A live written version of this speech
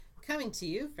Coming to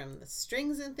you from the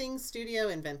Strings and Things studio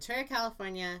in Ventura,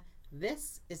 California,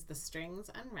 this is the Strings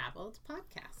Unraveled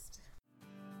podcast.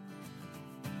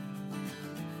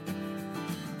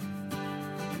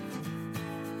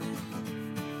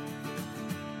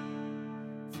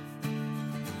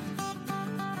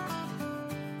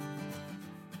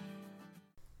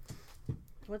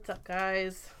 What's up,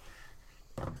 guys?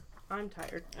 I'm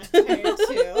tired. I'm tired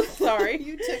too. Sorry.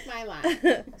 You took my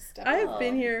line. I've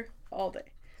been here all day.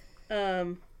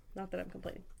 Not that I'm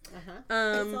complaining.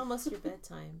 It's almost your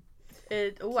bedtime.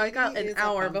 I got an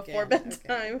hour before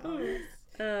bedtime.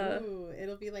 Okay. Ooh,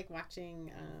 it'll be like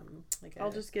watching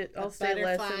I'll stay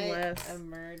less and less.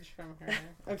 Emerge from her.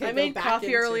 Okay, I made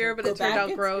coffee earlier, but it turned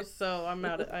out gross, into... so I'm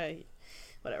out.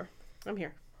 Whatever. I'm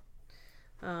here.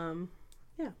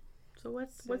 Yeah. So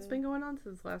what's been going on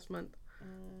since last month?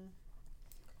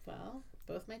 Well,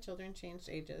 both my children changed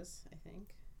ages, I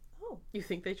think. Oh, you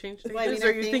think they changed ages, well, I mean,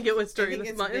 or you think it was during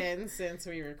this month? It's been since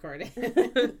we recorded.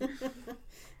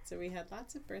 So we had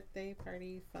lots of birthday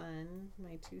party fun.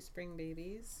 My 2 spring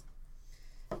babies,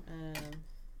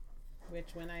 which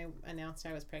when I announced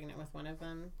I was pregnant with one of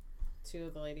them, 2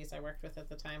 of the ladies I worked with at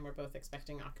the time were both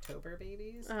expecting October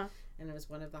babies, and it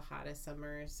was one of the hottest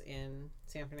summers in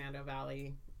San Fernando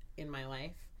Valley in my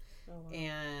life. Oh, wow.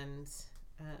 And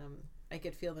I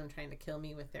could feel them trying to kill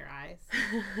me with their eyes.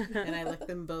 And I looked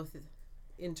them both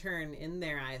in turn in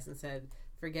their eyes and said,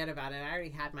 forget about it. I already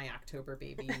had my October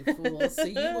baby, you fools. So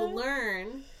you will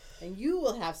learn and you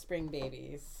will have spring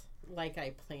babies like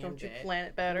I planned. Don't you plan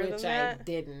it better which than that? I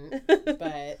didn't.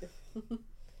 But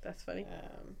that's funny.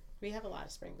 we have a lot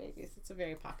of spring babies. It's a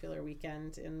very popular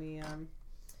weekend in the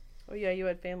oh yeah, you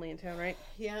had family in town, right?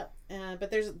 Yeah.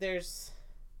 But there's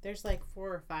like 4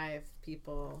 or 5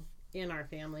 people in our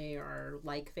family or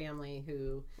like family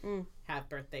who have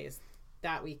birthdays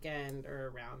that weekend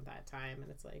or around that time.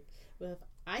 And it's like, well, if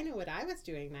I know what I was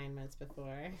doing 9 months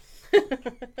before.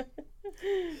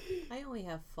 I only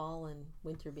have fall and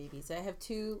winter babies. I have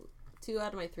two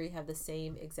out of my 3 have the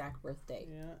same exact birthday.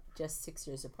 Yeah. Just 6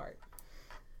 years apart.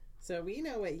 So we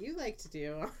know what you like to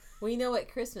do. We know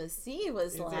what Christmas Eve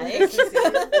was like.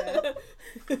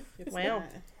 It's Wow.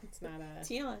 It's not a...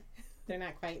 Tia. They're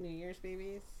not quite New Year's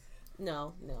babies.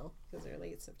 No. Because they're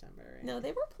late September, right? No,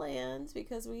 they were planned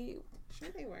because we... Sure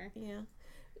they were. Yeah.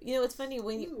 You know, it's funny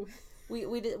when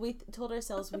we told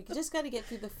ourselves we just got to get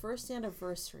through the first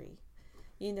anniversary,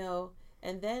 you know,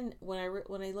 and then when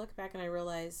I look back and I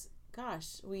realize,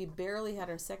 gosh, we barely had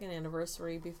our 2nd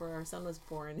anniversary before our son was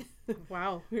born.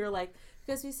 Wow. We were like,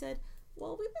 because we said,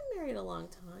 well, we've been married a long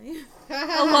time.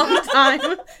 A long time.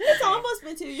 It's almost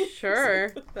been 2 years. Sure.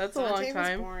 That's a long Dante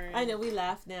time. Was born... I know, we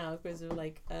laugh now because we're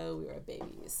like, oh, we were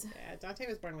babies. Yeah, Dante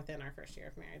was born within our first year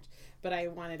of marriage. But I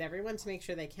wanted everyone to make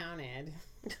sure they counted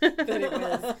that it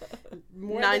was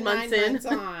more 9 than months 9 in. months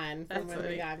on from when funny.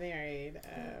 we got married.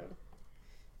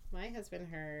 My husband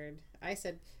heard, I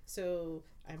said, so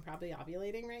I'm probably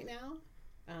ovulating right now.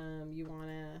 You want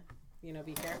to,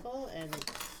 be careful? And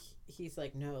he's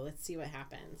like, no, let's see what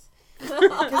happens.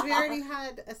 Because we already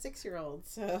had a 6-year-old,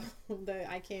 so that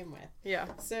I came with. Yeah.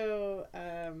 So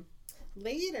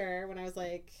later, when I was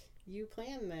like, you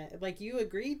planned that, like you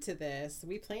agreed to this,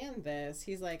 we planned this.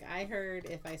 He's like, I heard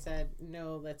if I said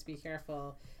no, let's be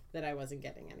careful, that I wasn't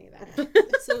getting any of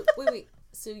that. So wait.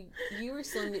 So you were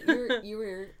still you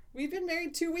were. We've been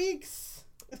married 2 weeks.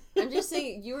 I'm just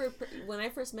saying you were when I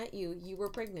first met you. You were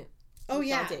pregnant. Oh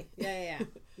yeah. Dante. Yeah.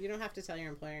 You don't have to tell your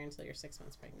employer until you're 6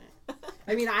 months pregnant.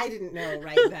 I mean, I didn't know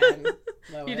right then.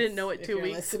 Lois, You didn't know it if 2 you're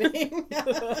weeks. Listening.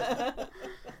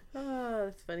 Oh,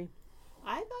 that's funny.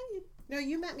 I thought you No,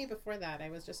 you met me before that. I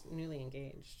was just newly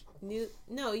engaged. knew.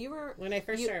 No, you were When I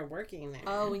first started working there.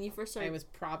 Oh, when you first started, I was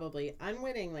probably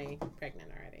unwittingly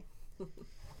pregnant already.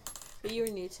 but you were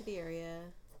new to the area,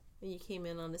 and you came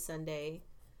in on a Sunday.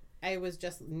 I was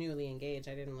just newly engaged.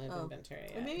 I didn't live in Ventura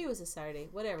yet. Or maybe it was a Saturday.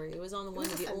 Whatever. It was on the one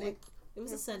of the only. It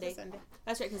was a Sunday.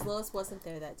 That's right, because Lois wasn't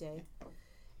there that day.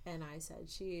 And I said,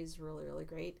 she is really, really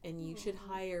great, and you should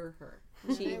hire her.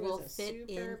 She will fit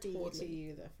into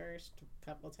you the first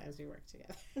couple times we worked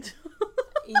together.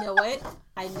 You know what?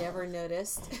 I never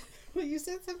noticed. Well, you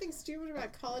said something stupid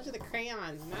about College of the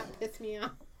Crayons, and that pissed me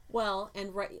off. Well,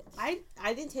 and I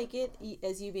didn't take it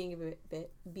as you being a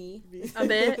bit.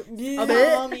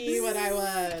 Tell me what I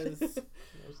was.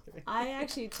 I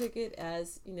actually took it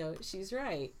as, she's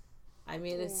right. I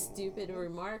made a stupid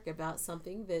remark about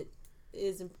something that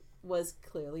was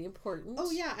clearly important.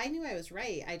 Oh yeah, I knew I was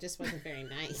right. I just wasn't very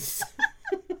nice.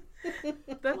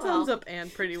 That sums up Anne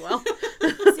pretty well.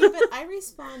 See, but I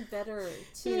respond better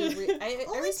to. I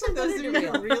Only respond to those better of to you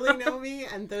who real. really know me,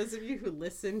 and those of you who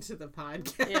listen to the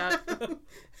podcast. Yeah.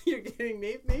 You're getting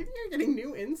maybe you're getting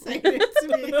new insight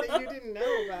into me that you didn't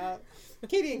know about.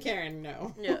 Katie and Karen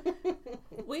know. Yeah.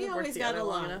 We We've always worked got together long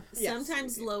along. enough. Yes,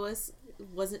 Sometimes we do. Lois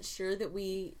wasn't sure that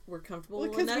we were comfortable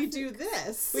Because enough. we do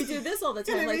this. We do this all the And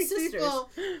time, it like makes sisters. people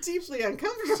deeply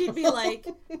uncomfortable. She'd be like,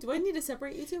 "Do I need to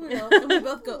separate you two or no?" And we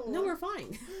both go, "No, we're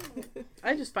fine."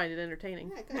 I just find it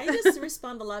entertaining. Yeah, good. I just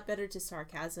respond a lot better to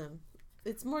sarcasm.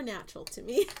 It's more natural to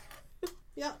me.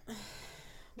 Yeah.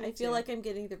 I feel like I'm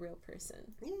getting the real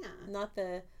person, Yeah. not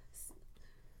the.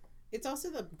 It's also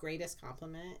the greatest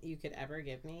compliment you could ever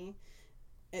give me.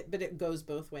 But it goes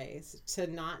both ways, to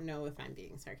not know if I'm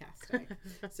being sarcastic.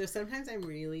 So sometimes I'm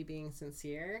really being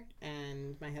sincere,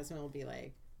 and my husband will be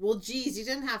like, well, geez, you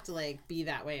didn't have to, like, be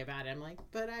that way about it. I'm like,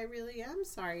 but I really am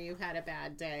sorry you had a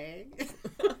bad day.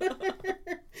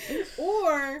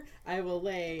 Or I will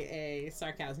lay a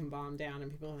sarcasm bomb down,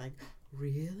 and people are like,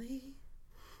 really?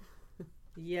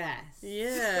 Yes.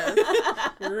 Yeah.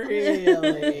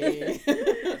 Really?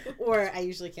 Or I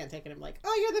usually can't take it. I'm like,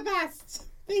 oh, you're the best.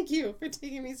 Thank you for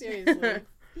taking me seriously.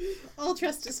 All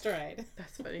trust destroyed.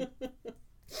 That's funny.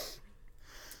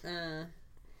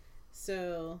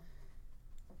 So,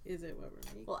 is it what we're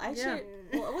making? Well, I Yeah. shared.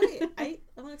 Well, wait.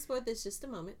 I'm gonna explore this just a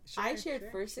moment. I Sure, shared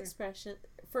sure.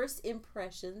 first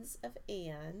impressions of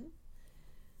Anne.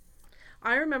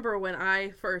 I remember when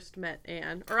I first met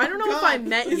Anne, or I don't know if I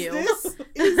met you. Is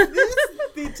this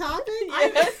the topic?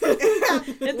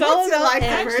 It's What's all it about like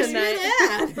Anne first tonight.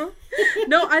 met Anne?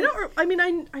 No, I don't. I mean,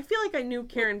 I feel like I knew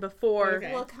Karen before.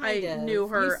 Okay. Well, I kind of. knew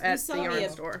her You at saw the me yarn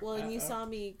at- store. Well, and you Uh-oh. saw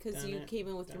me because Done you it. came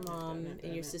in with your Done it, mom done it,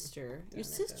 and your done it. sister. Your Done it,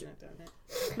 sister. done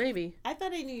it. Maybe. I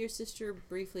thought I knew your sister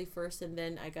briefly first, and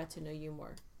then I got to know you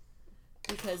more.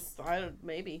 Because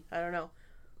Maybe. I don't know.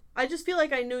 I just feel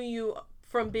like I knew you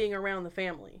from being around the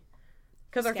family.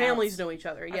 Because our Scouts. families know each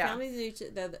other. our Yeah. families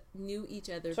knew each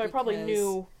other. So I probably because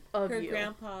knew of her you.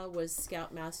 grandpa was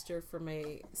scoutmaster for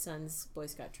my son's Boy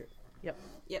Scout troop.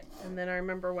 And then I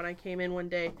remember when I came in one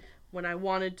day when I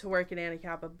wanted to work at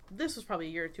Anacapa. This was probably a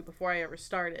year or two before I ever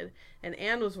started. And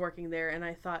Anne was working there. And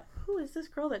I thought, who is this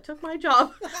girl that took my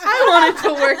job? I wanted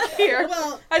to work here.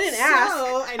 Well, I didn't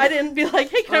ask. I didn't be like,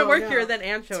 hey, can I Oh, work no. here? Then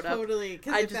Anne showed up. Totally.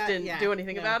 'Cause I if just that- didn't yeah, do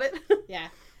anything no. about it. Yeah.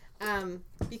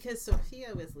 Because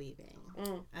Sophia was leaving.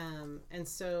 And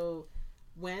so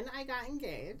when I got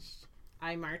engaged,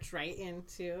 I marched right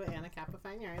into Anacapa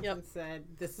Fine Yarns Yep. and said,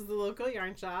 this is the local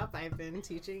yarn shop. I've been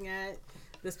teaching at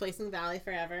this place in the valley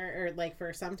forever, or like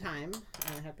for some time.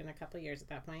 It had been a couple years at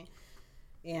that point.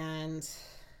 And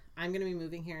I'm going to be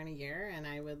moving here in a year, and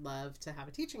I would love to have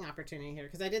a teaching opportunity here,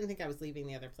 because I didn't think I was leaving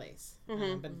the other place.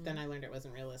 But then I learned it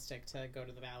wasn't realistic to go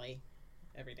to the valley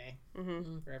every day,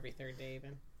 or every third day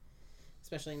even.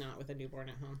 Especially not with a newborn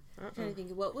at home. I'm trying to think,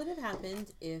 what would have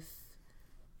happened if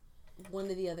one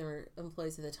of the other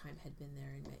employees at the time had been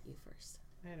there and met you first?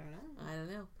 I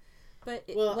don't know. But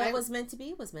Well, what I- was meant to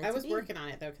be was meant I to was be. working on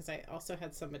it though, because I also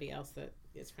had somebody else that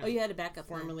is from Oh, you had a backup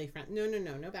plan. formerly friend. No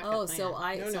backup. Oh, plan. so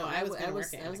I no, so no, I was going to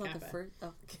work at I was not the Anacapa. first.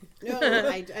 Oh. No,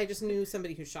 I just knew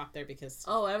somebody who shopped there because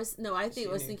Oh, I was no. I think She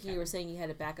I was knew thinking you were saying you had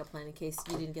a backup plan in case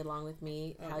you didn't get along with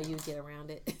me. Oh, how no. you would get around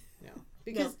it? no,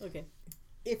 because No? Okay.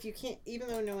 if you can't, even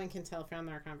though no one can tell from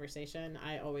our conversation,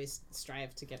 I always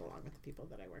strive to get along with the people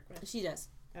that I work with. She does.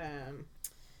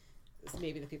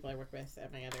 Maybe the people I work with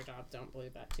at my other job don't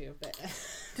believe that too, but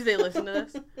Do they listen to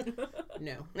this?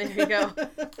 no. There you go.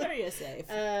 Very safe.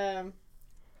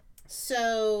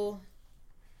 So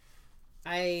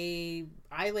I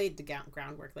laid the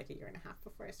groundwork like a year and a half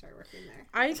before I started working there.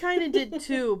 I kind of did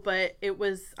too, but it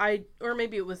was, or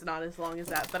maybe it was not as long as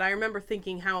that, but I remember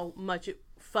thinking how much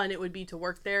fun it would be to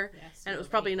work there. Yes, And you it was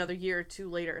were probably right. another year or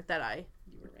two later that I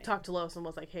You were right. talked to Lois and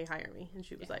was like, hey, hire me. And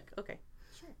she was like, okay.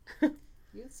 Sure.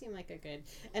 You seem like a good.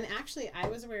 And actually, I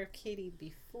was aware of Katie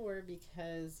before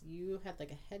because you had like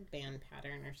a headband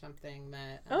pattern or something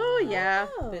that. Oh, yeah.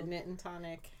 That Knit and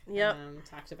Tonic Yep.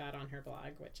 talked about on her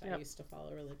blog, which I Yep. used to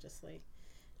follow religiously.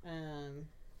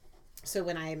 So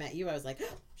when I met you, I was like,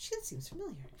 oh, she seems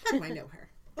familiar. How do I know her?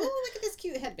 Oh, look at this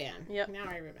cute headband. Yep. Now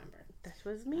I remember. That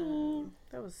was me.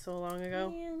 That was so long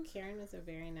ago. Karen was a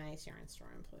very nice yarn store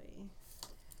employee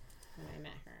when I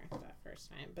met her that first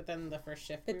time. But then the first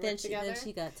shift But we then worked together. then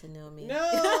she got to know me. No!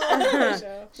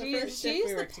 The She first used shift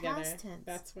we the worked together. past tense.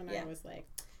 That's when Yeah. I was like,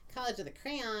 College of the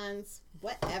Crayons,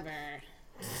 whatever.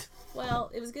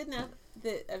 Well, it was good enough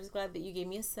that I was glad that you gave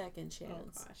me a second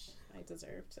chance. Oh gosh, I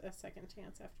deserved a second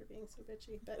chance after being so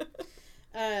bitchy. But,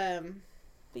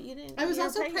 But you didn't. I was you were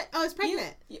also pregnant. I was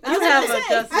pregnant. You I was have gonna a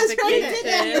say, I was pregnant.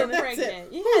 justification. You were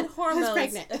pregnant. You had hormones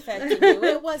pregnant. affecting you.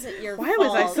 It wasn't your Why fault.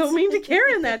 was I so mean to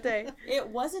Karen that day? It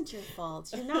wasn't your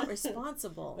fault. You're not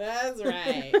responsible. That's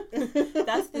right.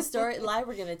 That's the story lie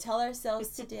we're going to tell ourselves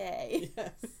today.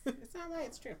 Yes. It's not lie,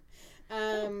 it's true.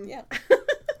 Yeah.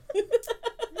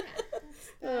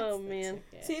 Oh, man.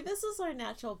 See, this is our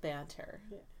natural banter.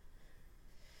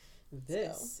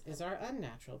 This is our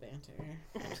unnatural banter.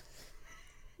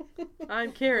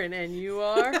 I'm Karen, and you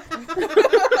are?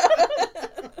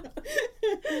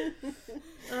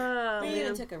 Oh, We man.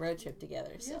 even took a road trip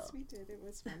together. So, Yes, we did. It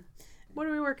was fun. What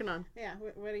are we working on? Yeah.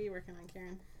 What are you working on,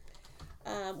 Karen?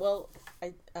 well,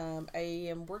 I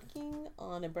am working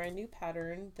on a brand new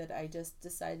pattern that I just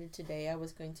decided today I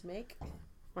was going to make,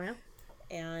 Well,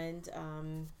 and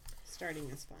Starting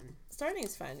is fun. starting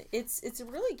is fun. It's a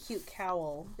really cute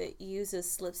cowl that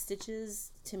uses slip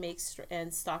stitches to make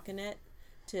and stockinette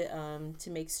to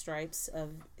make stripes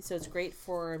of. So it's great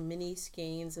for mini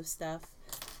skeins of stuff.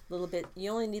 A little bit.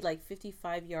 You only need like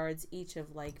 55 yards each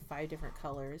of like 5 different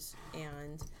colors,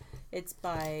 and it's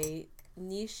by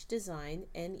Niche Design,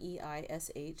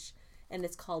 Neish, and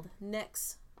it's called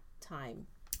Next Time,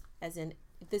 as in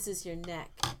this is your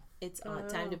neck. It's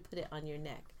time to put it on your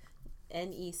neck.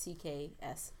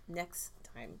 Necks, next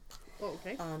time. oh,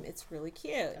 okay. It's really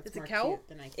cute. That's It's a more cowl? cute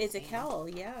than I can It's a see. cowl,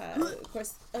 yeah. Of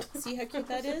course. Oh, see how cute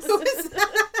that is? Who is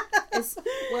that? It's,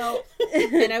 well,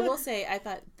 and I will say, I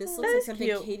thought this looks That like is something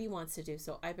cute. Katie wants to do,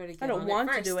 so I better get I don't on want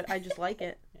it to first. do it. I just like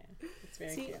it. Yeah, it's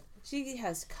very See, cute. she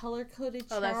has color-coded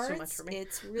charts. Oh, that's too much for me.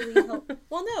 It's really helpful.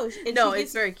 Well, no. And No, she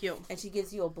it's gives, very cute. and she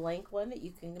gives you a blank one that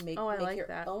you can make, Oh, I make like your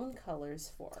that. own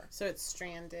colors for. So it's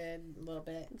stranded a little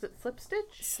bit. Is it slip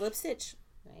stitch? Slip stitch.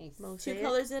 Nice. 2 Mosaic?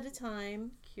 colors at a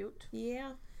time. Cute.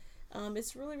 Yeah,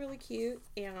 it's really really cute,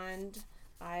 and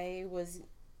I'm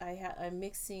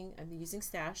using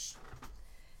Stash.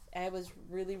 I was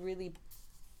really really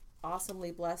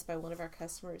awesomely blessed by one of our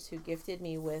customers who gifted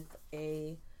me with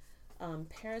a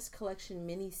Paris Collection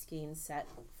mini skein set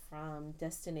from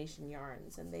Destination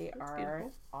Yarns, and they That's are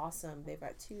beautiful. awesome. They've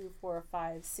got 2, 4,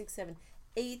 5, 6, 7,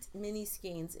 8 mini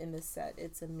skeins in this set.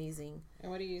 It's amazing.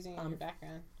 And what are you using in your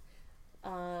background?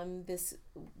 This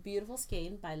beautiful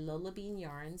skein by Lola Bean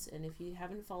Yarns, and if you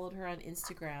haven't followed her on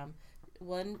Instagram,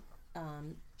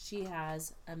 she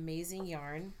has amazing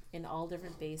yarn in all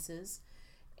different bases,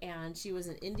 and she's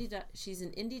an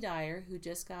indie dyer who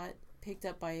just got picked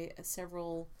up by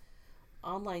several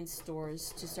online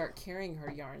stores to start carrying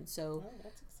her yarn. So Oh,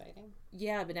 that's exciting.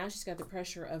 yeah, but now she's got the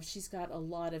pressure of she's got a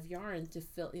lot of yarn to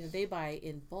fill. They buy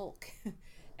in bulk.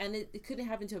 And it couldn't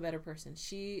happen to a better person.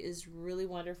 She is really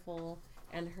wonderful,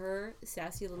 and her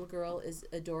sassy little girl is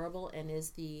adorable and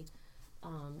is the,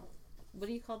 what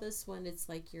do you call this when it's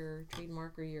like your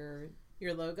trademark or your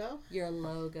logo? Your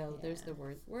logo. Yeah. There's the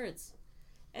words.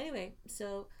 Anyway,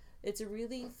 so it's a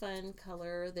really fun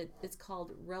color that it's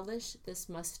called Relish This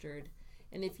Mustard.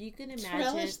 And if you can imagine,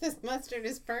 Relish this mustard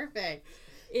is perfect.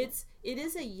 it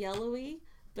is a yellowy,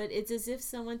 but it's as if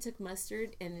someone took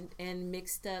mustard and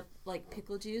mixed up like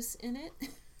pickle juice in it.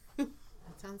 That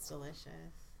sounds delicious.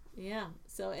 Yeah.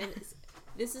 So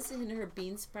this is in her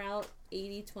bean sprout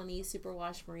 80/20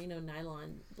 superwash merino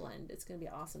nylon blend. It's gonna be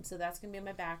awesome. So that's gonna be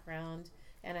my background,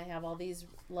 and I have all these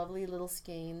lovely little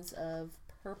skeins of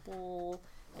purple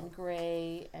and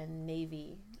gray and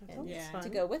navy and Yeah. to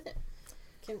go with it.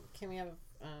 Can we have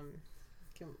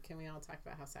can we all talk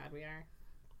about how sad we are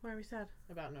Why are we sad?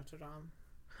 about Notre Dame?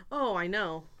 Oh, I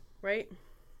know, right?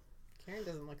 Karen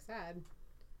doesn't look sad.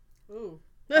 Ooh.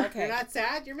 Okay. You're not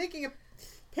sad? You're making a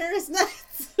Paris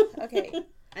nuts. Okay.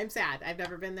 I'm sad. I've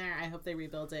never been there. I hope they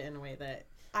rebuild it in a way that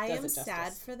I does am it sad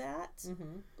justice. for that,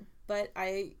 Mm-hmm. but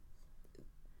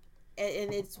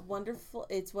and it's wonderful.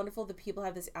 It's wonderful that people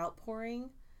have this outpouring,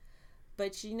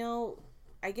 but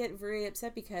I get very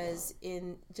upset because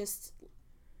in just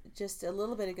a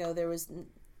little bit ago there was,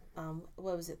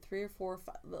 what was it, 3 or 4,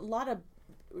 5, a lot of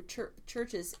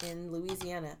churches in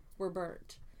Louisiana were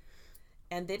burnt,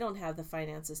 and they don't have the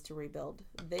finances to rebuild.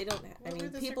 They don't. What were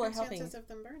the people are helping. circumstances of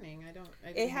them burning? I didn't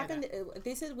It hear happened. that.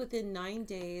 They said within 9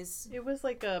 days. It was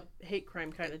like a hate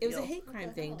crime kind of It deal. was a hate crime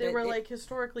the thing. hell? They but were it- like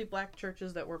historically black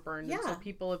churches that were burned. And so Yeah.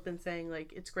 people have been saying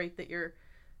like, it's great that you're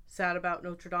sad about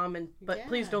Notre Dame, but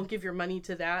please Yeah. don't give your money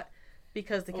to that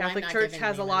because the Well, I'm Catholic not Church giving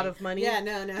has a any lot money. of money. Yeah,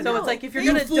 no. So No. it's like if you're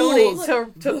You going to fools.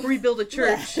 donate to rebuild a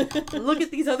church, look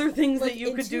at these other things Like, that you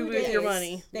in could do 2 with your days,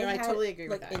 money. they No, I had- totally agree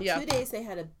with like, that. In Yeah. 2 days, they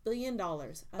had $1 billion.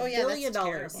 Oh, yeah, that's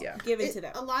terrible. Yeah. given to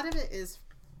them. A lot of it is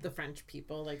the French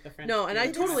people, like the French. No, and I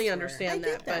bureaucrats totally were- understand I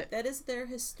get that, but that is their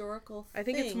historical. I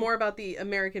think it's thing. more about the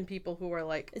American people who are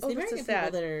like, It's oh, the this American is people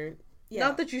sad. that are Yeah.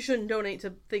 Not that you shouldn't donate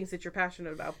to things that you're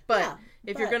passionate about, but Yeah,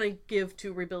 if you're going to give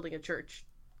to rebuilding a church,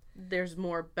 there's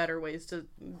more better ways to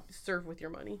serve with your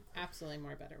money. Absolutely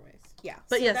more better ways. Yeah.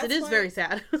 But So yes, it that's is why- very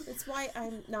sad. That's why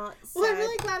I'm not sad. Well, I'm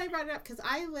really glad I brought it up because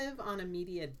I live on a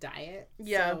media diet.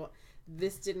 Yeah. So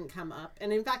this didn't come up.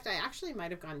 And in fact, I actually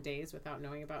might have gone days without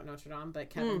knowing about Notre Dame, but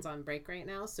Kevin's on break right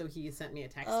now, so he sent me a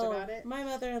text about it. My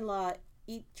mother-in-law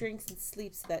drinks and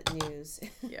sleeps that news.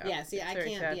 Yeah, see, it's I very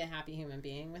can't sad. be a happy human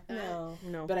being with that.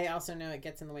 No. But I also know it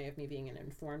gets in the way of me being an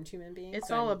informed human being. It's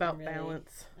so all I'm about really-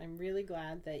 balance. I'm really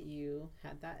glad that you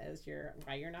had that as your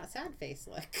why you're not sad face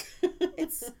look.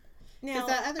 It's now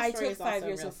that other I story took is 5 also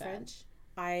years real of sad. French.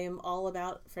 I am all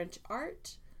about French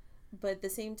art, but at the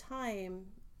same time,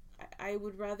 I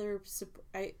would rather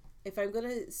if I'm going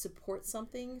to support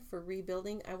something for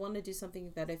rebuilding, I want to do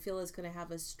something that I feel is going to have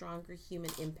a stronger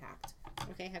human impact,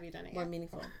 Okay, have you done it more yet?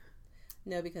 meaningful.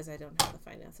 No, because I don't have the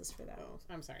finances for that. Oh,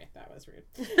 I'm sorry, that was rude.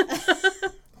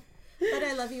 But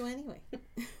I love you anyway.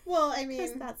 Well, I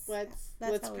mean, that's let's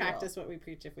how we practice what we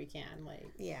preach if we can. Like,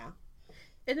 Yeah.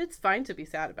 And it's fine to be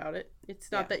sad about it.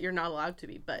 It's not Yeah. that you're not allowed to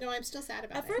be, but no, I'm still sad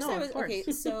about At it. first, No, I of was course.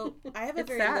 okay. So I have a It's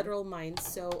very sad. literal mind,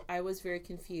 so I was very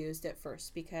confused at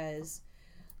first because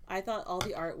I thought all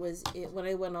the art was when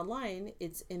I went online.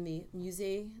 It's in the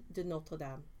Musée de Notre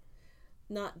Dame,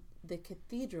 not the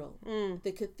cathedral.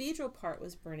 The cathedral part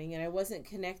was burning, and I wasn't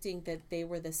connecting that they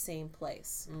were the same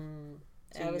place.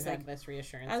 So I you was had like, this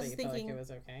reassurance I that was you felt like thinking- it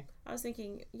was okay. I was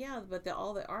thinking, yeah, but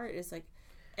all the art is like,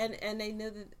 and I know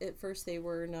that at first they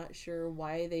were not sure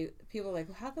why people were like,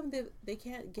 well, how come they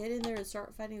can't get in there and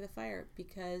start fighting the fire?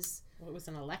 Because Well, it was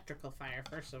an electrical fire,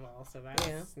 first of all, so that's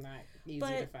Yeah. not easy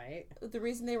But- to fight. the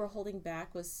reason they were holding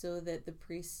back was so that the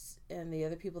priests and the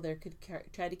other people there could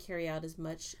try to carry out as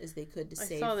much as they could to I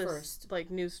save saw this first.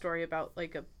 like news story about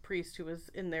like a priest who was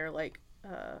in there like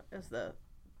as the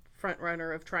front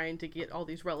runner of trying to get all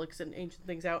these relics and ancient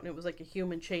things out, and it was like a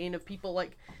human chain of people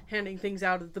like handing things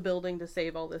out of the building to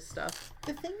save all this stuff.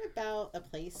 The thing about a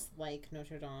place like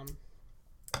Notre Dame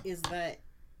is that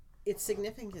it's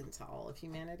significant to all of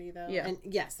humanity, though. Yeah. And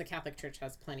yes, the Catholic Church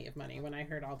has plenty of money. When I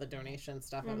heard all the donation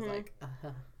stuff, I was like,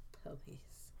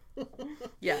 police.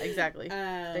 Yeah, exactly.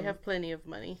 They have plenty of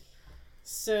money.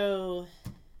 So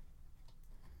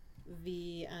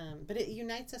the but it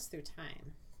unites us through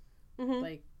time. Mhm.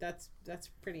 Like that's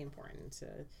pretty important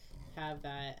to have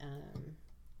that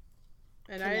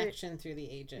And connection through the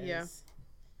ages. Yeah.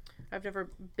 I've never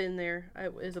been there.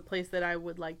 It is a place that I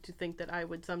would like to think that I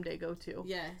would someday go to.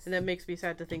 Yes. And that makes me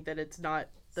sad to think that it's not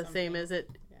the same Something. as it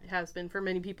has been for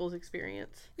many people's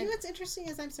experience. You know what's interesting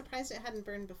is I'm surprised it hadn't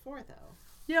burned before, though.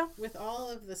 Yeah. With all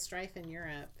of the strife in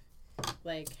Europe,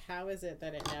 like how is it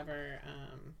that it never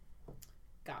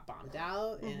got bombed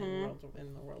out in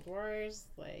the World Wars?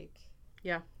 Like,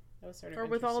 Yeah. that was sort of Or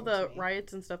with all interesting the to me.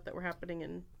 riots and stuff that were happening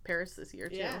in Paris this year,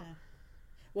 too. Yeah.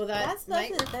 Well, that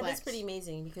might that is reflect- pretty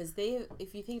amazing because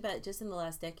if you think about it, just in the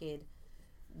last decade,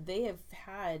 they have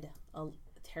had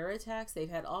terror attacks. They've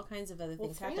had all kinds of other Well,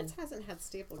 things France happen. hasn't had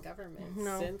stable government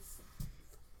No. since,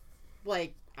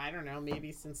 like, I don't know,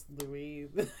 maybe since Louis,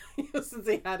 since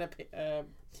they had a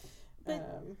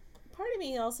But part of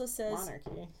me also says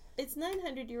monarchy. it's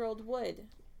 900-year-old wood.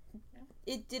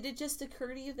 Did it just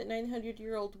occur to you that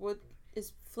 900-year-old wood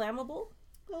is flammable?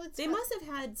 Well, it's They not- must have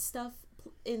had stuff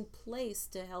in place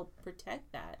to help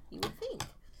protect that. You would think.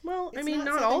 Well, I it's mean, not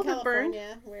Southern all of it burned.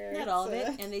 California, where Not it's, all of it,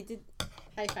 and they did.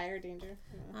 high fire danger.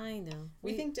 Yeah. I know.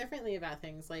 We think differently about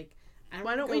things. Like, I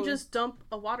Why don't we go- just dump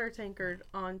a water tanker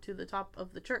onto the top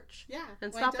of the church? yeah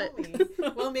and why stop don't it? we?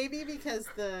 Well, maybe because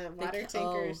the water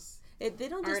tankers They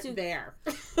don't just aren't do. there.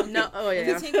 No, oh The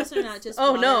yeah. tankers are not just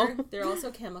Oh, water. no. They're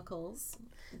also chemicals.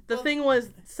 The thing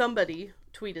was, somebody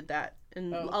tweeted that,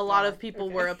 and Oh, a lot God. of people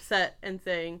Okay. were upset and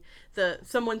saying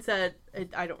someone said,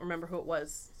 I don't remember who it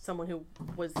was, someone who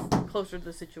was closer to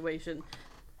the situation,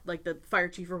 like the fire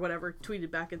chief or whatever, tweeted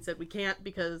back and said, we can't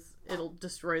because it'll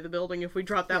destroy the building if we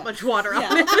drop that much water on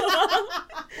it.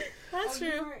 That's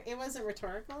true. It wasn't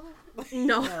rhetorical.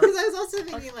 No. Because I was also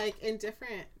thinking, like, in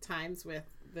different times with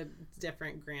the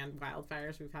different grand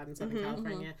wildfires we've had in Southern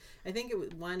California, I think it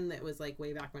was one that was, like,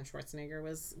 way back when Schwarzenegger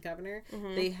was governor.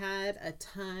 They had a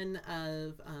ton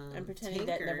of I'm pretending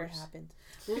that never tankers. happened.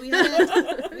 Well, we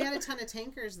had a ton of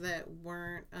tankers that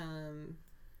weren't,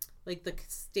 like, the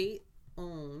state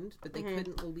owned, but they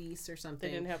couldn't lease or something.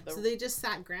 They didn't have the- So they just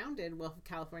sat grounded while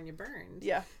California burned.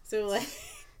 Yeah. So, like...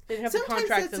 They didn't have the Sometimes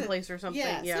contracts that's in place or something.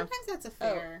 Yeah, Yeah. sometimes that's a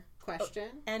fair question.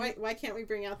 and- Why can't we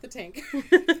bring out the tank?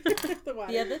 The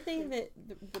water. The other thing that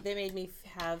made me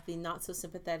have the not so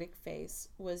sympathetic face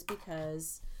was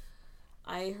because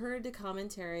I heard a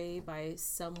commentary by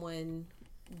someone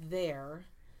there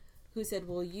who said,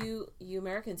 well, you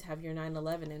Americans have your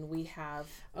 9/11 and we have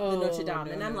the Notre Dame.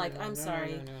 And I'm like, I'm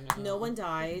sorry. No one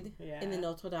died in the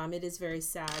Notre Dame. It is very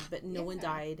sad, but no one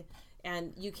died.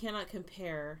 And you cannot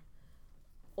compare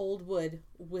old wood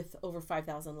with over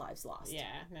 5,000 lives lost. Yeah,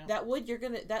 no. That wood,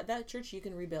 that church you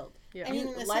can rebuild. Yeah. I mean,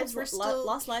 in a lives, sense, we're still...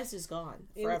 lost lives is gone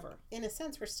forever. In a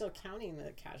sense, we're still counting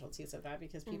the casualties of that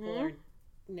because people are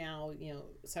now,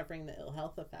 suffering the ill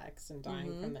health effects and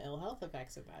dying from the ill health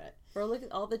effects of it. Or look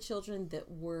at all the children that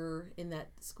were in that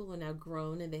school are now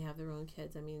grown and they have their own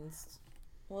kids. I mean,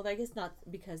 well, I guess not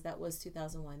because that was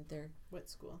 2001. What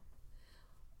school?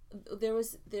 There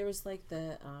was like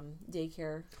the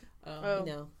daycare,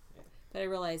 But I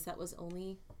realized that was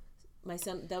only my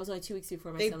son. That was only 2 weeks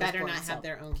before my son was born. They better not have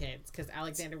their own kids because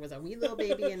Alexander was a wee little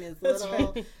baby in his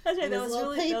little. That's right. That was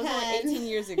only 18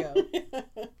 years ago.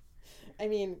 I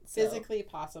mean, physically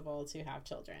possible to have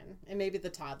children. And maybe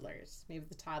the toddlers. Maybe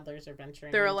the toddlers are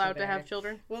venturing. They're allowed to have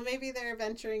children? Well, maybe they're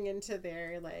venturing into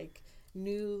their,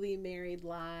 newly married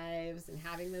lives and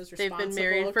having those responsible... They've been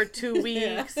married for 2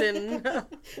 weeks and...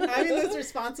 having those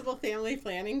responsible family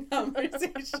planning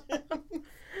conversations.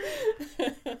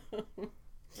 We're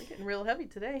getting real heavy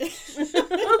today.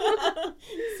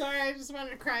 Sorry, I just wanted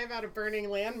to cry about a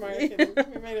burning landmark and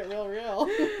we made it real.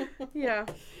 Yeah.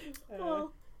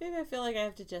 Well... Maybe I feel like I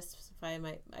have to justify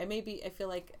I feel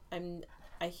like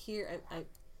I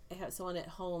have someone at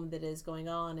home that is going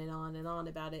on and on and on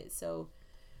about it, so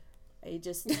I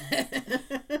just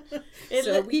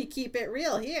we keep it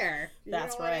real here.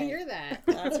 That's don't right. Want to hear that.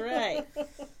 That's right.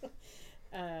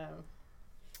 I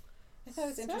thought it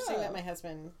was interesting that my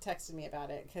husband texted me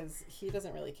about it because he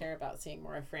doesn't really care about seeing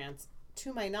more of France,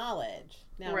 to my knowledge.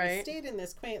 Now, we stayed in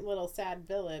this quaint little sad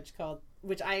village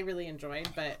which I really enjoyed,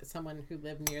 but someone who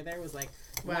lived near there was like,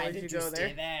 why did you go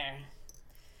stay there?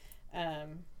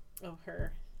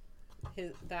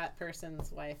 That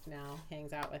person's wife now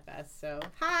hangs out with us, so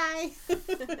hi,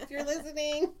 if you're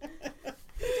listening.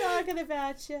 Talking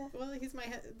about you. Well,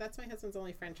 that's my husband's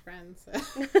only French friend,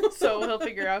 so he'll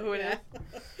figure out who it is.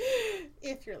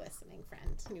 If you're listening,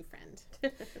 new friend.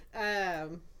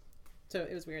 So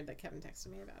it was weird that Kevin texted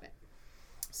me about it.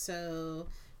 So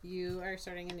you are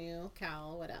starting a new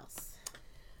cowl. What else?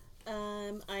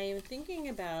 I am thinking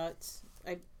about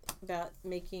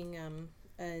making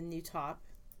a new top,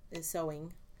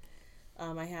 sewing.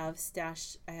 I have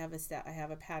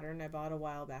a pattern I bought a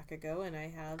while back ago, and I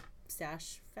have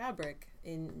stash fabric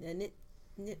in a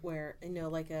knitwear,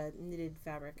 like a knitted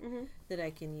fabric that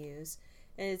I can use.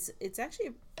 And it's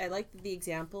actually, I like the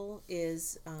example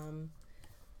is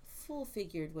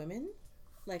full-figured women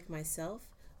like myself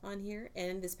on here,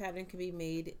 and this pattern can be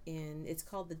made it's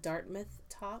called the Dartmouth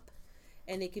top,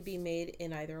 and it could be made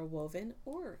in either a woven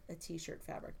or a t-shirt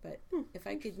fabric, but if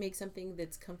I could make something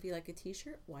that's comfy like a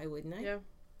t-shirt, why wouldn't I? Yeah,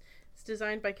 it's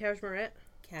designed by Cashmerette.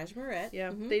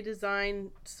 Yeah. They design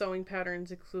sewing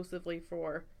patterns exclusively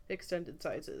for extended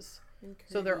sizes.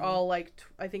 So they're all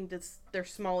I think their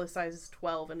smallest size is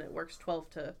 12, and it works 12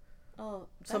 to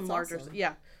some larger. Awesome.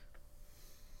 Yeah.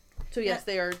 So yes,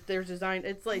 they're designed.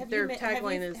 It's like their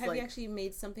tagline is Have you actually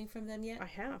made something from them yet? I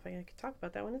have. I can talk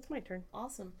about that when it's my turn.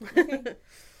 Awesome. Okay.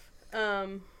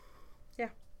 Yeah.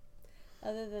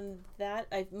 Other than that,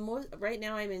 right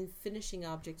now I'm in finishing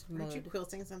object mode. Aren't you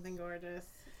quilting something gorgeous?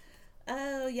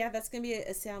 Oh yeah, that's gonna be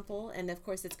a sample, and of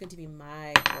course it's going to be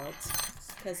my quilt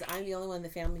because I'm the only one in the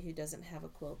family who doesn't have a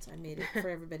quilt. I made it for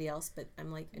everybody else, but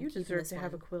I'm you deserve to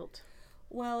have a quilt.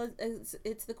 Well,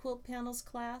 it's the quilt panels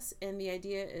class, and the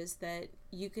idea is that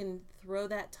you can throw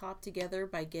that top together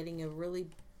by getting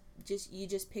you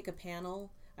just pick a panel,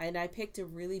 and I picked a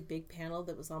really big panel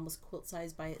that was almost quilt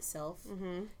size by itself.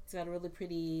 It's got a really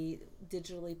pretty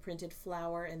digitally printed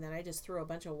flower, and then I just threw a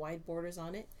bunch of wide borders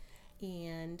on it,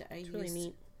 and I used really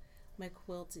neat. My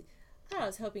quilt. I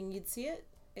was hoping you'd see it.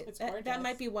 It's that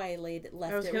might be why I left it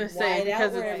wide because out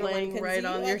it's laying right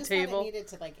on your table. It needed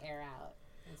to air out.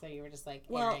 So you were just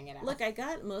airing it out. Look, I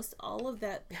got all of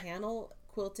that panel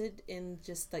quilted in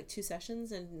just 2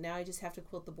 sessions, and now I just have to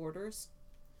quilt the borders.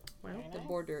 Wow, the nice.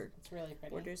 Border. It's really pretty.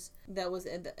 Borders. That was,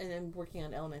 and I'm working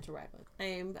on Elemental Raglan.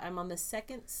 I'm on the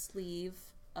second sleeve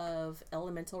of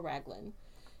Elemental Raglan,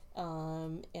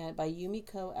 and by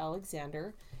Yumiko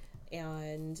Alexander,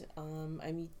 and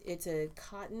it's a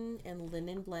cotton and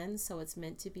linen blend, so it's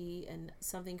meant to be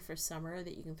something for summer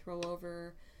that you can throw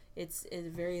over. It's a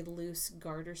very loose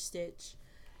garter stitch,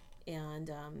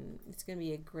 and it's going to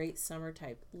be a great summer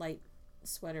type light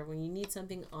sweater when you need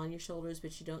something on your shoulders,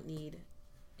 but you don't need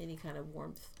any kind of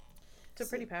warmth. It's a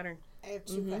pretty pattern. I have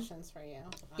 2 questions for you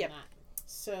on that.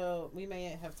 So we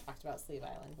may have talked about Sleeve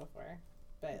Island before,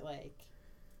 but like,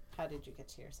 how did you get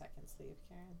to your second sleeve,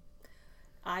 Karen?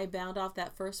 I bound off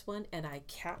that first one, and I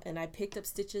picked up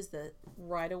stitches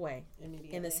right away.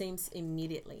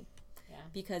 Immediately. Yeah.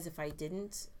 Because if I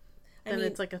didn't,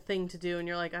 it's like a thing to do, and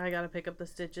you're like, I gotta pick up the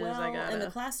stitches. And the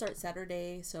class starts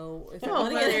Saturday, so if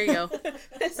there you go.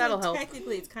 That'll help.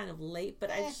 Technically, it's kind of late,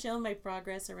 but I've shown my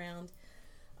progress around.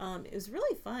 It was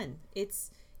really fun.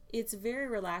 It's very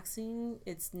relaxing.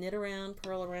 It's knit around,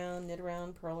 purl around, knit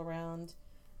around, purl around,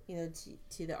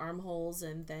 to the armholes,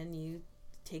 and then you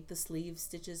take the sleeve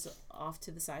stitches off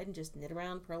to the side and just knit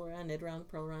around, purl around, knit around,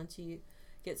 purl around till you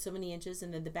get so many inches,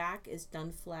 and then the back is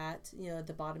done flat. At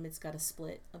the bottom it's got a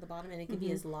split at the bottom, and it can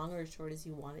be as long or as short as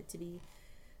you want it to be.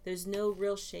 There's no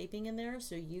real shaping in there,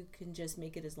 so you can just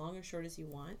make it as long or short as you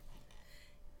want.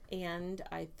 And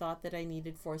I thought that I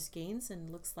needed 4 skeins, and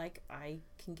it looks like I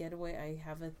can get away. I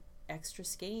have an extra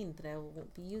skein that I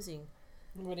won't be using.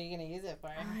 What are you going to use it for?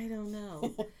 I don't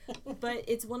know. But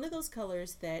it's one of those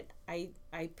colors that I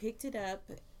picked it up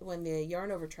when the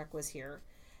Yarn Over truck was here.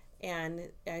 And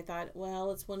I thought,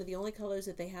 well, it's one of the only colors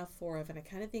that they have 4 of. And I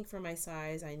kind of think for my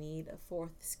size, I need a 4th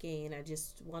skein. I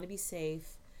just want to be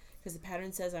safe because the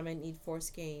pattern says I might need 4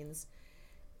 skeins.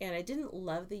 And I didn't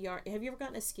love the yarn. Have you ever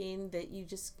gotten a skein that you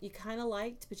kind of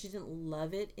liked, but you didn't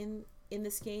love it in the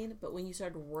skein? But when you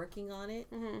started working on it,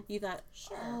 you thought,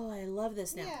 sure. Oh, I love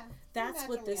this now. Yeah, that's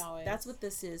what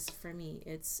this is for me.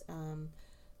 It's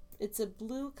a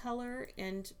blue color,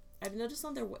 and I've noticed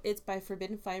on it's by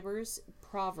Forbidden Fibers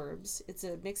Proverbs. It's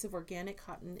a mix of organic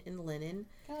cotton and linen.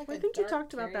 I think you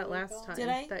talked about that last time. Did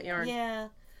I? That yarn. Yeah.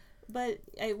 But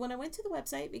when I went to the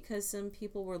website, because some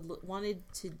people wanted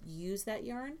to use that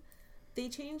yarn, they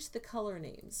changed the color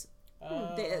names.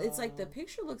 It's like the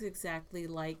picture looks exactly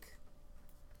like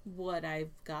what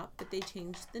I've got, but they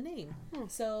changed the name.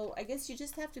 So I guess you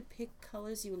just have to pick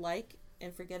colors you like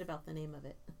and forget about the name of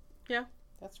it. Yeah.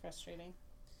 That's frustrating.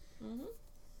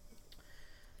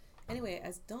 Anyway,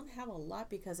 I don't have a lot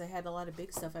because I had a lot of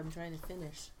big stuff I'm trying to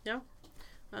finish. Yeah.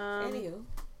 Anywho.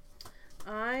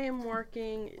 I am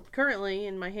working, currently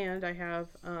in my hand, I have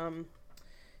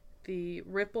the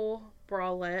Ripple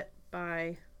Bralette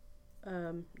by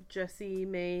Jessie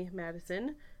May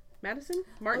Madison.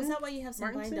 Martin? Is that why you have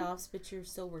some bind-offs, but you're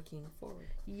still working forward?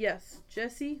 Yes,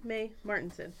 Jessie May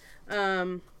Martinson.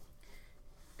 And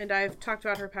I've talked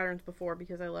about her patterns before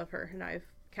because I love her, and I've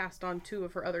cast on 2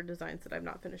 of her other designs that I've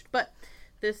not finished. But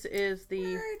this is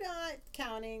the... We're not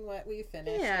counting what we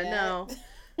finished yet. No.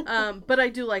 But I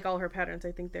do like all her patterns.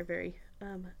 I think they're very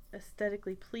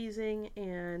aesthetically pleasing,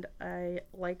 and I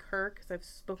like her because I've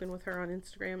spoken with her on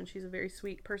Instagram, and she's a very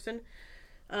sweet person.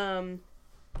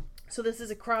 So this is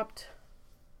a cropped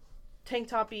tank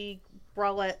toppy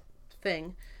bralette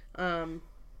thing, and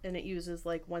it uses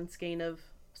like 1 skein of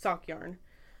sock yarn.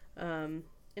 And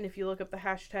if you look up the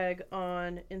hashtag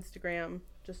on Instagram,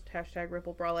 just hashtag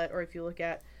Ripple Bralette, or if you look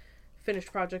at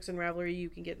Finished Projects and Ravelry, you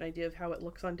can get an idea of how it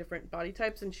looks on different body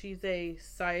types. And she's a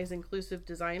size inclusive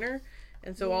designer,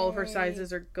 and so all of her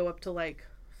sizes go up to like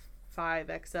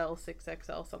 5XL,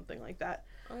 6XL, something like that.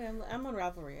 Oh yeah, I'm on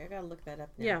Ravelry. I gotta look that up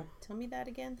now. Yeah. Tell me that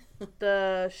again.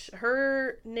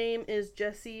 Her name is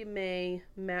Jessie May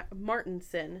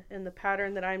Martinson, and the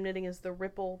pattern that I'm knitting is the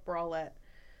Ripple Bralette.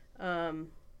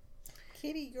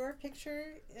 Katie, your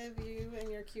picture of you and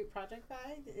your cute project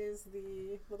bag is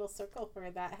the little circle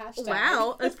for that hashtag.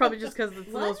 Wow, that's probably just because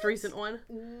it's the most recent one.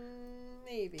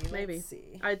 Maybe. Let's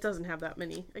see. It doesn't have that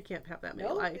many. I can't have that many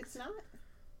likes. It's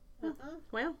not.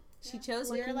 Well, she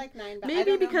chose you're like 9.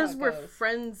 Maybe because we're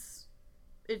friends,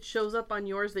 it shows up on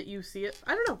yours that you see it.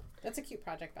 I don't know. That's a cute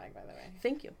project bag, by the way.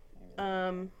 Thank you.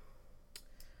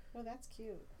 Oh, that's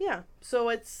cute. Yeah,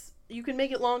 so you can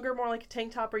make it longer, more like a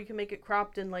tank top, or you can make it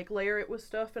cropped and like layer it with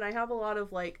stuff. And I have a lot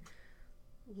of like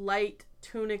light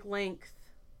tunic length,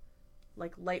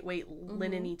 like lightweight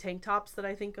linen-y tank tops that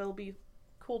I think will be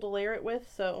cool to layer it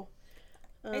with. So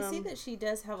I see that she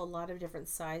does have a lot of different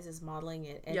sizes modeling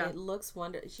it, and it looks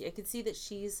wonderful. I can see that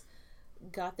she's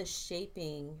got the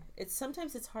shaping.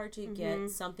 Sometimes it's hard to get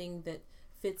something that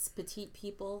fits petite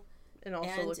people. And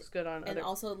also looks good on other. And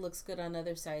also looks good on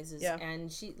other sizes. Yeah.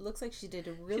 And she looks like she did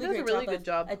a really good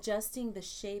job adjusting the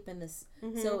shape and this.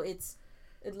 So it's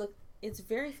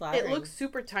very flattering. It looks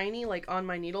super tiny, like on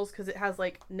my needles, because it has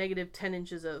like negative 10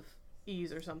 inches of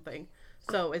ease or something.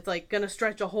 So it's like gonna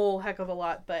stretch a whole heck of a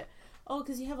lot, but. Oh,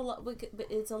 because you have a lot, but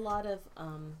it's a lot of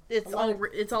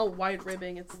it's all wide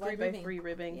ribbing. It's 3x3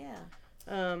 ribbing.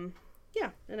 Yeah. Yeah,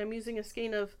 and I'm using a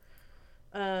skein of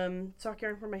sock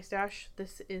yarn from my stash.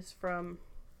 This is from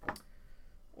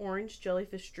Orange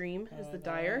Jellyfish Dream is the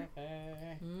dyer.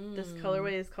 This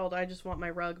colorway is called I Just Want My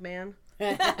Rug Man.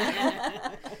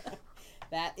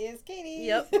 That is Katie.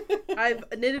 Yep. I've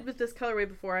knitted with this colorway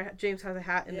before. James has a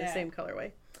hat in the same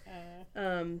colorway.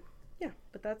 Yeah,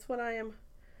 but that's what I am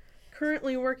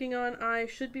currently working on. I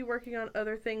should be working on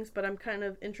other things, but I'm kind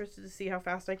of interested to see how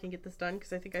fast I can get this done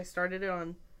because I think I started it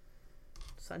on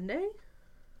Sunday.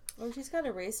 Oh, she's got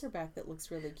a racerback that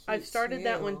looks really cute. I've started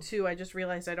that one too. I just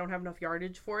realized I don't have enough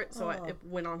yardage for it, so it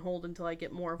went on hold until I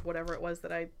get more of whatever it was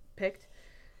that I picked.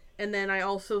 And then I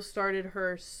also started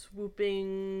her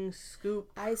swooping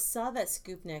scoop. I saw that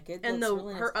scoop neck. It and looks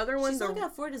really her nice. other one, she's only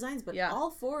got 4 designs, but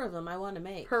all 4 of them I want to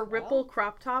make. Her ripple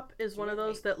crop top is one of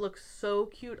those that looks so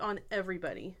cute on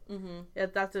everybody. Yeah,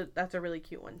 that's a really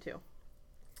cute one too.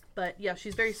 But yeah,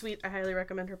 she's very sweet. I highly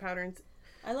recommend her patterns.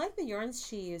 I like the yarns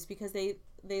she used because they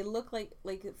look like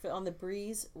on the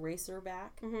Breeze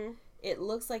Racerback. It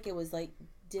looks like it was like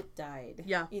dip dyed.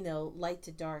 Yeah, light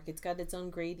to dark. It's got its own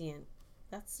gradient.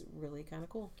 That's really kind of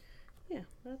cool. Yeah,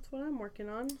 that's what I'm working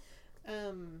on.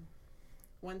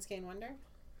 One Skein Wonder?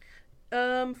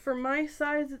 For my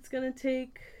size, it's going to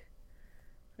take...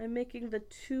 I'm making the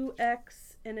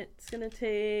 2X, and it's going to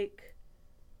take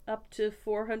up to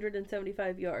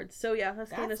 475 yards. So yeah, a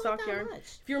skein of sock yarn.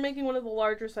 Much. If you're making one of the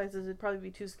larger sizes, it'd probably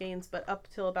be 2 skeins, but up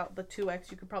till about the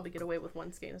 2X, you could probably get away with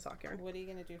 1 skein of sock yarn. What are you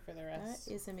going to do for the rest?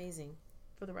 That is amazing.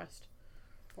 For the rest.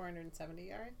 470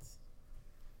 yards?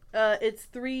 It's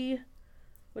 3,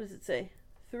 what does it say?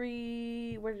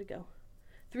 3, where did it go?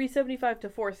 375 to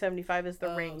 475 is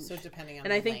the range. So depending on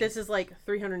and I think this is like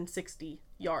 360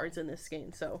 yards in this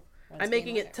skein. So I'm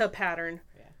making it to pattern.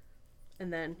 Yeah.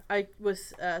 And then I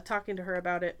was talking to her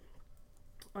about it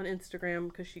on Instagram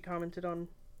because she commented on,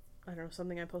 I don't know,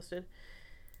 something I posted.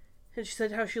 And she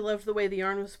said how she loved the way the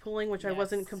yarn was pulling, which I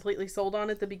wasn't completely sold on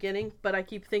at the beginning. But I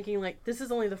keep thinking, like, this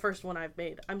is only the first one I've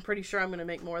made. I'm pretty sure I'm going to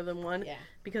make more than one. Yeah.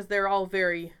 Because they're all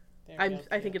very...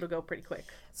 I think it'll go pretty quick.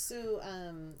 So,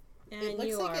 it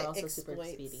looks like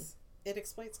it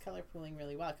exploits color pooling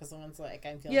really well. Because the ones, like,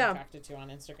 I'm feeling attracted to on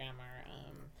Instagram are...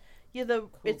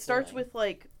 it starts with,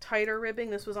 like, tighter ribbing.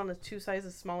 This was on the 2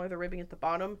 sizes smaller, the ribbing at the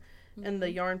bottom. And the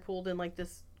yarn pulled in, like,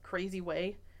 this crazy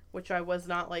way, which I was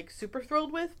not, like, super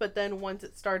thrilled with. But then once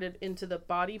it started into the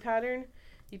body pattern,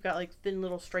 you've got, like, thin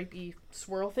little stripey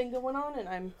swirl thing going on, and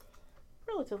I'm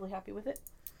relatively happy with it.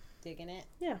 Digging it.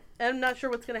 Yeah. And I'm not sure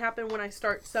what's going to happen when I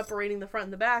start separating the front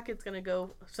and the back. It's going to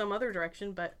go some other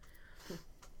direction, but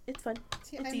it's fun.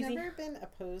 See, it's I've easy. never been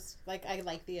opposed. Like, I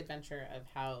like the adventure of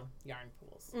how yarn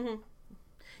pools.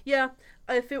 Yeah.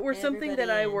 If it were something that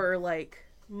I were, like,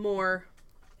 more...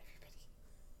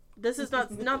 This is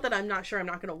not that I'm not sure I'm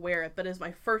not going to wear it, but as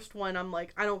my first one, I'm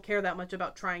like, I don't care that much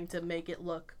about trying to make it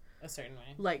look a certain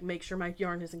way. Like, make sure my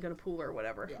yarn isn't going to pool or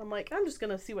whatever. Yeah. I'm like, I'm just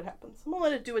going to see what happens. I'm going to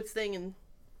let it do its thing and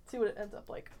see what it ends up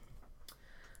like.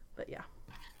 But yeah.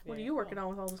 What are you working on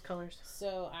with all those colors?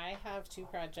 So I have 2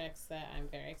 projects that I'm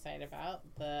very excited about.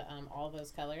 The All Those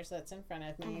Colors that's in front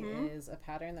of me is a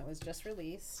pattern that was just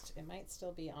released. It might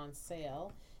still be on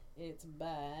sale. It's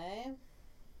by...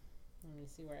 Let me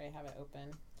see where I have it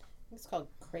open. It's called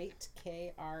Krait,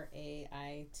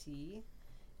 K-R-A-I-T,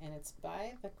 and it's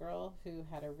by the girl who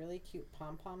had a really cute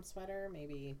pom-pom sweater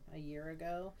maybe a year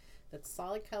ago. That's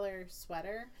solid color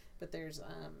sweater, but there's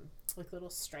like little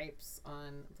stripes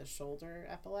on the shoulder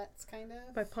epaulets, kind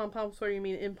of. By pom-pom sweater, you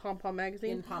mean in Pom Pom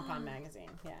magazine? In Pom Pom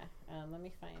magazine, yeah. Let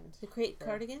me find the Krait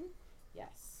cardigan.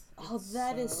 Yes. Oh,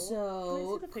 that is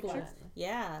so cool.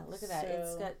 Yeah, look at that.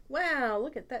 It's got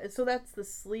look at that. So that's the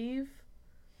sleeve.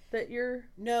 That you're...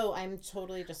 No, I'm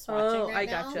totally just swatching right now. I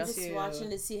gotcha. Just watching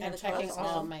to see how I'm the checking colors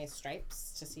all of my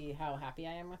stripes to see how happy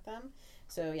I am with them.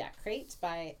 So yeah, Krait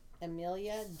by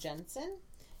Amelia Jensen,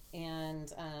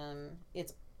 and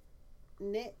it's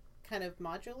knit kind of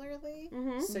modularly.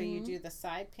 So you do the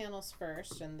side panels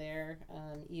first, and they're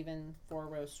even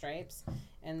 4-row stripes,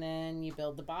 and then you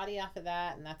build the body off of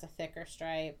that, and that's a thicker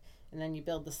stripe, and then you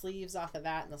build the sleeves off of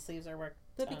that, and the sleeves are worked.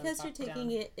 But because you're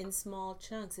taking it in small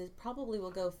chunks, it probably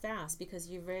will go fast because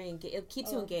you're very engaged. It keeps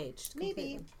you engaged.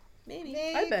 Maybe.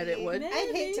 I bet it would.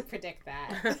 I'd hate to predict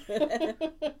that.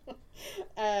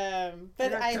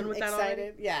 But I'm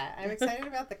excited. Yeah, I'm excited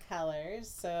about the colors.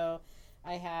 So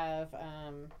I have,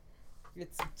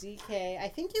 it's DK. I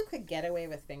think you could get away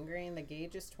with fingering. The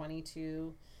gauge is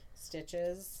 22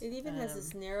 stitches. It even has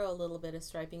this narrow little bit of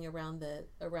striping around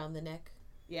the neck.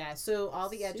 Yeah, so all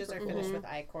the edges are finished with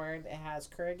I-cord. It has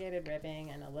corrugated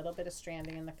ribbing and a little bit of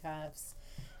stranding in the cuffs.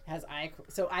 It has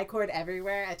I-cord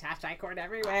everywhere, attached I-cord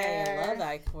everywhere. I love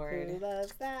I-cord. Who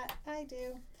loves that? I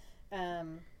do.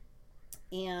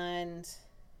 And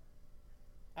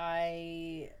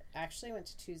I actually went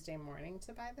to Tuesday morning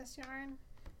to buy this yarn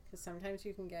because sometimes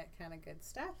you can get kind of good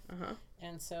stuff.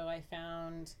 And so I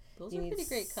found Those are pretty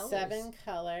great colors. 7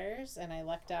 colors, and I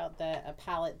lucked out that a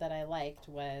palette that I liked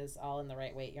was all in the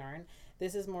right weight yarn.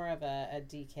 This is more of a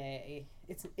DK.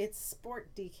 It's sport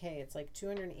DK. It's like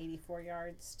 284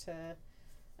 yards to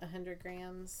 100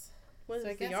 grams. What is so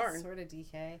I the guess yarn? it's sort of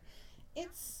DK.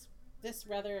 It's this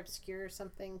rather obscure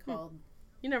something called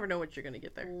You never know what you're going to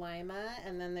get there. Lima,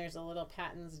 and then there's a little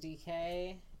Patton's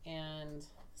DK and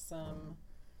some.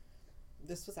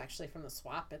 This was actually from the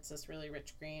swap. It's this really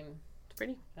rich green. It's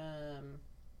pretty.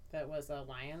 That was a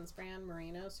Lions brand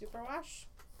merino superwash.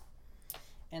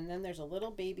 And then there's a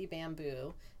little baby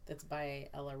bamboo that's by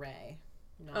Ella Ray.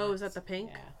 Oh, is that the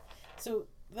pink? Yeah. So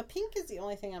the pink is the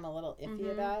only thing I'm a little iffy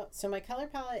about. So my color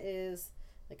palette is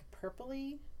like a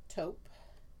purpley taupe,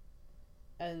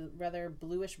 a rather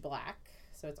bluish black,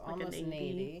 so it's Like almost a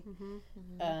navy.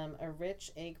 a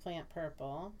rich eggplant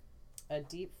purple, a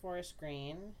deep forest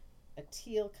green, a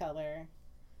teal color,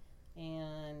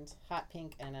 and hot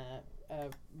pink, and a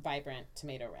vibrant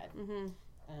tomato red.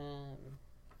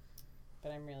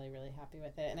 But I'm really, really happy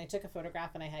with it. And I took a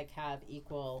photograph, and I had Cav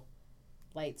equal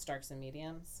lights, darks, and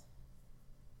mediums.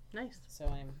 Nice. So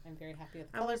I'm very happy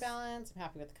with the color balance. I'm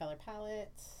happy with the color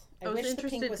palette. I was wish the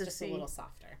pink interested was to just see- a little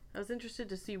softer. I was interested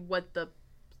to see what the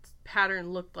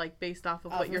pattern looked like based off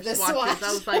of Off what of your the swatch is. swatch.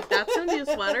 I was like, that's going to be a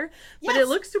sweater. But Yes! it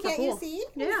looks super Can't cool. you see?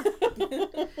 Yeah.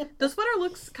 The sweater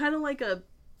looks kind of like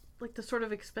the sort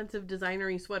of expensive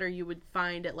designery sweater you would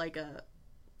find at like a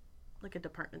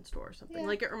department store or something. Yeah.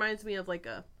 Like it reminds me of like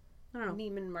a, I don't know.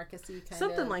 Neiman Marcus-y kind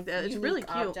Something of like that. It's unique really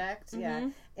cute. object. Yeah.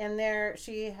 And there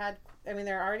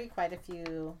are already quite a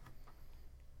few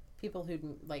people who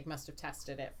like must have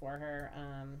tested it for her,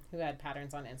 who had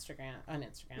patterns on Instagram, on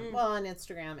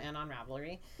Instagram and on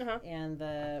Ravelry. And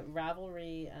the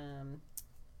Ravelry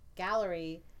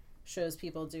gallery shows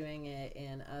people doing it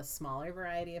in a smaller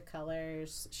variety of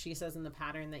colors. She says in the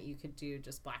pattern that you could do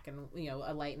just black and,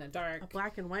 a light and a dark. A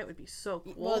black and white would be so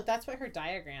cool. Well, that's what her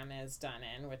diagram is done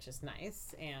in, which is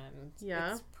nice, and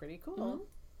it's pretty cool.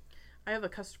 I have a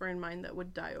customer in mind that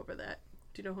would die over that.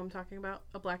 Do you know who I'm talking about?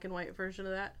 A black and white version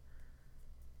of that?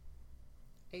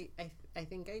 I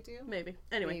think I do. Maybe.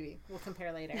 Anyway. Maybe. We'll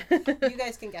compare later. You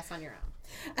guys can guess on your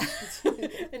own.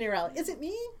 And you're all, is it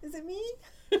me? Is it me?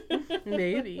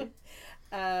 Maybe.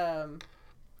 But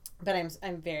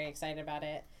I'm very excited about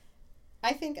it.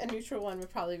 I think a neutral one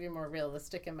would probably be more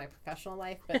realistic in my professional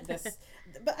life, but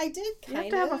I did You have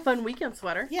to have a fun weekend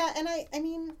sweater. Yeah, and I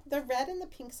mean, the red and the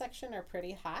pink section are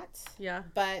pretty hot. Yeah.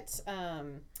 But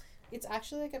it's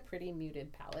actually like a pretty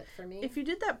muted palette for me. If you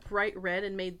did that bright red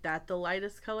and made that the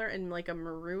lightest color and like a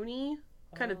maroony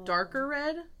kind of darker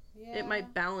red, it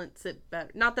might balance it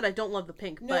better. Not that I don't love the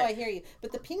pink, no, but I hear you.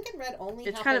 But the pink and red only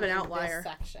it's kind of an in outlier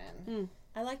this section.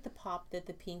 I like the pop that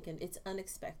the pink, and it's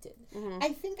unexpected.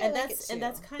 I think And like that's it too. and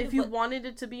that's kind if of you what, wanted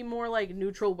it to be more like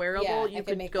neutral wearable, you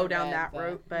could make go the down red that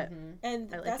route. But and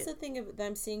I like that's it. the thing that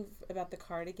I'm seeing about the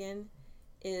cardigan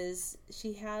is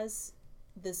she has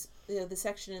this, the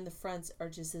section in the fronts are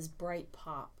just this bright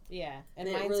pop. Yeah, and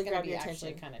They mine's really gonna grab be your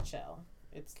actually attention. kind of chill.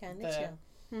 It's Kind of chill.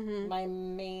 My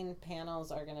main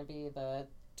panels are gonna be the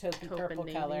taupey Taupe purple and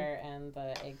navy. color and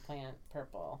the eggplant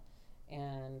purple,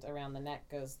 and around the neck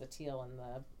goes the teal and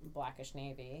the blackish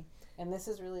navy. And this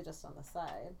is really just on the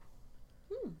side.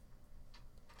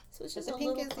 So it's But just the a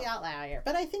pink little is the outlier,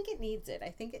 but I think it needs it. I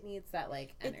think it needs that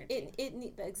like energy.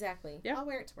 Exactly. Yeah. I'll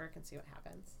wear it to work and see what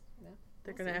happens.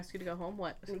 they're going to ask you to go home.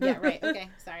 What? Yeah, right. Okay,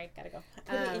 sorry, gotta go.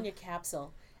 Put it in your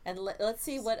capsule. And let's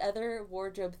see what other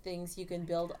wardrobe things you can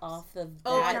build off of that.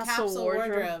 Oh, a Capsule capsule wardrobe.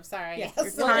 wardrobe. Sorry. Yes.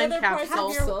 Yes. Your What time other parts of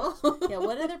capsule. yeah,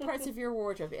 what other parts of your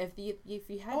wardrobe? If you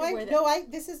had to wear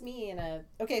that, This is me in a.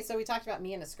 Okay, so we talked about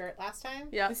me in a skirt last time.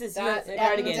 Yeah. this is That your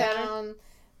button cardigan.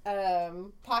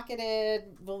 down, pocketed,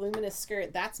 voluminous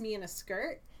skirt. That's me in a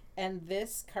skirt. And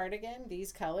this cardigan,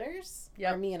 these colors,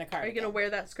 Yep. are me in a Are cardigan. you going to wear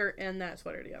that skirt and that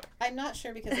sweater together? I'm not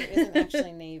sure because there isn't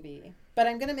actually navy. But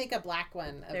I'm going to make a black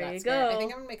one of There that you skirt. I go.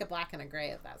 think I'm going to make a black and a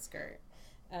gray of that skirt.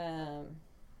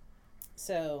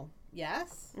 So,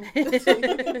 yes.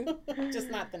 Just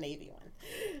not the navy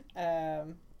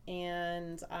one.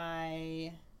 And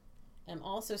I am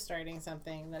also starting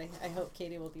something that I hope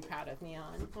Katie will be proud of me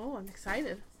on. Oh, I'm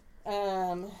excited.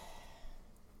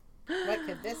 What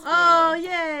could this be? Oh,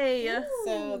 yay.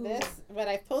 So this, what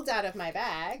I pulled out of my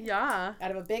bag, Yeah.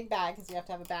 out of a big bag, because you have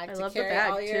to have a bag I to love the carry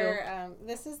bag, all your.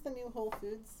 This is the new Whole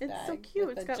Foods It's bag. so cute.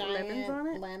 with It's the got lemons giant on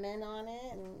it. Lemon on it,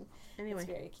 and Anyway.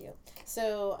 It's very cute.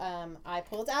 So I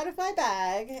pulled out of my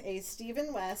bag a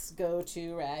Stephen West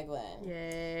Go-To Raglan.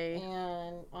 Yay.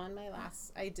 And on my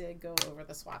last, I did go over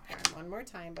the swap yarn one more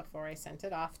time before I sent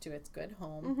it off to its good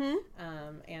home.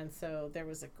 Mm-hmm. And so there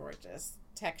was a gorgeous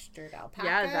textured alpaca.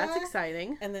 Yeah, that's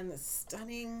exciting. And then the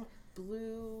stunning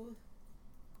blue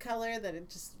color that it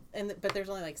just, but there's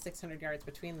only like 600 yards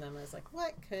between them. I was like,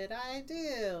 what could I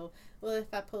do? Well,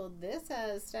 if I pulled this out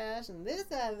of the stash and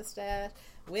this out of the stash,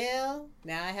 well,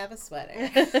 now I have a sweater.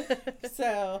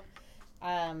 So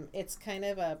it's kind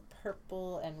of a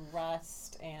purple and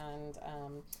rust and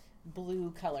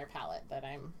blue color palette that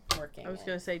I'm working I was in.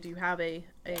 going to say, do you have a...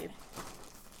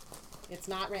 It's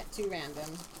not too random.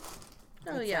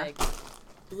 Oh, It's yeah. like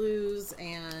blues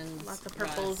and Lots of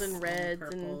purples rust and reds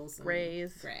purples and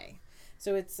grays. Gray.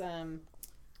 So it's a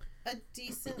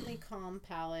decently calm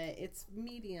palette. It's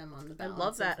medium on the I balance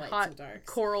love that of lights hot and darks.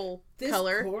 coral This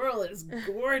color. coral is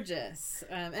gorgeous.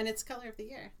 And it's color of the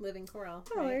year, living coral.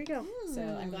 Oh, right? there you go. So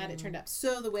I'm glad it turned out.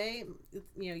 So the way,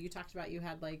 you talked about you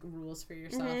had like rules for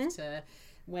yourself Mm-hmm. to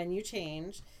when you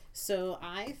change. So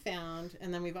I found,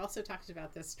 and then we've also talked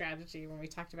about this strategy when we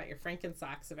talked about your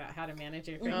Frankensocks, about how to manage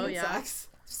your Frankensocks. Oh, yeah.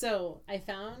 So I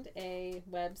found a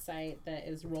website that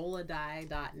is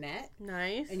rolladie.net,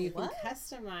 Nice. and you can What?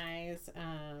 customize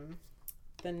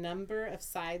the number of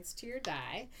sides to your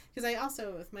die. Because I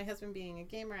also, with my husband being a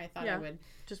gamer, I thought Yeah. I would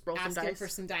Just roll some ask him dice. for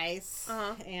some dice,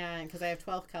 Uh-huh. and because I have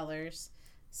 12 colors,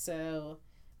 so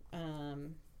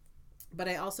but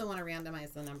I also want to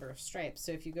randomize the number of stripes.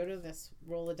 So if you go to this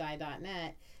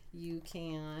rolladie.net, you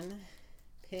can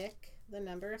pick the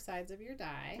number of sides of your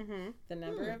die, Mm-hmm. the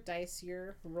number of dice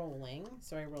you're rolling.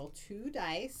 So I roll 2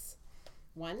 dice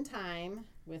one time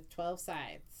with 12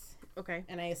 sides, Okay.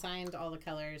 and I assigned all the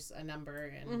colors a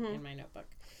number Mm-hmm. in my notebook.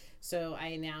 So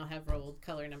I now have rolled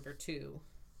color number 2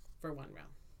 for one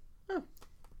row.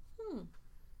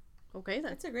 Okay, then.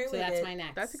 That's a great So way that's to... my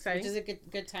next. That's exciting. Which is a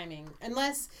good timing.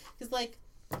 Unless, because like,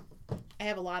 I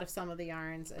have a lot of some of the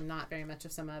yarns and not very much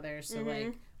of some others. So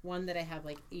like one that I have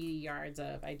like 80 yards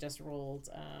of, I just rolled.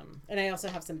 And I also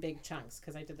have some big chunks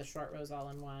because I did the short rows all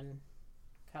in one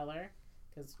color.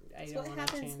 Because I So don't what want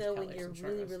to happens change though colors when you're in short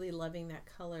really, rows. really loving that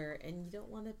color and you don't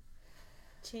want to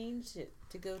change it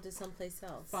to go to someplace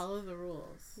else? Follow the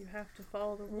rules. You have to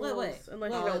follow the rules Wait.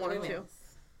 unless Follow you don't the want to. rules.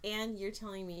 And you're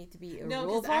telling me to be a No,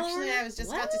 rule because actually follower? I was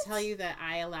just about to What? tell you that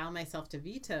I allow myself to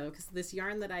veto because this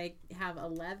yarn that I have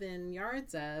 11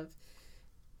 yards of,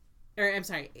 or I'm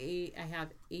sorry, I have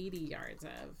 80 yards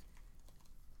of,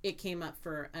 it came up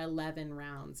for 11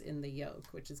 rounds in the yoke,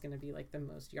 which is going to be like the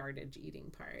most yardage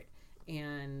eating part.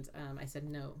 And I said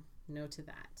no to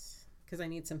that because I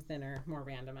need some thinner, more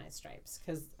randomized stripes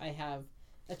because I have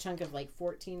a chunk of like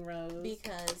 14 rows.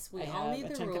 Because we I all have need a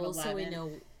the chunk of rules so we 11.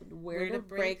 know where to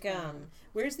break them.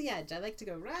 Where's the edge? I like to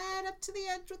go right up to the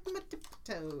edge with my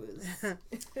toes.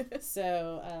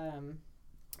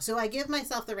 So I give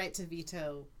myself the right to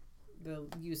veto the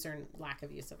use or lack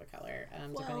of use of a color,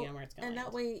 depending on where it's going. And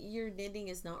that way your knitting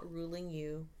is not ruling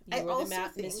you. I You are also the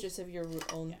think- mistress of your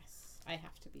own. Yes, I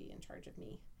have to be in charge of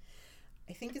me.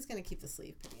 I think it's going to keep the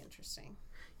sleeve pretty interesting.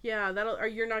 Yeah, or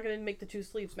you're not going to make the 2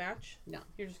 sleeves match? No.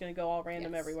 You're just going to go all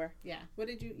random Yes. everywhere. Yeah. What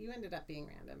did you ended up being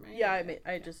random, right? Yeah,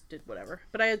 I just did whatever.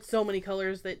 But I had so many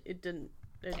colors that it didn't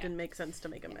make sense to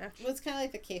make a match. Well, it's kind of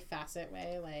like the Kay Facet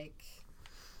way, like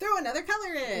throw another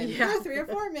color in, Yeah. throw 3 or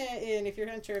 4 in if you're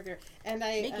unsure of your. And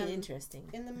I Make it interesting.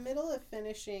 in the middle of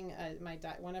finishing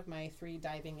one of my 3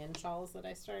 diving in shawls that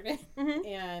I started, Mhm.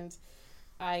 and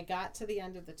I got to the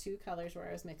end of the 2 colors where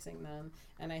I was mixing them,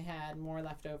 and I had more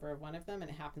left over of one of them, and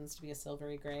it happens to be a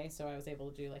silvery gray, so I was able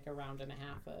to do like a round and a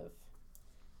half of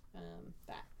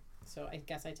that. So I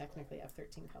guess I technically have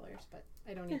 13 colors, but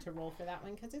I don't need to roll for that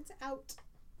one because it's out.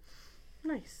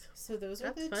 Nice. So those are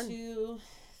That's the fun. 2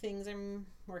 things I'm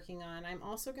working on. I'm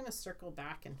also going to circle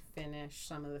back and finish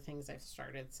some of the things I've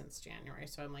started since January.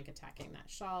 So I'm like attacking that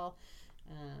shawl.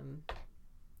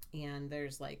 And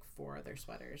there's like 4 other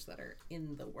sweaters that are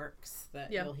in the works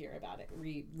that Yeah. you'll hear about it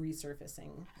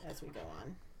resurfacing as we go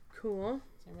on. Cool.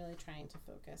 So I'm really trying to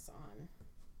focus on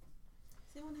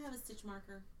Does anyone have a stitch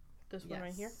marker? This one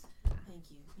right here. Thank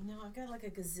you. You know, I've got like a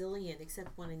gazillion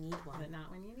except when I need one. but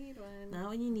not when you need one. Not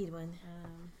when you need one.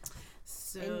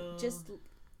 So And just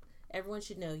everyone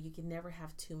should know you can never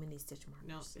have too many stitch markers.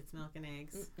 no, it's milk and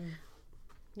eggs.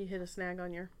 You hit a snag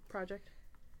on your project?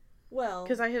 Well,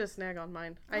 Because I hit a snag on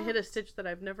mine. I hit a stitch that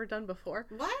I've never done before.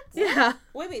 What? Yeah.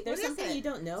 wait. There's What is something it? you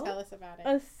don't know. Tell us about it.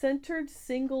 A centered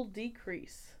single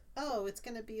decrease. Oh, it's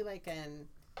gonna be like an.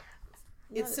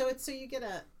 No, So you get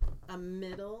a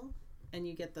middle, and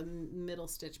you get the middle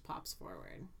stitch pops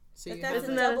forward. So But you that's have a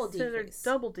Isn't that double a centered decrease.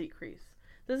 double decrease?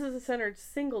 This is a centered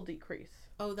single decrease.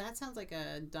 Oh, that sounds like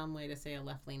a dumb way to say a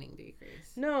left-leaning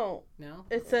decrease. No, No?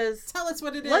 it says. Tell us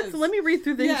what it is. Let me read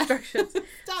through the Yeah. instructions.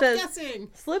 Stop Says, guessing.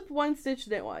 Slip one stitch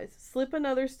knitwise. Slip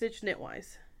another stitch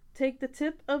knitwise. Take the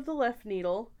tip of the left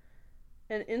needle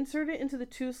and insert it into the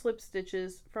 2 slip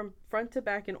stitches from front to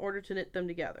back in order to knit them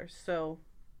together. So,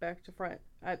 back to front.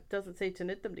 It doesn't say to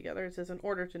knit them together. It says in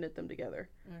order to knit them together.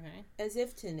 Okay. As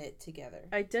if to knit together.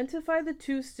 Identify the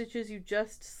 2 stitches you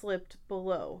just slipped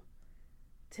below.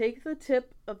 Take the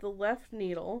tip of the left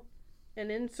needle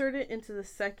and insert it into the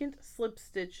second slip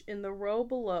stitch in the row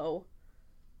below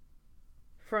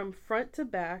from front to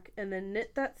back, and then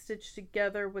knit that stitch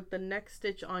together with the next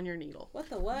stitch on your needle. What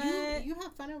the what? You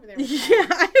have fun over there with Yeah,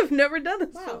 that. I have never done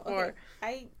this Wow. before.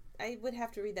 Okay. I would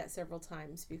have to read that several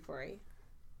times before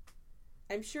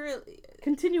I'm sure.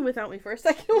 Continue without me for a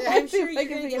second. Yeah, I'm See if sure I you're can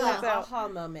gonna figure get this an out. aha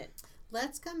moment.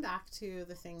 Let's come back to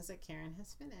the things that Karen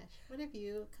has finished. What have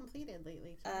you completed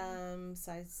lately, Karen?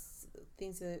 Besides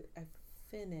things that I've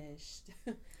finished.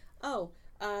 I'm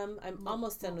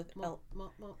almost done with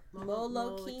Molokini.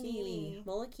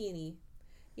 Molokini.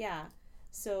 Yeah.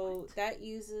 So that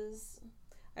uses.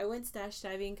 I went stash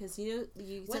diving because you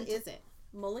What is it?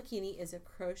 Molokini is a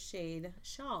crocheted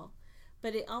shawl,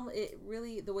 but it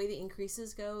really, the way the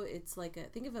increases go, it's like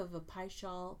think of a pie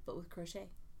shawl but with crochet.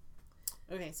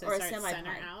 Okay, so Or a it starts center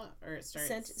semi-pie. out, or it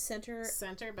starts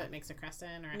Center but makes a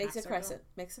crescent, or makes a half circle? crescent.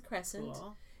 Makes a crescent.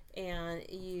 Cool. And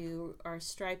you are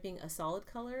striping a solid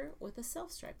color with a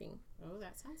self-striping. Oh,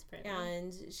 that sounds pretty.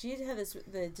 And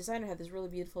the designer had this really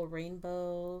beautiful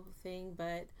rainbow thing,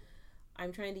 but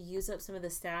I'm trying to use up some of the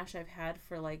stash I've had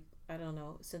for I don't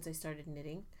know, since I started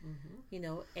knitting,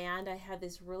 and I had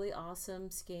this really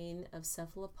awesome skein of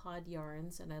cephalopod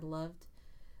yarns, and I loved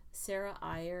Sarah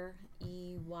Eyre,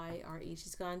 Eyre.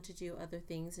 She's gone to do other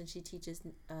things, and she teaches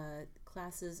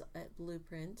classes at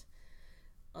Blueprint,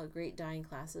 great dyeing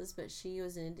classes, but she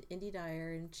was an indie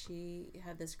dyer, and she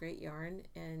had this great yarn.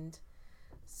 And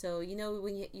so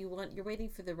when you're waiting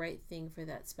for the right thing for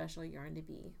that special yarn to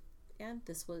be, and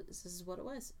this is what it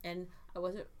was. And I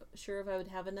wasn't sure if I would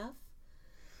have enough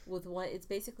with one. It's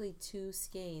basically 2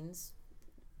 skeins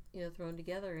thrown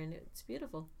together, and it's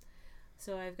beautiful.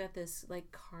 So I've got this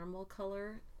caramel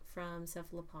color from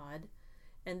Cephalopod,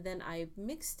 and then I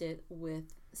mixed it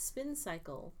with Spin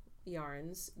Cycle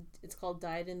yarns. It's called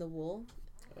Dyed in the Wool.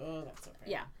 Oh, that's so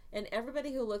pretty. Yeah, and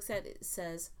everybody who looks at it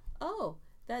says, "Oh,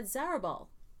 that's Zarabal."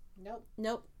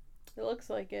 Nope. It looks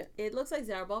like it. It looks like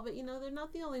Zarabal, but they're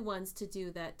not the only ones to do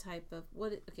that type of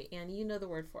okay, Annie, you know the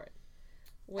word for it.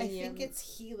 I think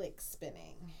it's helix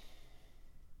spinning.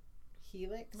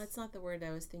 Helix? That's not the word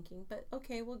I was thinking, but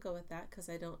okay, we'll go with that because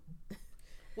I don't.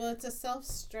 Well, it's a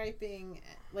self-striping,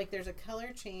 there's a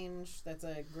color change that's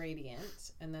a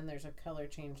gradient, and then there's a color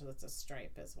change that's a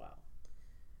stripe as well.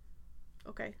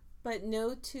 Okay. But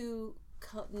no two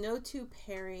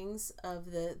pairings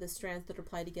of the strands that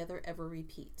apply together ever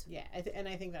repeat. Yeah, and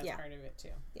I think that's part of it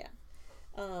too. Yeah.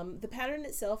 The pattern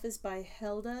itself is by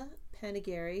Helda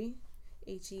Panagary,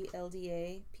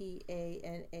 HELDA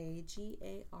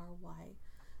PANAGARY.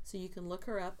 So you can look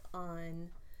her up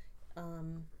on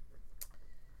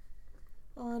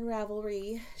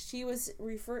Ravelry. She was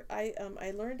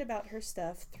I learned about her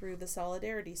stuff through the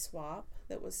Solidarity Swap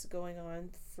that was going on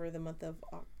for the month of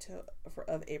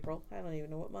April. I don't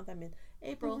even know what month I'm in.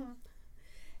 April.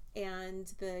 Mm-hmm. And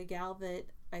the gal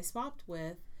that I swapped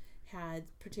with had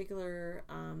particular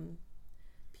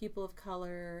people of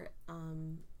color,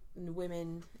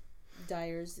 women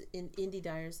dyers, indie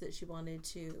dyers that she wanted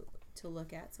to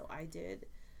look at. So I did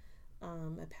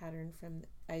a pattern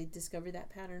I discovered that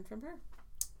pattern from her.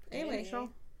 Anyway,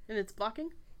 and it's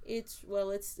blocking. It's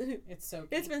so.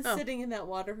 It's been sitting in that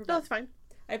water for. That's fine.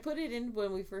 I put it in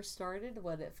when we first started. At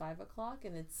 5:00,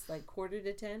 and it's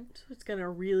 9:45. So it's gonna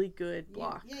really good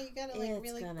block. You gotta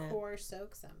really core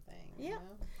soak something. Yeah.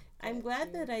 I'm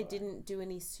glad that I didn't do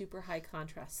any super high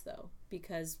contrast though,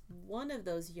 because one of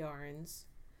those yarns,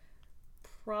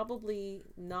 probably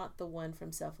not the one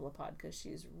from Cephalopod, because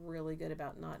she's really good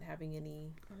about not having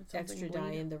any extra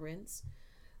dye in the rinse.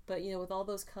 But with all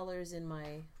those colors in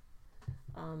my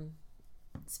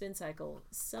Spin Cycle,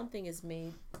 something has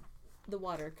made the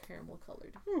water caramel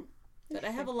colored. But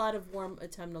I have a lot of warm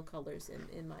autumnal colors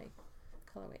in my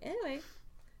colorway. Anyway,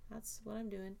 that's what I'm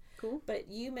doing. Cool. But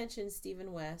you mentioned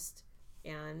Stephen West,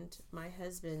 and my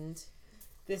husband.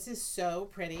 This is so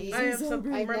pretty. I've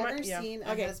never seen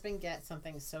a husband get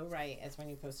something so right as when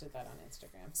you posted that on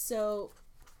Instagram. So,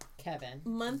 Kevin.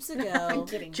 Months ago, I'm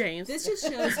kidding. James. This just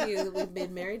shows you that we've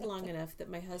been married long enough that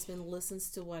my husband listens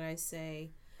to what I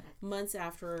say months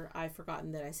after I've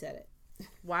forgotten that I said it.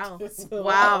 Wow. So-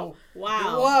 Wow.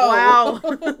 Wow. Wow.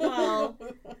 Well,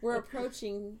 we're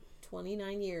approaching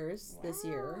 29 years this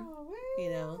year. Wow, You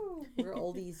know, woo. we're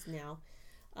oldies now.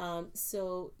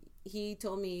 So he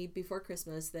told me before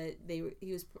Christmas that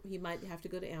he might have to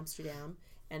go to Amsterdam,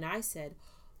 and I said,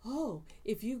 "Oh,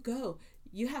 if you go,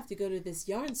 you have to go to this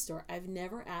yarn store." I've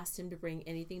never asked him to bring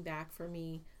anything back for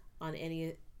me on any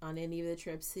of the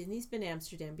trips, and he's been to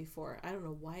Amsterdam before. I don't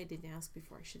know why I didn't ask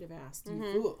before. I should have asked.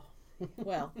 Ooh.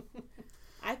 Well,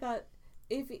 I thought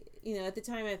at the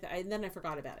time then I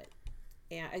forgot about it,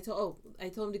 and I told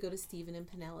him to go to Stephen and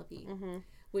Penelope,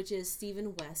 which is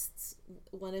Stephen West's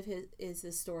one of his is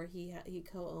the store he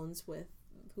co-owns with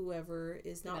whoever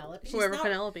is not Penelope? Whoever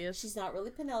Penelope is. She's not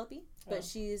really Penelope, but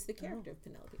she is the character of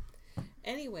Penelope.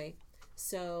 Anyway,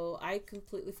 so I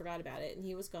completely forgot about it, and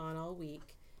he was gone all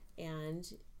week,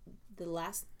 and the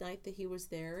last night that he was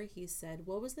there, he said,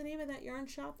 "What was the name of that yarn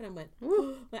shop?" And I went,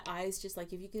 my eyes just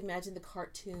like, if you could imagine the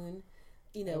cartoon,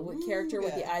 what character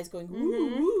with the eyes going,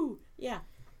 woo, woo. Yeah.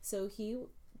 So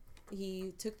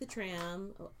he took the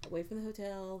tram away from the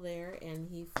hotel there, and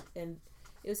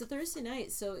it was a Thursday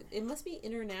night, so it must be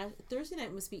Thursday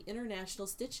night must be International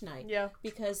Stitch Night. Yeah.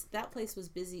 Because that place was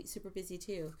busy, super busy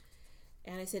too.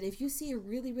 And I said, if you see a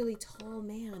really, really tall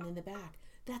man in the back,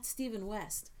 that's Stephen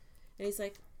West. And he's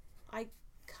like, I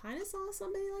kind of saw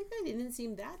somebody like that. He didn't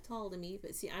seem that tall to me,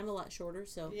 but see, I'm a lot shorter,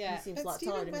 so Yeah, he seems but a lot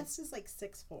taller Stephen to West is like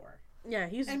 6'4". Yeah,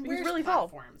 he's And he's wears really tall.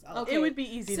 platforms. Okay. It would be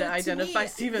easy So to identify me,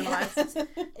 Stephen yeah. West. In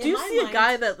Do you my see a mind-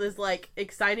 guy that is like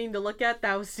exciting to look at?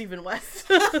 That was Stephen West.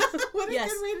 What a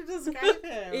Yes. good way to describe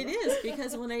him. It is,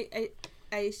 because when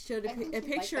I showed I think a you'd like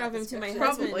picture that of him to my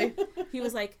description. husband, Probably. he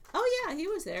was like, "Oh yeah, he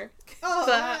was there." Oh,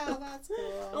 That- wow, that's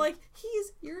cool. I'm like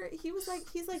he's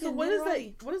like So a what is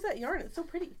Nerati. that? What is that yarn? It's so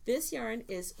pretty. This yarn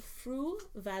is Fru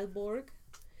Valborg.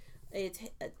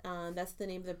 That's the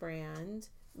name of the brand.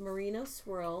 Merino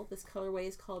Swirl. This colorway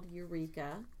is called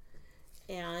Eureka,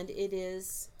 and it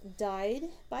is dyed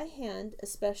by hand,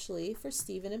 especially for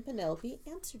Stephen and Penelope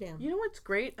Amsterdam. You know what's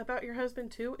great about your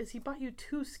husband too is he bought you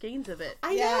 2 skeins of it.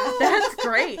 I Yeah. know. That's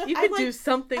great. You I'm could do like-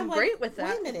 something I'm like, great with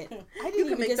that. Wait a minute. I You didn't can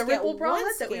even make just the get ripple one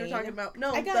bralette that we were skein. talking about.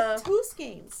 No, I got 2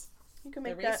 skeins. you can The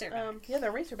make that. racerback. Yeah, the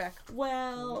racerback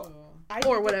Well, Ooh.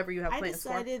 or whatever you have I plans for.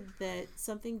 decided that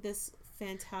something this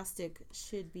fantastic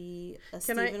should be a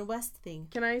Can I- Stephen West thing.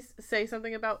 Can I say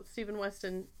something about Stephen West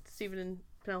and Stephen and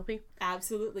Penelope?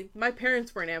 Absolutely. My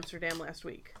parents were in Amsterdam last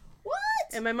week. What?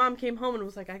 And my mom came home and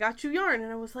was like, I got you yarn.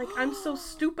 And I was like, I'm so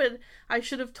stupid. I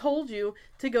should have told you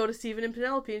to go to Stephen and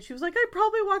Penelope. And she was like, I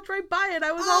probably walked right by it.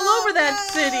 I was all over that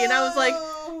city. And I was like,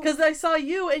 because I saw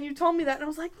you and you told me that. And I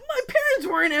was like, my parents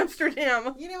were in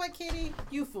Amsterdam. You know what, Katie?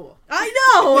 You fool. I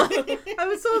know. I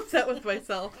was so upset with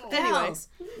myself. Anyway, Gals,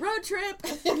 road trip.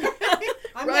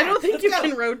 I'm I don't back. think Let's you go.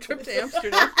 can road trip to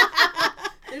Amsterdam.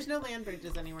 There's no land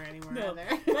bridges anywhere No. either.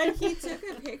 But he took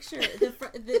a picture.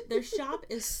 Their shop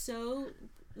is so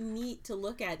neat to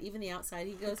look at, even the outside.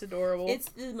 He goes, It's adorable. it's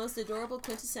the most adorable,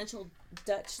 quintessential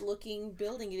Dutch-looking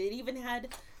building. It even had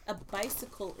a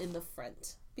bicycle in the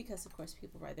front because, of course,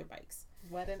 people ride their bikes.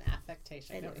 What an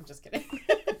affectation. I No, know. I'm just kidding.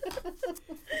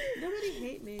 Nobody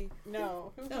hate me.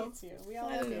 No, who No. hates you? We all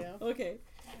I love don't you. know. Okay.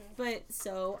 But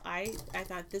so I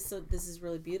thought this is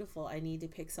really beautiful. I need to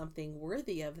pick something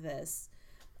worthy of this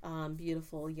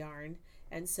beautiful yarn.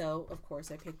 And so, of course,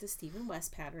 I picked a Stephen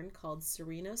West pattern called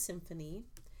Sereno Symphony.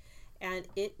 And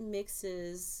it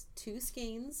mixes 2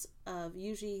 skeins of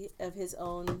his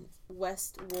own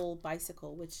West wool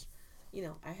bicycle, which,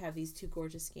 I have these 2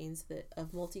 gorgeous skeins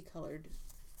of multicolored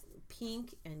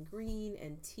pink and green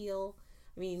and teal.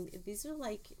 I mean, these are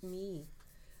like me.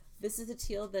 This is the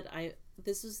teal that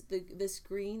this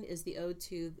green is the ode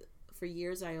to. For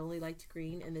years, I only liked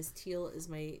green, and this teal is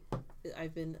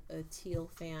I've been a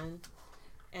teal fan.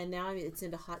 And now it's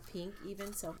into hot pink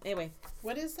even. So anyway,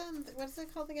 What is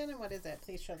it called again, and what is it?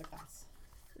 Please show the class.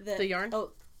 The yarn?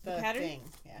 Oh, the pattern. thing.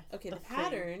 Yeah. Okay, The the thing.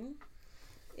 pattern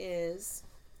is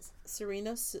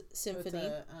Sereno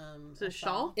Symphony. Is it a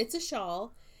shawl? It's a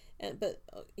shawl, but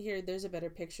here there's a better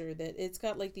picture that it's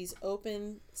got like these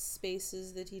open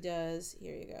spaces that he does.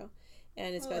 Here you go,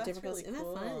 and it's Oh, got that's different colors. really Isn't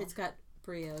that fun? cool. It's got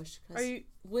brioche. Are you?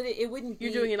 It wouldn't be.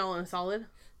 You're doing it all in a solid,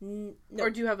 No, or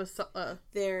do you have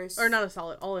there's or not a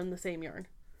solid, all in the same yarn?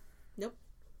 Nope.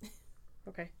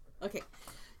 Okay. Okay,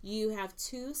 you have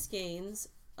 2 skeins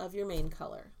of your main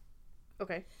color.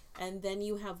 Okay. And then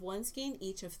you have 1 skein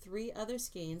each of 3 other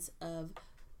skeins of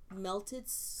melted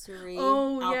Surrey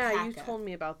Oh yeah, you alpaca. told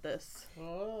me about this.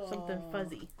 Oh. Something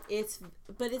fuzzy.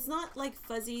 But it's not like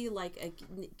fuzzy like a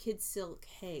kid silk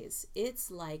haze. It's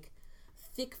like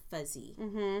thick fuzzy,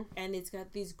 Mm-hmm. and it's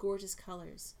got these gorgeous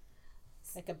colors.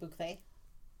 Like a boucle.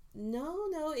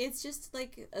 No, it's just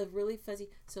like a really fuzzy.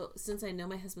 So since I know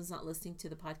my husband's not listening to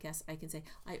the podcast, I can say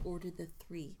I ordered the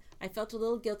 3. I felt a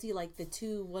little guilty, like the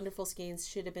 2 wonderful skeins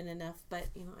should have been enough, but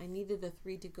I needed the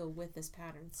 3 to go with this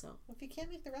pattern. So If you can't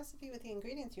make the recipe with the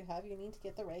ingredients you have, you need to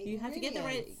get the right. you have to get the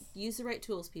right, ingredients. use the right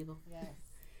tools, people. Yes.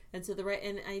 And so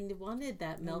and I wanted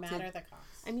that No melted. matter the cost.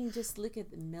 I mean, just look at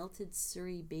the melted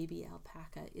Surrey baby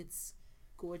alpaca. It's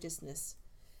gorgeousness.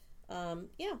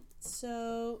 Yeah.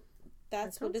 So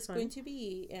that's That what it's sounds going fun. to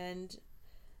be, and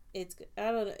it's,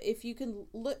 I don't know if you can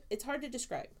look. It's hard to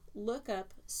describe. Look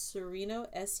up Surino,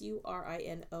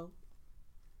 Surino,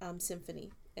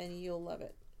 symphony, and you'll love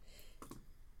it.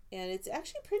 And it's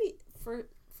actually pretty for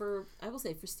I will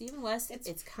say for Stephen West.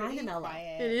 It's kind pretty of mellow.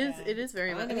 quiet, It is. yeah. It is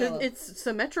very much. Kind of mellow. It's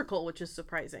symmetrical, which is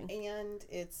surprising. And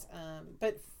it's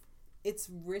but it's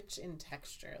rich in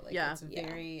texture. Like Yeah. it's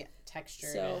very textured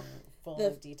So, and full the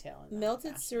of detail. In that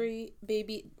Melted fashion.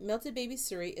 Melted Baby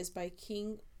Surrey is by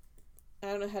King. I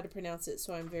don't know how to pronounce it,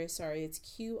 so I'm very sorry. It's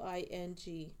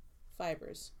QING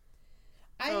Fibers.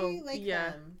 I like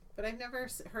yeah. them, but I've never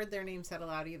heard their name said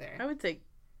aloud either. I would say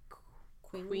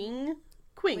Queen.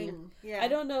 Queen. Yeah. I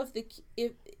don't know if the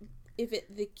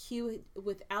the Q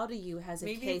without a U has a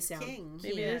Maybe K it's sound. King.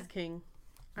 Maybe Yeah. it is King.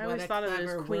 I What always a thought of it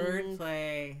clever as Queen.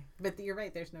 wordplay. But you're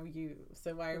right. There's no U.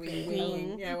 So why are we Queen.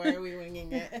 winging? Yeah. Why are we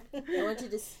winging it? I want you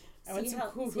to I want see some how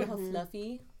cool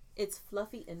fluffy. It's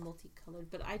fluffy and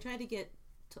multicolored, but I try to get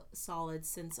solid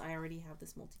since I already have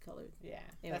this multicolored. Yeah.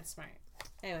 Anyway. That's smart.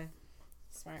 Anyway,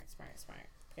 Smart.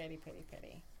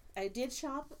 Pretty. I did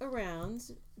shop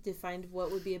around to find what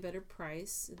would be a better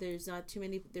price. There's not too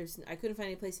many. I couldn't find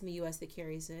any place in the U.S. that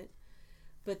carries it,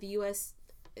 but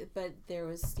there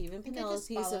was Stephen Penelope's,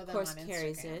 of course,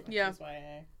 carries it. Yeah.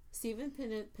 Stephen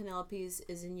Penelope's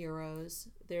is in euros.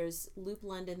 There's Loop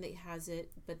London that has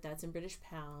it, but that's in British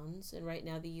pounds. And right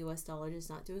now the U.S. dollar is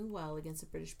not doing well against the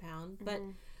British pound, but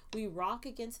we rock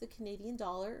against the Canadian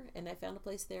dollar. And I found a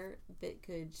place there that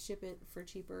could ship it for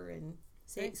cheaper and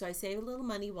save. So I save a little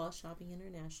money while shopping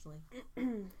internationally.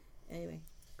 Anyway,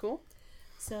 Cool.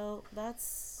 so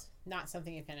that's Not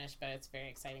something you finished, but it's very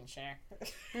exciting. Share.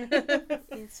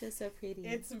 it's just so pretty.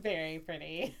 It's very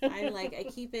pretty. I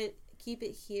keep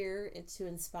it here to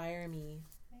inspire me.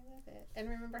 I love it. And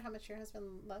remember how much your husband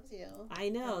loves you. I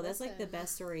know, And that's like the listen.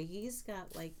 best story. He's got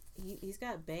he's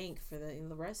got bank for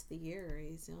the rest of the year.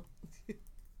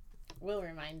 We'll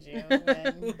remind you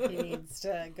when he needs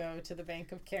to go to the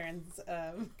bank of Karen's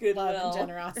love Goodwill. and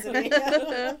generosity.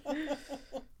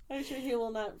 I'm sure he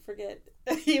will not forget.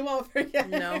 You won't forget.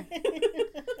 No.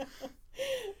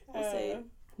 I'll say,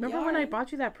 Remember when I Yarn.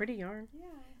 bought you that pretty yarn? Yeah.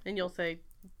 And you'll say,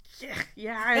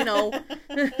 yeah, I know.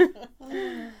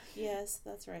 yes,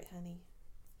 that's right, honey.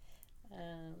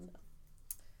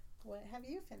 What have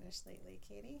you finished lately,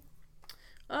 Katie?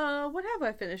 What have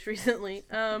I finished recently?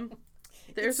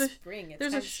 There's It's spring. It's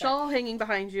there's a time to start. shawl hanging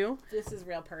behind you. This is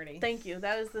real pretty. Thank you.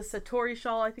 That is the Satori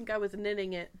shawl. I think I was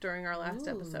knitting it during our last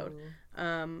episode.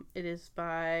 Ooh. It is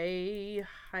by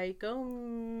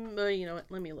Heiko. You know what?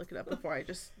 Let me look it up before I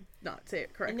just not say it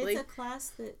And correctly. it's a class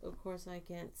that, of course, I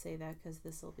can't say that because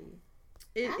this will be.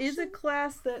 It is a Actually,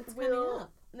 class that it's coming will.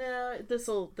 up. No,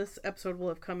 this episode will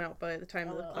have come out by the time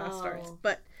the class starts. Oh.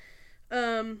 But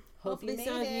Hopefully, you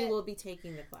some made of you it. will be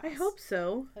taking the class. I hope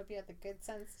so. Hope you had the good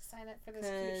sense to sign up for this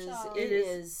cute because shawl. it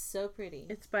is so pretty.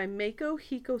 It's by Meiko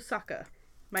Hikosaka.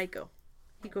 Maiko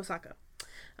Hikosaka.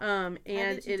 How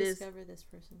And did you it is. discover this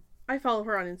person? I follow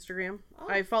her on Instagram. Oh.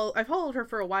 I followed her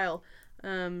for a while,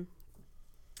 and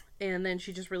then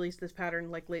she just released this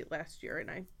pattern like late last year, and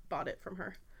I bought it from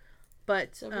her.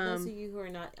 But So for those of you who are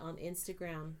not on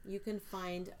Instagram, you can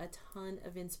find a ton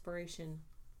of inspiration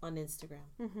on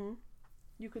Instagram.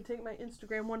 you can take my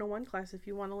Instagram 101 class if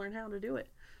you want to learn how to do it.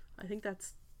 I think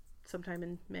that's sometime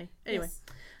in May. Anyway,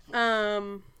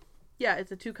 Yes. yeah,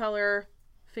 it's a 2-color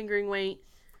fingering weight,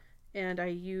 and I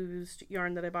used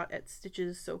yarn that I bought at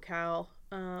Stitches SoCal.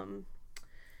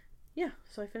 Yeah,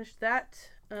 so I finished that.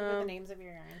 What are the names of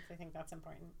your yarns? I think that's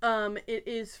important. It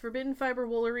is Forbidden Fiber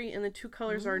Woolery, and the 2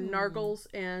 colors are Nargles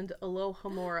and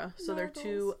Alohomora. So they're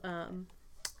 2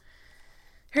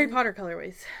 Harry Potter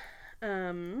colorways.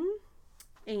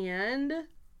 And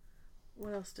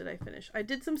what else did I finish? I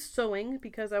did some sewing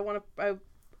because I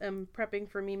am prepping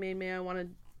for Me Made May. I want to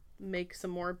make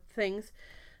some more things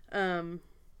to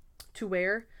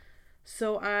wear.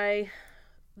 So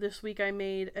this week I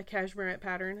made a cashmerette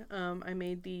pattern. I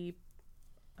made the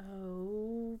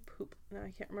no, I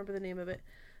can't remember the name of it.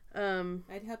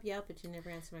 I'd help you out, but you never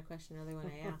answered my question earlier when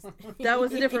I asked. That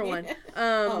was a different one.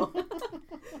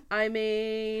 I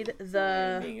made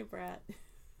Sorry, I'm being a brat.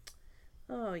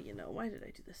 Oh, why did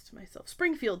I do this to myself?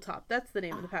 Springfield top. That's the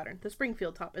name of the pattern. The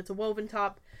Springfield top. It's a woven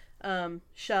top,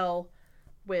 shell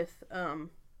with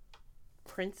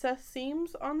princess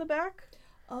seams on the back.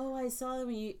 Oh, I saw them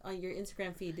on your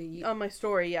Instagram feed. On my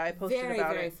story, yeah, I posted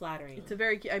about it. Very flattering. It's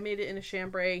I made it in a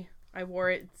chambray. I wore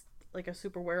it. It's like a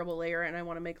super wearable layer, and I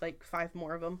want to make like 5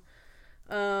 more of them.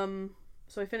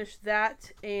 So I finished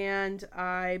that, and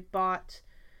I bought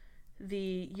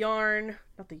the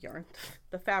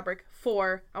fabric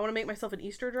for, I want to make myself an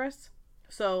Easter dress.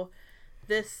 So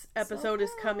this episode is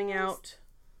coming out,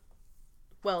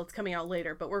 well, it's coming out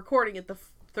later, but we're recording it the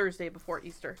Thursday before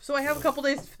Easter. So I have a couple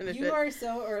days to finish it. You are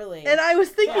so early. And I was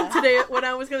thinking today when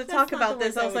I was going to talk about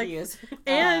this, I was like,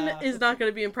 Anne is not going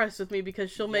to be impressed with me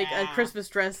because she'll make a Christmas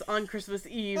dress on Christmas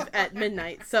Eve at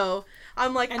midnight. So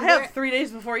I'm like, I have 3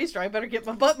 days before Easter. I better get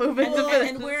my butt moving to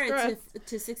finish and wear it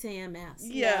to 6 a.m. mass.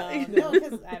 Yeah. No,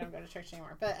 because I don't go to church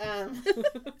anymore. But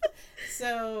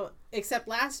so except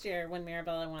last year when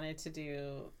Marabella wanted to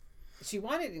do. She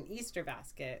wanted an Easter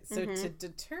basket, so to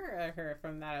deter her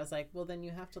from that, I was like, well, then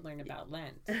you have to learn about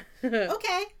Lent.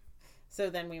 Okay. So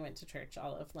then we went to church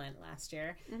all of Lent last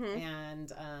year,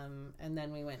 and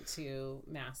then we went to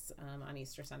Mass on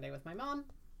Easter Sunday with my mom,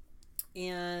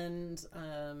 and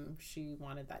she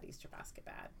wanted that Easter basket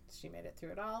bad. She made it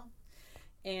through it all,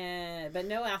 but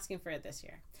no asking for it this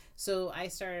year. So I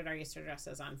started our Easter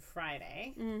dresses on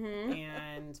Friday,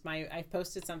 and I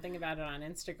posted something about it on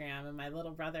Instagram, and my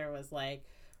little brother was like,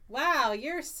 wow,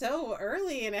 you're so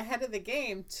early and ahead of the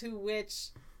game,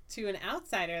 to an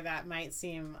outsider that might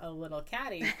seem a little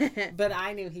catty, but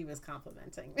I knew he was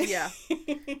complimenting me. Yeah,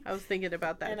 I was thinking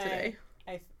about that today.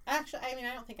 I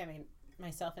don't think I made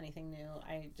myself anything new.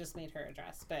 I just made her a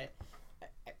dress, but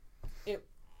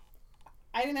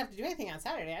I didn't have to do anything on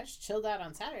Saturday. I just chilled out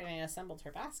on Saturday and assembled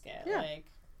her basket. Yeah.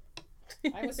 Like,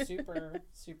 I was super,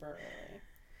 super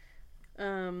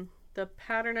early. The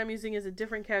pattern I'm using is a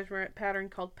different cashmere pattern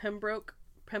called Pembroke.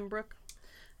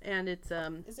 And it's,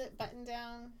 is it button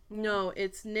down? No,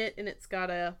 it's knit, and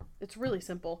it's really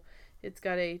simple. It's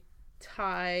got a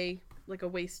tie, like a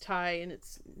waist tie, and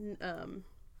it's, let me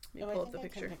pull up the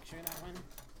picture. I can picture that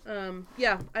one.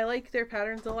 Yeah, I like their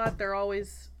patterns a lot. They're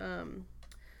always, not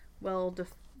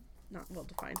well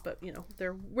defined, but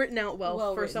they're written out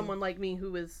well for someone like me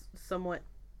who is somewhat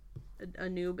a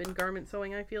noob in garment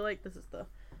sewing. I feel like this is the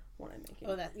one I'm making.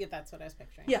 Oh, that's what I was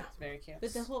picturing. Yeah, it's very cute.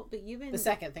 But you've been the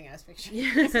second thing I was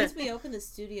picturing. Since we opened the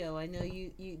studio, I know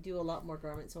you do a lot more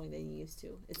garment sewing than you used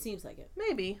to. It seems like it.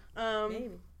 Maybe.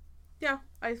 Yeah,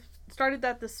 I started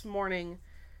that this morning.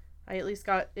 I at least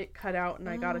got it cut out, and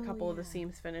I got a couple of the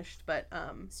seams finished. But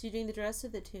so you're doing the dress or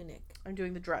the tunic? I'm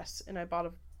doing the dress, and I bought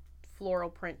a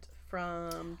floral print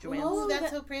from Joann's. Oh,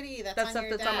 that's so pretty. That's stuff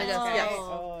that's on my desk. Okay. Yes.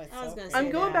 Oh, I was gonna say I'm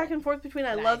going back and forth between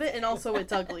I love it and also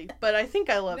it's ugly. But I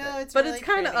think I love it. But really it's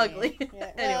kind of ugly.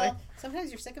 Yeah. Anyway. Well, sometimes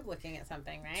you're sick of looking at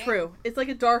something, right? True. It's like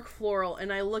a dark floral,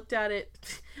 and I looked at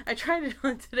it. I tried it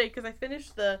on today because I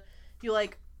finished you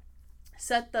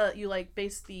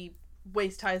base the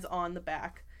waist ties on the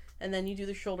back, and then you do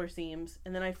the shoulder seams,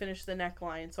 and then I finished the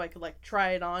neckline so I could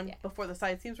try it on before the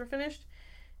side seams were finished.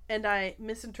 And I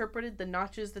misinterpreted the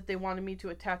notches that they wanted me to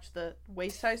attach the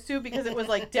waist ties to because it was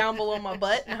down below my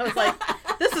butt. And I was like,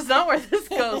 this is not where this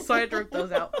goes. So I ripped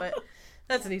those out. But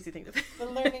that's an easy thing to fix. The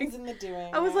learning's in the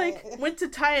doing. I was went to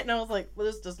tie it and I was like, well,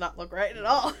 this does not look right at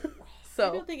all. So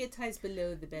I don't think it ties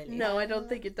below the belly. No, I don't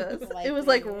think it does. It was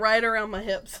right around my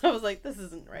hips. I was like, this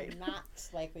isn't right. Not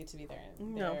likely to be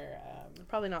no,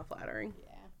 probably not flattering.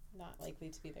 Yeah, not likely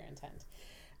to be their intent.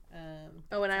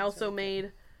 And I also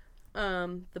made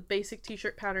the basic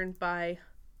t-shirt pattern by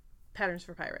Patterns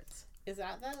for Pirates. Is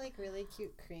that really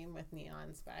cute cream with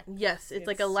neon specks? Yes, it's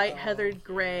like a light heathered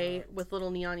gray with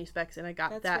little neon specks, and I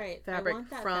got that fabric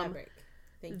from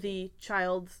the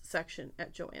child's section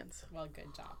at Joann's. Well,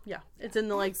 good job. Yeah, it's in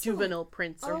the juvenile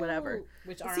prints or whatever,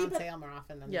 which are on sale more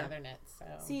often than the other knits. So.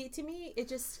 See, to me, it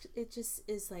just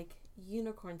is like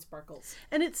unicorn sparkles,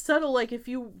 and it's subtle. If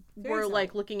you were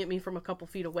looking at me from a couple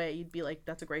feet away, you'd be like,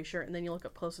 "That's a gray shirt," and then you look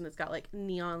up close and it's got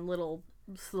neon little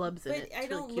slubs in it. But I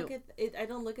don't look at it. I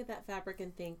don't look at that fabric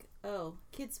and think, "Oh,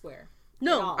 kids wear."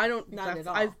 No, I don't. Not at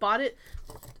all. I've bought it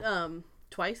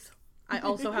twice. I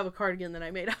also have a cardigan that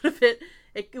I made out of it.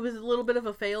 It was a little bit of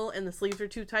a fail, and the sleeves are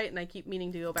too tight, and I keep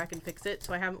meaning to go back and fix it,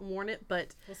 so I haven't worn it,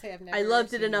 but I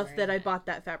loved it enough that I bought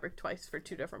that fabric twice for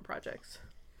 2 different projects.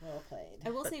 Well played. I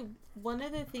will say one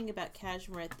other thing about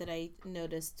cashmere that I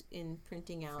noticed in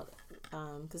printing out,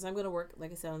 because I'm going to work,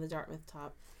 like I said, on the Dartmouth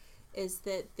top, is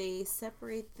that they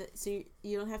separate so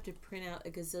you don't have to print out a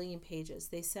gazillion pages.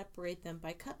 They separate them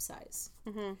by cup size.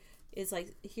 Mm-hmm. It's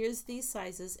like, here's these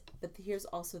sizes, but here's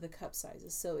also the cup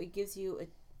sizes. So it gives you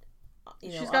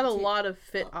she's got a lot of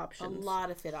fit options. A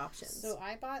lot of fit options. So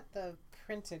I bought the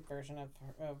printed version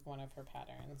of one of her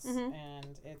patterns, Mm-hmm.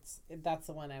 and that's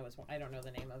the one I don't know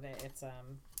the name of it. It's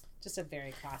just a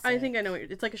very classic. I think I know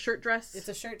it's like a shirt dress. It's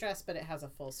a shirt dress, but it has a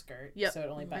full skirt. Yep. So it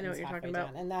only I know buttons what you're halfway talking down,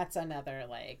 about. and that's another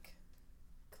like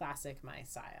classic my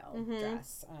style Mm-hmm.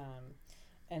 dress.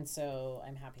 And so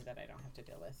I'm happy that I don't have to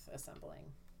deal with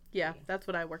assembling. Yeah, that's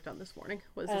what I worked on this morning,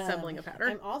 was assembling a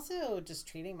pattern. I'm also just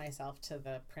treating myself to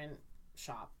the print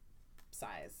shop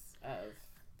size of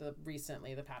the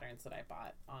patterns that I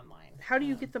bought online. How do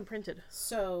you get them printed?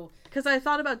 So, because I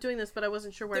thought about doing this, but I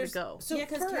wasn't sure where to go. So yeah,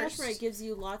 because first, Cashmere gives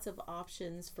you lots of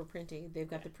options for printing. They've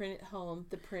got the print at home,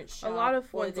 the print shop. A lot of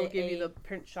or ones will give you the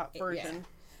print shop version.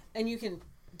 Yeah. And you can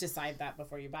decide that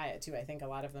before you buy it too. I think a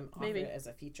lot of them offer it as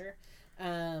a feature.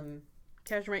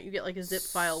 Cashmere, you get like a zip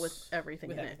file with everything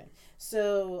in it.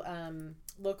 So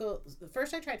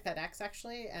first I tried FedEx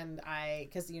actually, and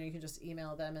because you can just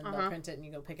email them and they'll print it and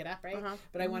you go pick it up, right?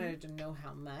 But I wanted to know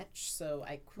how much, so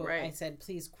I said,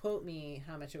 please quote me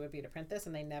how much it would be to print this,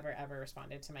 and they never ever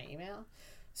responded to my email.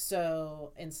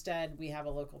 So instead, we have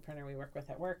a local printer we work with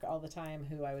at work all the time,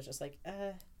 who I was just like,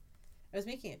 I was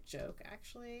making a joke,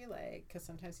 actually, like, because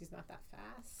sometimes he's not that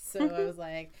fast. So I was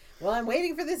like, well, I'm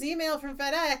waiting for this email from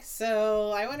FedEx,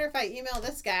 so I wonder if I email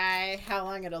this guy, how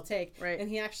long it'll take. Right. And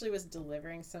he actually was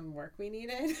delivering some work we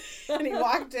needed. And he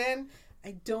walked in.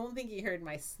 I don't think he heard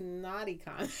my snotty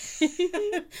comment.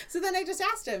 So then I just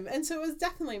asked him. And so it was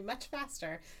definitely much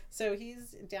faster. So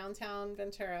he's downtown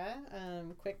Ventura,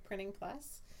 Quick Printing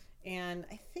Plus. And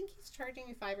I think he's charging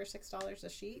me $5 or $6 a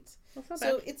sheet. That's not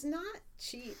so bad. it's not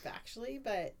cheap, actually,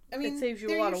 but I mean, it saves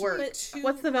you a lot of work.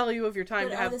 What's the value of your time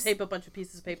to have tape a bunch of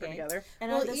pieces of paper together?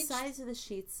 And are the size of the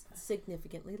sheets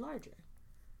significantly larger?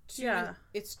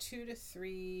 It's 2 to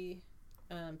 3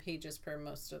 pages per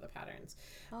most of the patterns.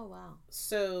 Oh wow!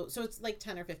 So it's like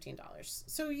 $10 or $15.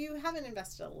 So you haven't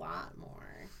invested a lot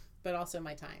more. But also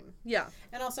my time. Yeah.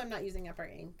 And also I'm not using up our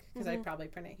ink, because I'd probably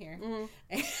print it here.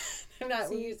 And I'm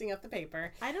not using up the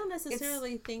paper. I don't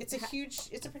necessarily think... It's a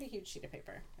pretty huge sheet of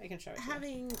paper. I can show it to you.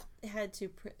 Having had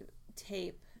to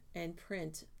tape and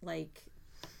print like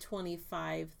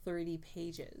 25, 30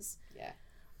 pages. Yeah.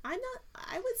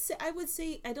 I would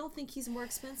say I don't think he's more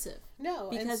expensive.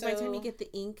 No. Because by the time you get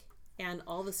the ink and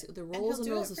all the rolls and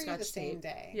rolls of Scotch the tape. same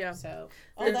day. Yeah. So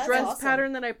the dress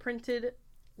pattern that I printed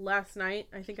last night,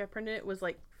 I think I printed it, was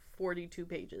like 42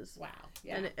 pages. Wow.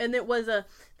 Yeah. And it was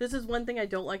this is one thing I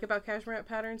don't like about Cashmere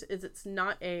patterns, is it's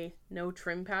not a no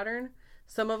trim pattern.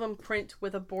 Some of them print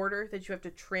with a border that you have to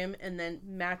trim and then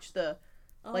match the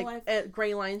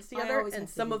gray lines together, and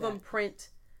some of them print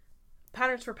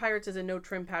Patterns for Pirates is a no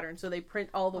trim pattern, so they print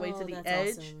all the way to the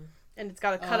edge. Awesome. And it's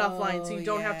got a cutoff line, so you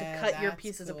don't have to cut your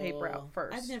pieces of paper out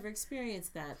first. I've never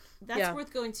experienced that. That's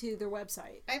worth going to their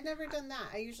website. I've never done that.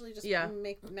 I usually just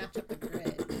match up the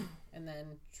grid and then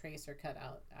trace or cut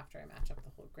out after I match up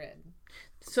the whole grid.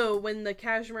 So when the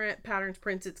Cashmere Patterns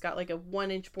prints, it's got like a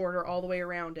 1-inch border all the way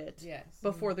around it. Yes.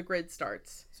 Before the grid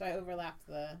starts. So I overlapped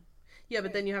the... Yeah,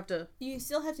 but then you have to... You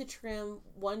still have to trim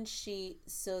one sheet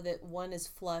so that one is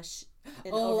flush.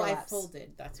 I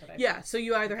folded. That's what I... Yeah, so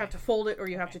you either have to fold it or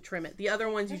you have to trim it. The other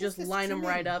ones, you just line them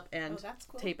right up and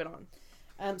tape it on.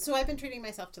 So I've been treating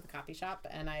myself to the copy shop,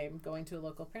 and I'm going to a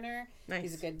local printer. Nice.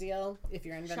 He's a good deal if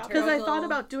you're in Ventura. Because I thought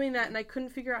about doing that, and I couldn't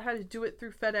figure out how to do it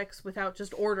through FedEx without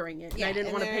just ordering it. And I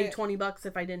didn't want to pay $20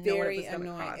 if I didn't know what it was going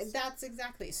to cost. That's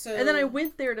exactly so. And then I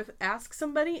went there to ask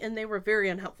somebody, and they were very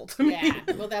unhelpful to me.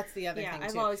 Yeah, well, that's the other thing too.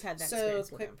 I've always had that experience.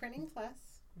 So Quick Printing Plus,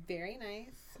 very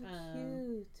nice.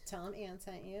 Cute. Tell them Anne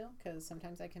sent you, because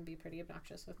sometimes I can be pretty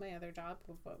obnoxious with my other job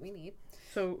of what we need.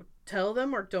 So tell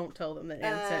them or don't tell them that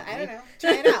Anne sent me. I don't know.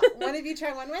 Try it out. One of you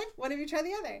try one way, one of you try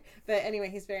the other. But anyway,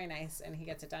 he's very nice, and he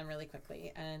gets it done really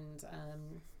quickly. And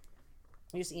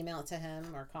you just email it to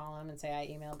him or call him and say, I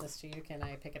emailed this to you. Can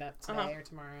I pick it up today or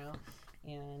tomorrow?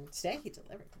 And today he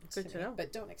delivered them to me, know.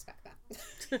 But don't expect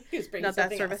that. He was bringing not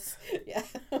that service. Yeah.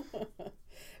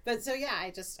 But so yeah,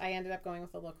 I ended up going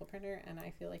with a local printer, and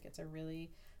I feel like it's a really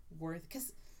worth,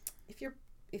 because if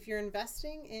you're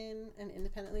investing in an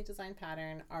independently designed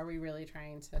pattern, are we really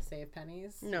trying to save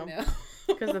pennies? No,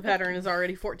 because the pattern is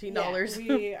already $14.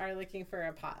 Yeah, we are looking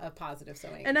for a positive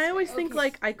sewing. And I always think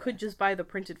like I could just buy the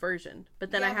printed version,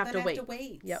 but then I have to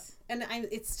wait. Yep. And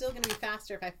it's still going to be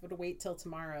faster if I would wait till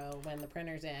tomorrow when the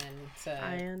printer's in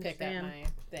to pick up my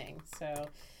thing. So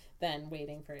then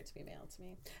waiting for it to be mailed to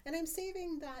me. And I'm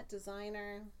saving that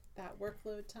designer that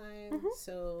workload time. Mhm.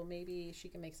 So maybe she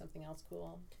can make something else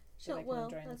cool So, that I can well,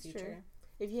 enjoy in the that's future. true.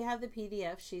 If you have the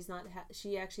PDF, she's not.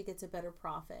 She actually gets a better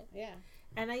profit. Yeah.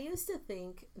 And I used to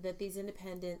think that these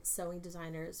independent sewing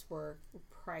designers were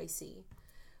pricey,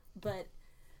 but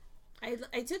I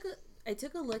took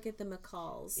a look at the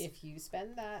McCalls. If you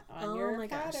spend that on Oh your my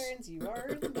gosh. patterns, you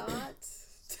are not.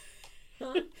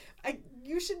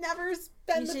 You should never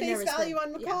spend You the should face never value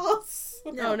spend- on yeah. McCall's.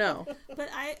 Oh no. But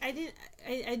I didn't.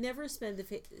 I never spend the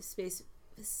face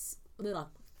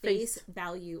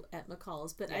value at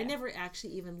McCall's, but I Yeah. never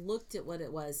actually even looked at what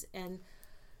it was. And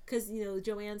because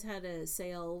Joann's had a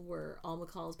sale where all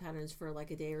McCall's patterns for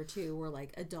like a day or two were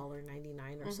like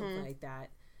 $1.99 or something like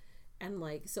that, and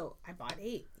like so I bought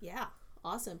 8. Yeah,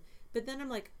 awesome. But then I'm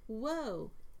like,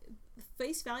 whoa.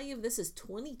 Face value of this is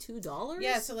 $22.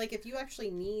 Yeah, so like if you actually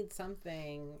need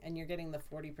something and you're getting the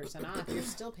 40% off, you're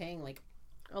still paying like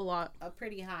A lot. a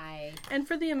pretty high. And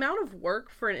for the amount of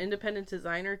work for an independent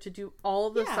designer to do all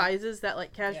of the Yeah. sizes that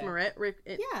like Yeah. Cashmerette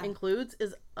Yeah. includes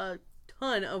is a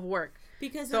ton of work.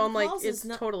 Because So I'm like, McCall's it's is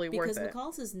not, totally worth because it.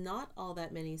 McCall's is not all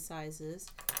that many sizes,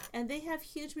 and they have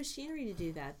huge machinery to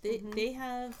do that. They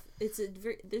have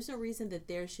there's no reason that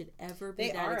theirs should ever be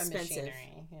They that are expensive. a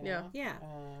machinery. You Yeah. know? Yeah,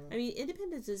 Um, I mean,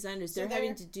 independent designers So they're having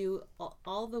they're- to do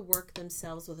all the work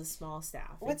themselves with a small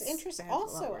staff. What's It's- interesting, I have a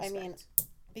lot also, of I mean, respect.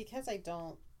 because I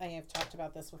have talked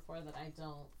about this before, that I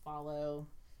don't follow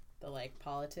the like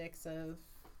politics of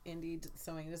indie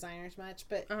sewing designers much,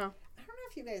 but Uh-huh. I don't know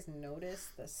if you guys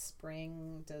noticed the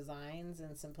spring designs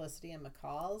and Simplicity and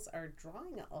McCall's are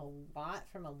drawing a lot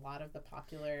from a lot of the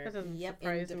popular That doesn't Yep.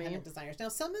 surprise me. independent designers. Now,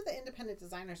 some of the independent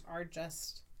designers are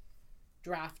just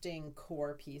drafting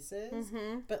core pieces,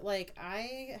 Mm-hmm. but like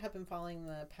I have been following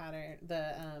the pattern,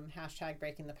 the hashtag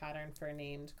breaking the pattern for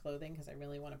named clothing, because I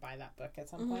really want to buy that book at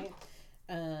some point.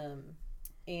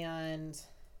 And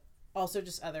also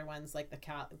just other ones like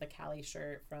the Callie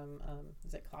shirt from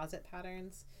is it Closet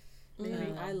Patterns?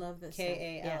 I love this stuff.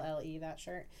 Kalle, that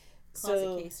shirt.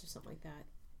 Closet case or something like that,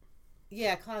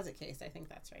 Yeah, Closet Case. I think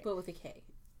that's right. but with a K.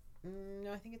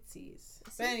 No, I think it's C's.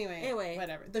 C? But anyway, Anyway.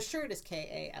 whatever. The shirt is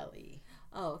Kalle.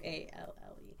 Oh, okay. ALLE.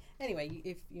 Anyway,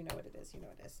 if you know what it is, you know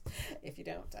what it is. If you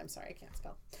don't, I'm sorry, I can't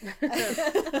spell.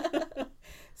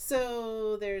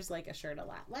 So there's like a shirt a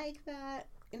lot like that.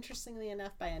 Interestingly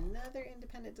enough, by another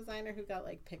independent designer who got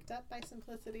like picked up by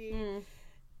Simplicity.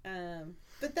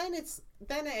 But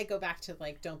then I go back to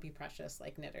like, don't be precious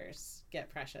like knitters get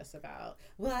precious about.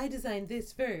 Well, I designed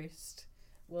this first.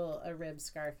 Well, a rib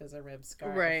scarf is a rib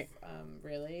scarf. Right.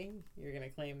 Really? You're going to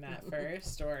claim that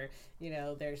first? Or,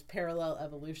 there's parallel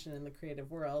evolution in the creative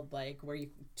world, like where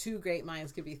two great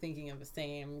minds could be thinking of the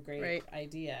same great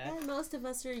idea. And most of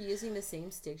us are using the same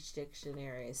Stitch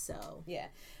Dictionary, so. Yeah.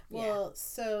 Well,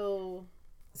 so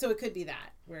it could be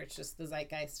that, where it's just the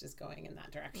zeitgeist is going in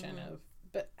that direction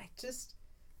but I just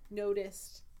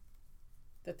noticed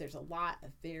that there's a lot of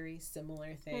very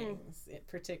similar things.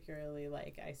 Particularly,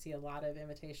 like, I see a lot of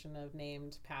imitation of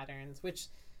named patterns, which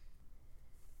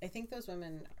I think those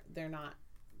women, they're not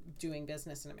doing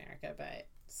business in America, but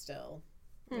still,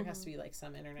 there has to be, like,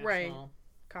 some international...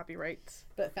 Copyrights.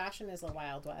 But fashion is a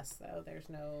wild west, though. There's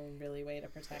no really way to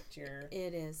protect your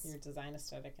design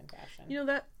aesthetic in fashion.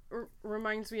 That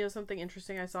reminds me of something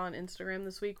interesting I saw on Instagram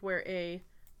this week where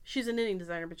she's a knitting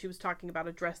designer, but she was talking about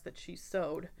a dress that she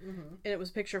sewed. And it was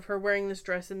a picture of her wearing this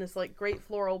dress in this like great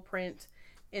floral print.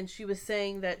 And she was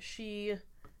saying that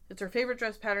it's her favorite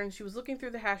dress pattern. She was looking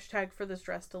through the hashtag for this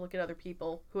dress to look at other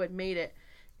people who had made it.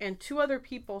 And 2 other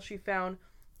people she found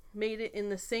made it in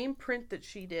the same print that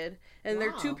she did. And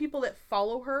there are 2 people that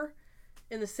follow her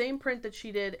in the same print that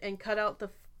she did and cut out the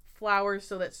flowers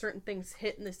so that certain things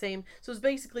hit in the same. So it's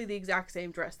basically the exact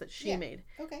same dress that she made.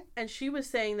 Okay. And she was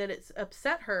saying that it's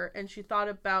upset her, and she thought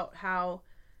about how,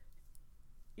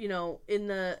 in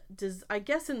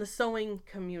the sewing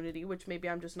community, which maybe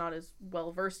I'm just not as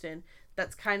well versed in,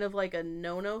 that's kind of like a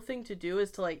no-no thing to do,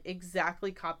 is to like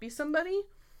exactly copy somebody.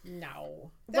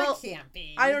 No, that can't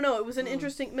be. I don't know. It was an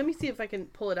interesting. Let me see if I can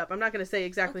pull it up. I'm not going to say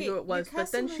exactly who it was,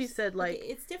 but then she said like,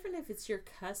 it's different if it's your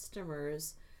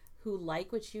customers who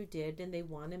like what you did and they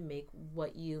want to make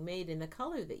what you made in the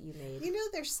color that you made.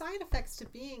 There's side effects to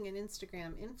being an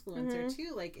Instagram influencer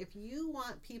too. Like, if you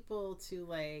want people to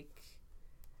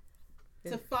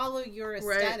to follow your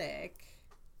aesthetic,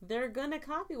 they're gonna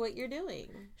copy what you're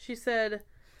doing. She said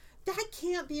that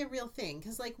can't be a real thing.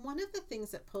 Because like, one of the things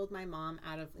that pulled my mom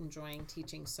out of enjoying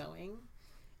teaching sewing,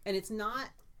 and it's not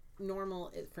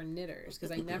normal for knitters,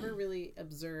 because I never really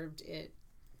observed it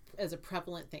as a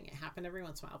prevalent thing. It happened every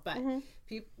once in a while, but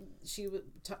she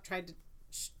tried to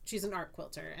she's an art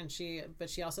quilter, and she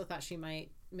also thought she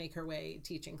might make her way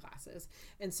teaching classes.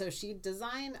 And so she'd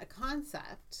design a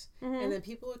concept, and then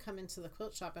people would come into the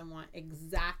quilt shop and want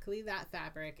exactly that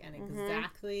fabric and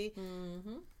exactly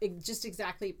just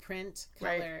exactly print,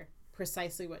 color,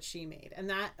 precisely what she made. And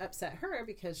that upset her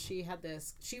because she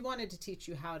wanted to teach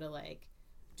you how to like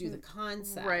do the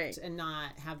concept and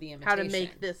not have the imitation. How to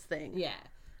make this thing. Yeah.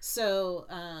 So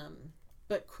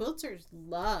but quilters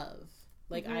love,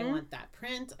 like, I want that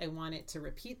print, I want it to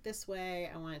repeat this way,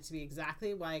 I want it to be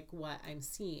exactly like what I'm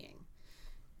seeing.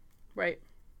 Right.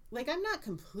 Like, I'm not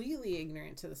completely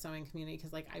ignorant to the sewing community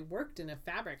because, like, I worked in a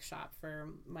fabric shop for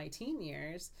my teen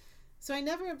years, so I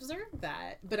never observed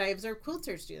that. But I observed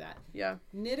quilters do that. Yeah.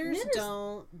 Knitters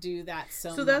don't do that so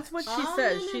much. So that's what she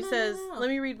says. She says, let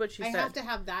me read what she said. I have to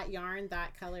have that yarn,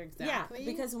 that color exactly.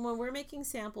 Yeah, because when we're making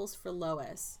samples for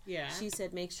Lois, she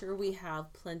said make sure we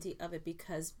have plenty of it,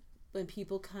 because when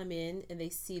people come in and they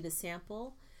see the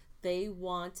sample, they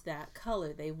want that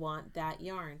color, they want that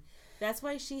yarn. That's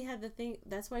why she had the thing.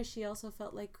 That's why she also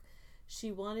felt like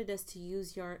she wanted us to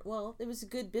use yarn. Well, it was a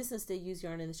good business to use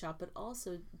yarn in the shop, but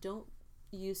also don't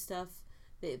use stuff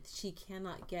that she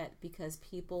cannot get, because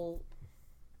people,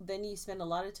 then you spend a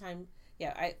lot of time.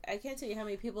 Yeah, I can't tell you how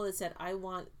many people that said, I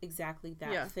want exactly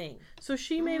that thing. So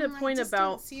she made a point I just about...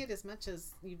 don't see it as much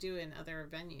as you do in other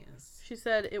venues. She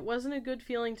said, it wasn't a good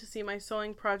feeling to see my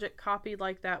sewing project copied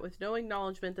like that with no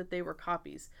acknowledgement that they were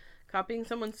copies. Copying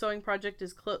someone's sewing project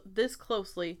this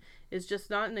closely is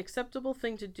just not an acceptable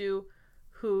thing to do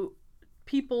who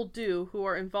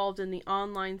are involved in the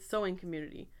online sewing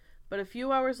community. But a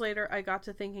few hours later, I got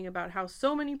to thinking about how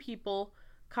so many people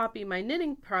copy my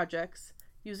knitting projects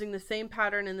using the same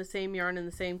pattern and the same yarn and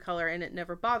the same color, and it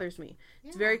never bothers me. Yeah.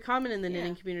 It's very common in the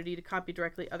knitting community to copy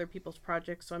directly other people's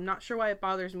projects, so I'm not sure why it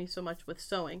bothers me so much with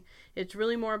sewing. It's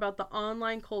really more about the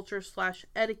online culture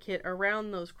 / etiquette around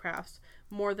those crafts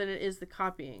more than it is the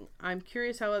copying. I'm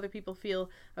curious how other people feel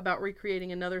about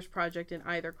recreating another's project in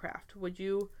either craft. Would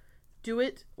you do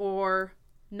it or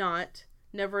not?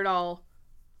 Never at all.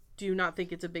 Do you not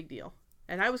think it's a big deal?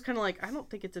 And I was kind of like, I don't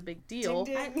think it's a big deal.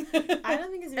 Ding, ding. I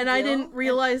don't think it's a big deal. And I didn't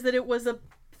realize that it was a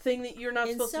thing that you're not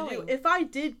supposed to do. If I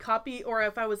did copy or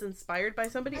if I was inspired by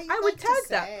somebody, I would tag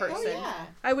that person. Oh, yeah.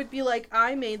 I would be like,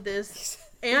 I made this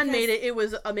and made it. It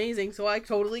was amazing. So I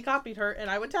totally copied her and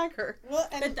I would tag her. Well,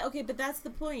 but that's the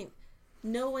point.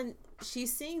 No one,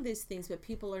 she's seeing these things, but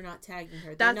people are not tagging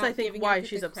her. That's, I think, why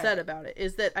she's upset about it,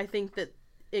 is that I think that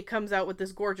it comes out with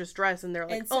this gorgeous dress and they're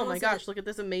like, oh my gosh, look at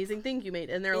this amazing thing you made.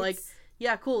 And they're like,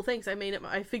 yeah, cool, thanks. I made it.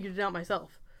 I figured it out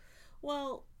myself.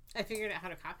 Well, I figured out how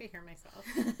to copy her myself.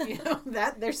 You know,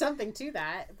 that there's something to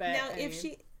that. But now,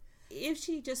 if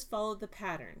she just followed the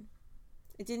pattern,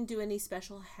 it didn't do any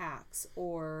special hacks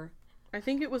or I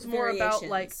think it was more about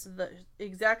like the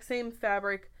exact same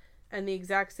fabric and the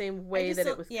exact same way that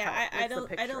it was cut. Yeah, I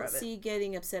don't see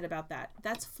getting upset about that.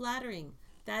 That's flattering.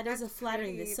 That's a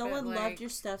flattering that someone loved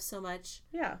your stuff so much.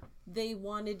 Yeah. They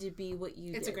wanted to be what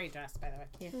you did. It's a great dress, by the way.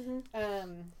 Yeah.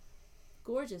 Mm-hmm.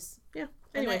 Gorgeous. Yeah.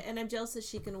 Anyway. And I'm jealous that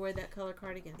she can wear that color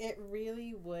cardigan. It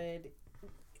really would.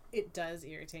 It does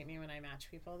irritate me when I match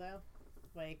people, though.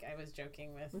 Like, I was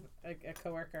joking with a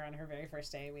coworker on her very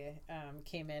first day. We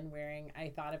came in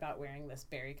I thought about wearing this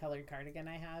berry-colored cardigan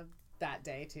I have that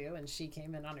day, too. And she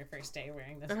came in on her first day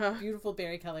wearing this beautiful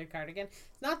berry-colored cardigan.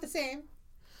 It's not the same.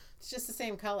 It's just the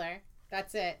same color.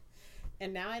 That's it.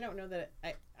 And now I don't know that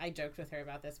I joked with her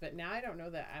about this, but now I don't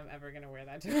know that I'm ever going to wear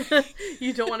that to her.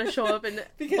 You don't want to show up and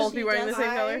both be wearing the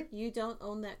same color? You don't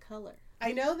own that color.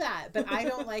 I know that, but I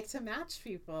don't like to match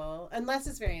people unless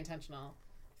it's very intentional.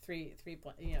 Three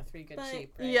good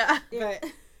sheep, right? Yeah. But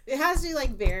it has to be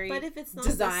like very but if it's not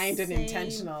designed the and same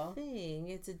intentional thing,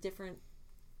 it's a different.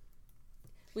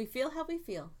 We feel how we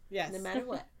feel. Yes. No matter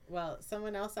what. Well,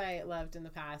 someone else I loved in the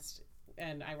past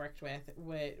and I worked with,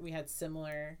 we had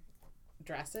similar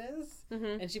dresses,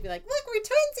 and she'd be like, "Look, we're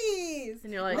twinsies!"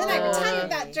 And you're like, "Then I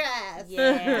retired that dress."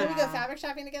 Yeah. Then we go fabric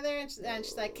shopping together, and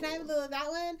she's like, "Can I have a little of that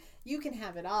one? You can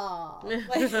have it all."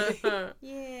 Like,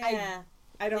 yeah.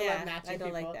 I don't love matching people. I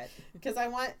don't like that because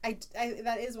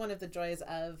that is one of the joys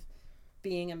of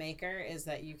being a maker, is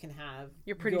that you can have.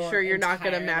 You're pretty sure you're not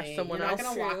going to match someone else. You're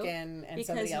not going to walk in and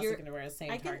somebody else is going to wear the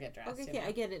same Target dress. Okay,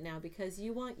 I get it now, because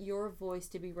you want your voice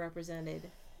to be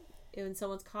represented. When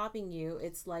someone's copying you,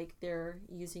 it's like they're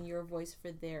using your voice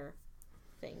for their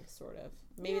thing, sort of.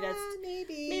 Maybe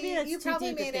that's you too probably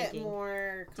deep made it thinking.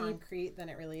 more concrete than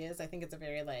it really is. I think it's a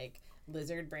very like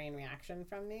lizard brain reaction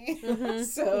from me. Mm-hmm.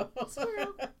 So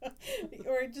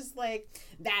or just like,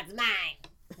 that's mine.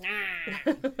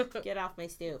 Get off my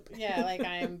stoop. Yeah, like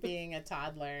I'm being a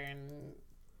toddler and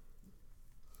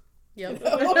Yep.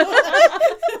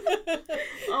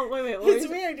 Oh, wait. It's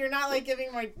weird. You're not like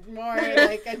giving more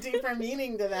like a deeper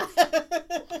meaning to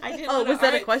that. I didn't. Oh, was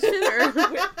that a question?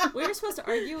 Or? We were supposed to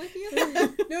argue with you.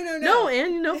 No. No,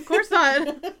 Anne, of course not.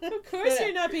 Of course,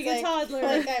 you're not being a toddler.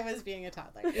 Like I was being a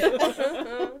toddler.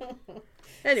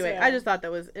 Anyway, So- I just thought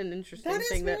that was an interesting That is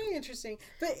thing. very interesting.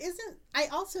 But I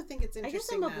also think it's I guess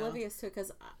interesting. I'm oblivious to it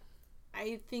because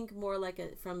I think more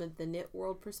like from the knit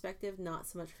world perspective, not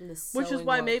so much from the sewing Which is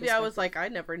why world maybe I was perspective.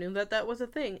 like, I never knew that was a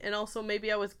thing. And also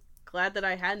maybe I was glad that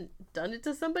I hadn't done it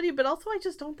to somebody, but also I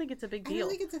just don't think it's a big I deal.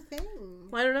 don't think it's a thing.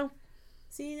 I don't know.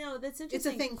 See, that's It's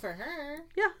interesting. a thing for her.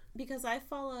 Because I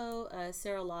follow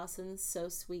Sarah Lawson's So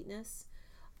Sweetness.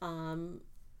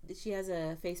 She has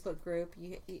a Facebook group.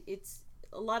 It's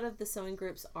a lot of the sewing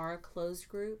groups are a closed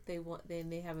group.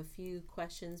 They have a few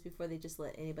questions before they just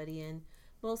let anybody in,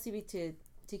 mostly to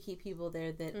keep people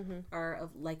there that are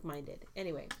of like-minded.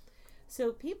 Anyway,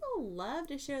 so people love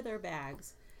to share their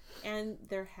bags and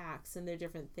their hacks and their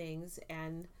different things,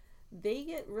 and they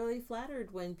get really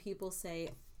flattered when people say,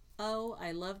 "Oh,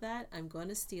 I love that. I'm going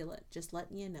to steal it. Just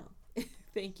letting you know."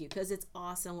 Thank you, because it's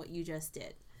awesome what you just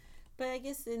did. But I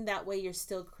guess in that way you're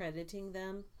still crediting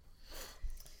them.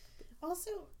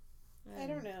 Also, I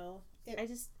don't know.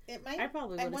 It might. I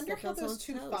probably I would've wonder stepped how on those someone's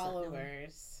two toes, I know.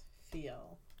 followers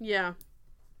feel. Yeah.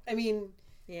 I mean,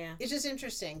 Yeah. it's just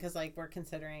interesting because like we're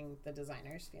considering the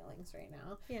designer's feelings right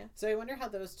now. Yeah. So I wonder how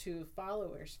those two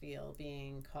followers feel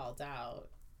being called out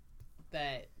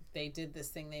that they did this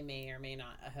thing they may or may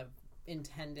not have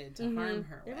intended to harm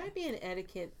her There with. might be an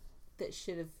etiquette that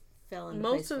should have fell into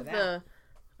Most place of for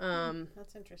that.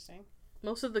 That's interesting.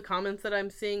 most of the comments that I'm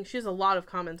seeing, she has a lot of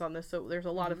comments on this, so there's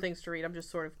a lot of things to read. I'm just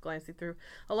sort of glancing through.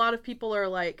 A lot of people are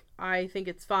like, I think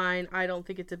it's fine. I don't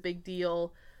think it's a big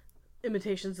deal.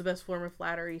 Imitation's the best form of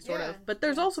flattery, sort of. But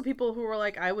there's also people who are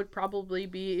like, I would probably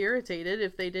be irritated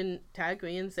if they didn't tag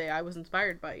me and say I was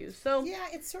inspired by you. So Yeah,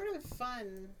 it's sort of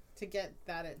fun to get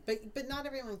that, but not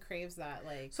everyone craves that.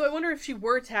 Like, So I wonder if she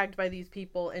were tagged by these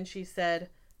people and she said,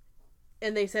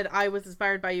 and they said I was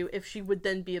inspired by you, if she would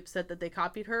then be upset that they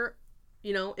copied her.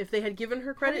 You know, if they had given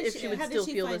her credit, if she would still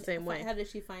feel the same way. How did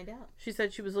she find out? She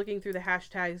said she was looking through the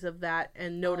hashtags of that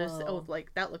and noticed,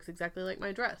 like, that looks exactly like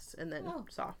my dress, and then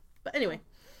saw. But anyway.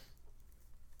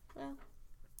 Well,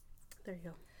 there you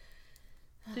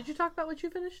go. Did you talk about what you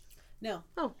finished? no,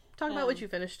 Oh, talk about what you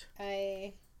finished.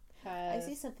 I have I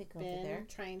see something over been there.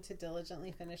 trying to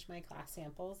diligently finish my class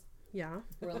samples. Yeah.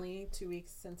 We're only 2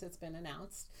 weeks since it's been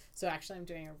announced, so actually I'm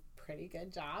doing a pretty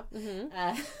good job.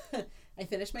 Mm-hmm. I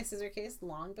finished my scissor case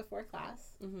long before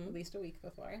class, at least a week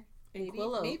before. And Maybe,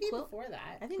 Quillo- maybe Quill- before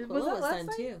that. I think Was Quillo that was last done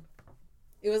night? too.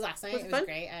 It was last night. Was It it was fun?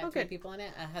 great. I had Okay. 3 people in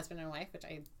it, a husband and wife, which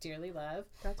I dearly love.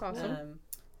 That's awesome.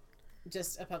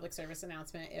 Just a public service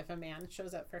announcement. If a man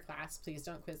shows up for class, please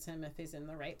don't quiz him if he's in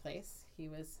the right place. He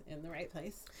was in the right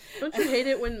place. Don't you hate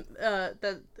it when,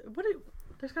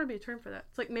 there's gotta be a term for that.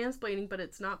 It's like mansplaining, but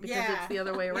it's not because it's the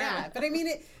other way around. Yeah, but I mean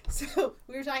it. So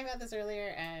we were talking about this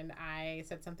earlier, and I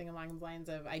said something along the lines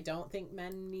of, I don't think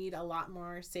men need a lot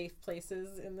more safe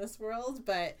places in this world,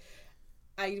 but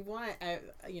I want,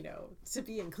 to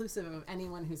be inclusive of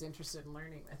anyone who's interested in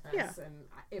learning with us. Yeah. And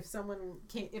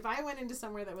if I went into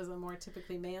somewhere that was a more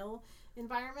typically male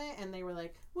environment, and they were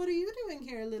like, "What are you doing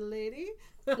here, little lady?"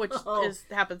 Which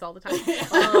happens all the time.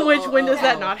 When does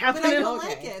that not happen? But I don't Okay.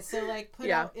 like it. So like, put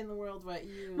Yeah. out in the world what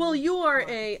you. Well, you are want.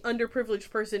 a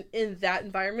underprivileged person in that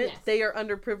environment. Yes. They are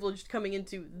underprivileged coming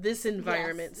into this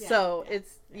environment. yeah, so yeah.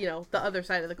 it's, the other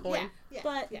side of the coin.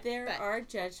 But there are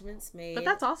judgments made. But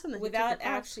that's awesome that he without took the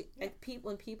class. actually.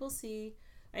 When people see,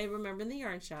 I remember in the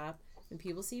yarn shop, when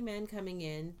people see men coming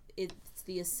in, it's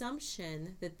the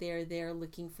assumption that they're there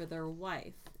looking for their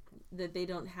wife, that they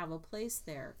don't have a place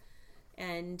there,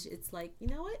 and it's like, you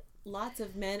know what? Lots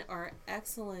of men are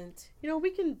excellent. We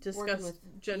can discuss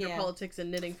with- gender yeah. politics and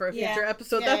knitting for a Yeah. future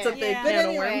episode. Yeah, That's a yeah, big yeah. But can of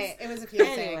anyway, worms. it was a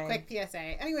PSA, Anyway. quick PSA.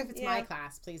 Anyway, if it's my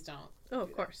class, please don't. Oh,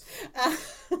 of course.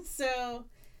 So,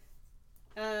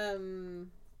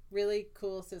 really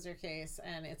cool scissor case,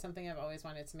 and it's something I've always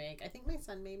wanted to make. I think my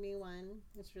son made me one.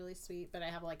 It's really sweet, but I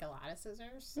have like a lot of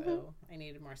scissors, so I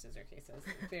needed more scissor cases.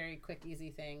 Very quick,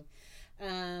 easy thing.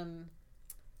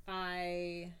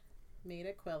 I made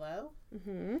a Quillo,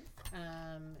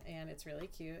 and it's really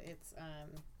cute. It's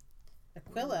a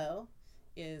Quillo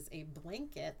is a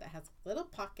blanket that has a little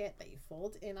pocket that you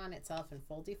fold in on itself and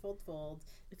fold. It's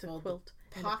a Fold quilt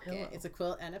the and a pocket. pillow. It's a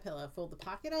quilt and a pillow. Fold the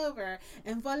pocket over,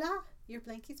 and voila, your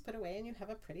blanket's put away, and you have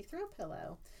a pretty throw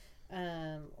pillow.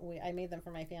 I made them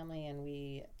for my family, and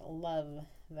we love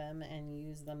them and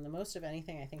use them the most of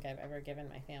anything I think I've ever given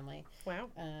my family. Wow.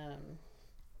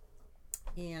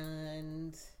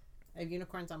 and I have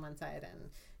unicorns on one side and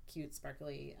cute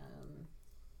sparkly,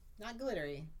 not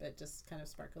glittery, but just kind of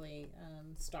sparkly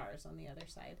stars on the other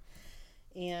side.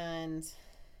 And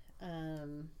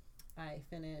I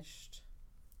finished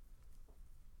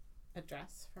a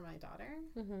dress for my daughter.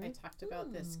 I talked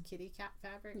about this kitty cat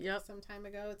fabric some time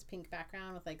ago. It's pink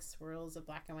background with like swirls of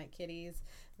black and white kitties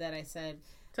that I said.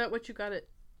 Is that what you got at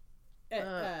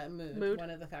Mood. One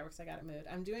of the fabrics I got at Mood.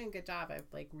 I'm doing a good job.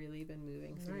 I've like really been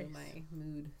moving through my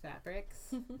Mood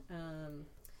fabrics.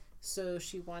 So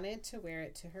she wanted to wear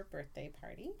it to her birthday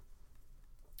party,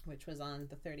 which was on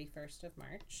the 31st of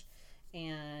March.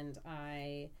 And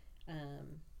I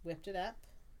whipped it up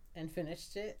and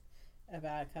finished it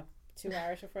about 2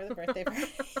 hours before the birthday party.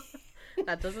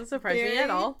 That doesn't surprise me at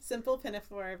all. Simple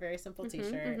pinafore, very simple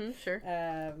t-shirt. Sure.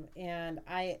 And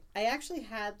I actually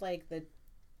had like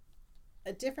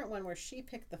a different one where she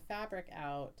picked the fabric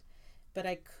out, but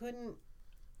I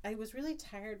was really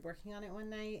tired working on it one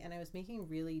night, and I was making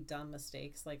really dumb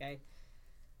mistakes. Like I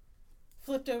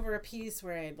flipped over a piece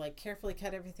where I'd like carefully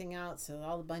cut everything out so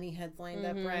all the bunny heads lined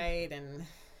up right, and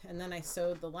then I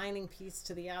sewed the lining piece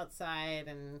to the outside,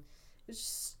 and it was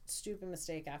just stupid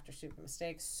mistake after stupid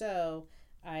mistake. So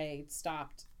I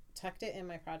stopped, tucked it in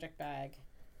my project bag,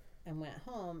 and went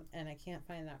home, and I can't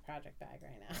find that project bag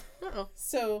right now. Uh-oh.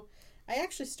 So I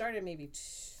actually started maybe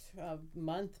a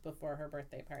month before her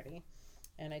birthday party,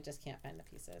 and I just can't find the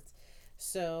pieces.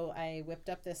 So I whipped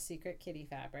up this secret kitty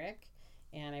fabric,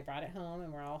 and I brought it home,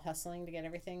 and we're all hustling to get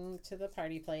everything to the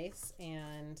party place.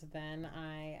 And then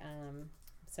I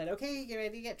said, okay, get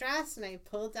ready to get dressed. And I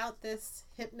pulled out this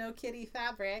Hypno Kitty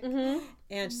fabric, and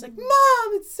she's like,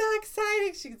 Mom, it's so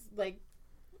exciting. She's like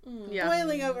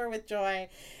boiling over with joy.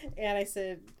 And I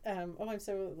said, oh, I'm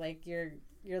so like, you're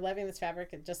loving this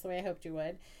fabric just the way I hoped you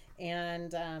would.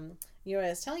 And, what I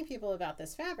was telling people about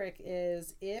this fabric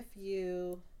is if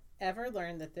you ever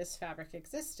learned that this fabric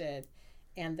existed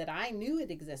and that I knew it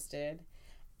existed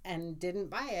and didn't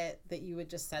buy it, that you would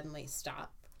just suddenly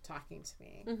stop talking to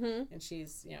me. And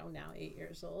she's, now 8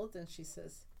 years old, and she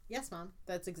says, yes, Mom,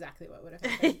 that's exactly what would have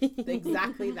happened.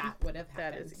 Exactly that would have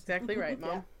happened. That is exactly right,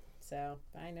 Mom. Yeah. So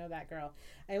I know that girl.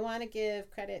 I want to give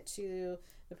credit to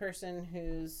the person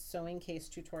whose sewing case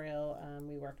tutorial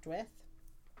we worked with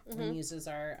and uses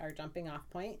our jumping off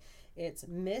point. It's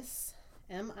Miss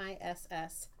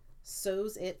MISS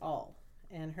Sews It All,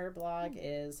 and her blog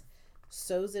is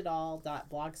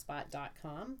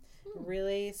sewsitall.blogspot.com.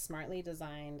 Really smartly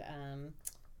designed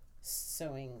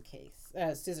sewing case,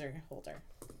 scissor holder,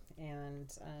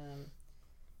 and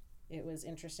it was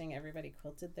interesting. Everybody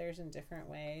quilted theirs in different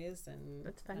ways, and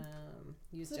that's fun.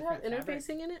 Used Does it different have fabric.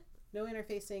 interfacing in it? No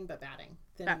interfacing, but batting.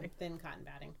 Thin cotton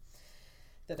batting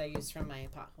that I used from my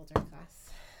pot holder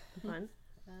class. Fun.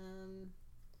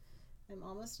 I'm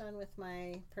almost done with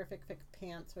my Perfect Fit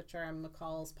pants, which are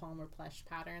McCall's Palmer Plush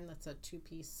pattern. That's a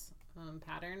 2-piece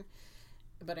pattern.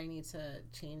 But I need to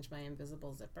change my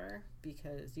invisible zipper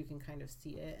because you can kind of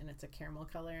see it, and it's a caramel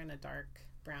color and a dark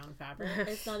brown fabric.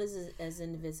 It's not as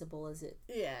invisible as it.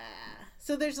 Yeah.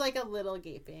 So there's like a little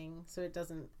gaping, so it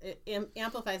doesn't. It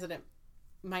amplifies that it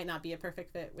might not be a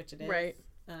perfect fit, which it is. Right.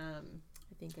 I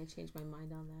think I changed my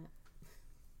mind on that.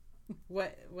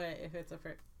 What if it's if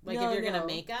you're gonna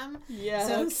make them? Yeah.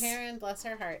 So Karen, bless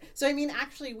her heart. So I mean,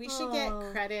 actually, we should get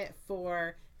credit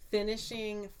for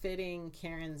fitting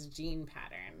Karen's jean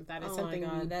pattern. That is something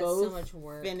we both so much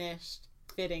work. Finished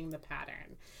fitting the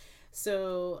pattern.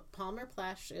 So Palmer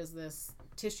Plush is this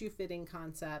tissue fitting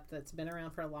concept that's been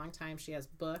around for a long time. She has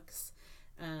books,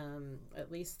 at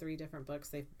least 3 different books.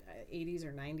 They 80s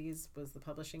or 90s was the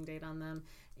publishing date on them,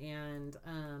 and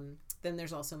then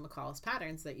there's also McCall's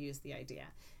patterns that use the idea.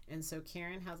 And so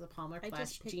Karen has a Palmer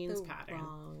Plush jeans pattern.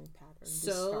 Wrong pattern.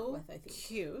 So I think.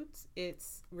 Cute.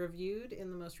 It's reviewed in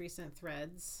the most recent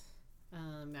Threads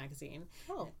magazine.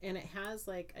 Oh. And it has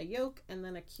like a yoke and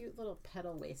then a cute little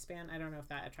petal waistband. I don't know if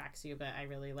that attracts you, but I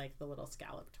really like the little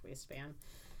scalloped waistband.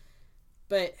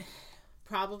 But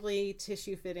probably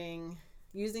tissue fitting,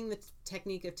 using the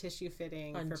technique of tissue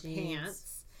fitting on for jeans.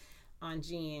 Pants on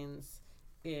jeans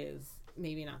is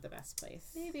maybe not the best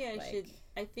place. Maybe I should.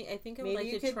 I think I would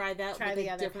like to try that with the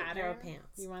a other different pattern. pair of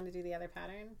pants. You want to do the other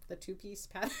pattern, the 2-piece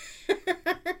pattern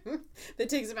that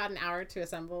takes about an hour to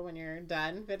assemble when you're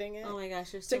done fitting it. Oh my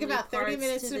gosh, there's so took many about 30 parts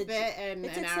minutes to fit and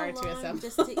an hour to assemble.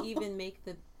 Just to even make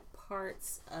the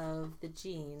parts of the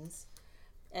jeans.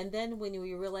 And then when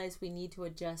we realize we need to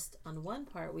adjust on one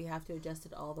part, we have to adjust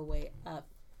it all the way up.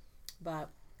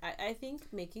 But I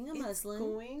think making a muslin, it's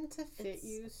going to fit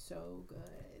you so good.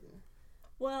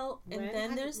 Well, and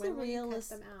then there's the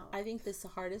realism. I think this the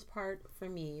hardest part for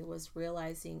me was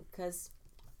realizing, because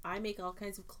I make all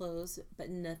kinds of clothes, but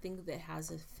nothing that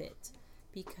has a fit,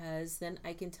 because then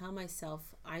I can tell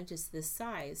myself I'm just this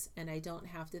size and I don't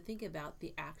have to think about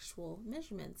the actual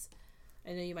measurements.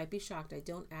 I know you might be shocked. I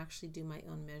don't actually do my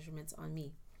own measurements on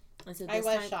me. And so I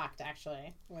was shocked,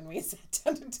 actually, when we sat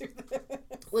down to do this.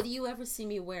 What do you ever see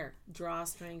me wear?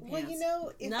 Drawstring pants. Well, you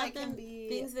know, if I Nothing, can be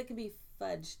things that can be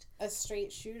fudged. a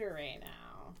straight shooter right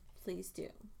now, Please do.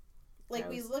 like,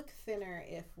 we look thinner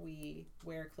if we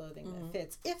wear clothing Mm-hmm. that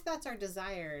fits, if that's our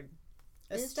desired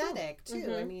It's true. aesthetic, too.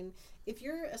 Mm-hmm. I mean, if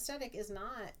your aesthetic is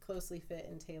not closely fit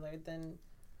and tailored, then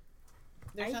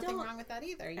there's I nothing don't- wrong with that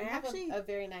either. You I have actually a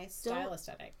very nice style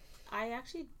aesthetic. I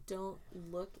actually don't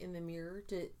look in the mirror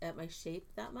at my shape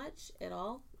that much at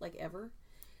all, like ever.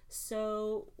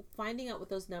 So finding out what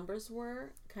those numbers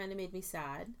were kind of made me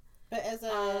sad. But as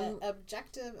an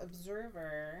objective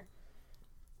observer,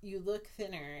 you look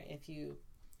thinner if you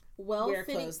wear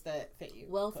clothes that fit you.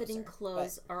 Well-fitting closer.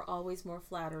 clothes are always more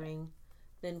flattering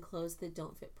than clothes that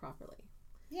don't fit properly.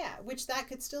 Yeah, which that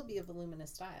could still be a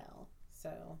voluminous style.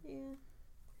 So, Yeah.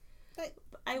 but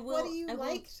I will. what do you I will-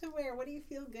 like to wear? What do you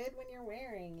feel good when you're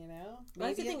wearing? You know, Well,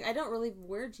 that's the Maybe thing. I don't really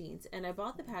wear jeans, and I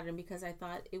bought the pattern because I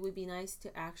thought it would be nice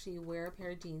to actually wear a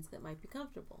pair of jeans that might be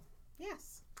comfortable.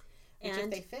 yes. Which, if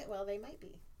And they fit well, they might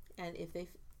be. and if they,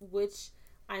 which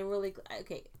I'm really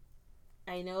okay.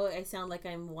 I know I sound like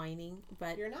I'm whining,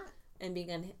 but You're not. and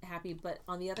being unhappy. But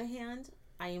on the other hand,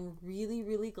 I am really,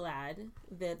 really glad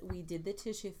that we did the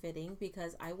tissue fitting,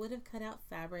 because I would have cut out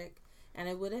fabric and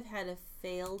I would have had a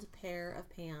failed pair of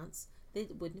pants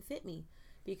that wouldn't fit me,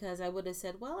 because I would have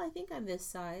said, well, I think I'm this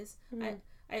size. I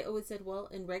would have said, well,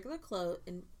 in regular clothes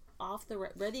and off the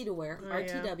ready to wear,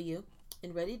 RTW,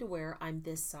 in ready to wear, I'm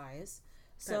this size.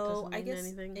 So doesn't I mean guess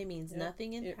anything. it means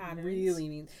nothing in It patterns. really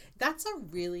means that's a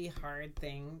really hard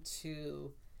thing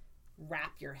to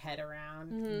wrap your head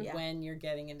around Yeah. when you're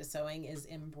getting into sewing, is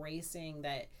embracing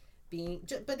that being.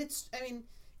 But it's, I mean,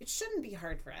 it shouldn't be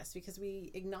hard for us, because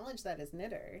we acknowledge that as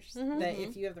knitters, that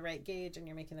if you have the right gauge and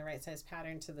you're making the right size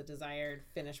pattern to the desired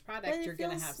finished product, But you're it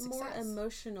going to feels have success. more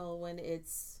emotional when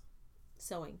it's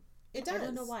sewing. It does. I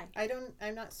don't know why.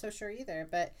 I'm not so sure either,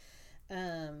 but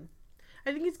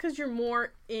I think it's because you're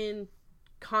more in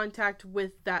contact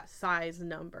with that size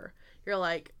number. You're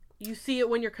like, you see it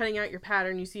when you're cutting out your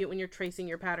pattern, you see it when you're tracing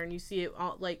your pattern, you see it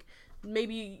all, like,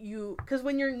 maybe you, because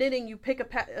when you're knitting, you pick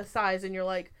a size and you're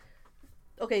like,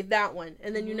 okay, that one,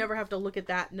 and then you never have to look at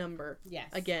that number yes.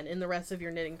 again in the rest of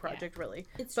your knitting project, really.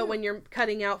 It's But true. when you're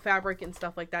cutting out fabric and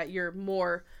stuff like that, you're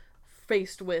more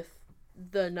faced with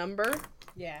the number,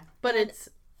 Yeah. but And- it's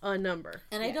a number.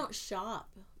 And I Yeah. don't shop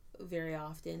very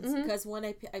often, because when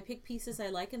I pick pieces I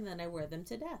like, and then I wear them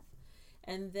to death.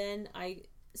 And then I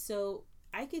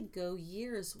could go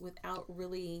years without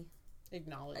really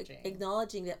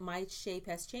acknowledging that my shape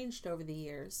has changed over the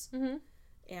years.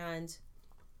 And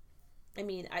I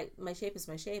mean, my shape is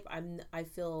my shape. I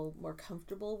feel more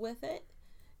comfortable with it,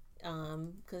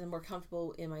 because I'm more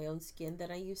comfortable in my own skin than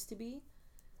I used to be.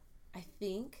 I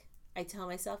think I tell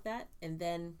myself that, and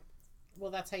then Well,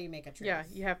 that's how you make a truth. Yeah,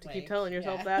 you have to keep Like, telling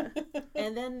yourself yeah. that.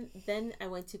 and then I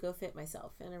went to go fit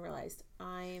myself, and I realized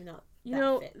I'm not You that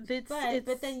know, fit.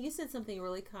 But then you said something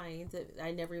really kind that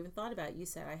I never even thought about. You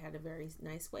said I had a very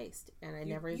nice waist, and I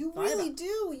never even You thought really about.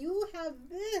 do. You have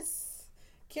this.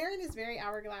 Karen is very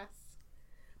hourglass.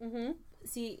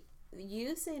 See,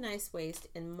 you say nice waist,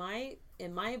 and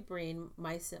in my brain,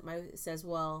 my says,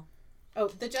 well, Oh,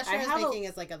 the gesture I I was have a- making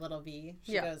is like a little V.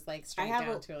 She Yeah. goes like straight have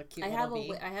down a- to a cute I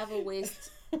little V. have a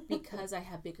waist because I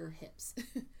have bigger hips.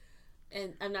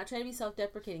 And I'm not trying to be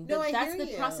self-deprecating, but No, I that's hear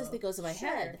the you. process that goes in my Sure.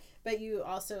 head. But you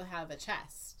also have a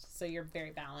chest, so you're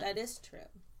very balanced. That is true.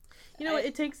 You know,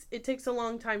 it takes a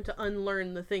long time to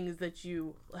unlearn the things that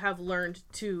you have learned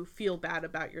to feel bad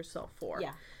about yourself for.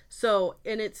 Yeah. So,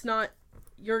 and it's not,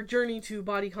 your journey to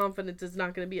body confidence is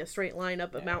not going to be a straight line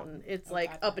up a mountain. It's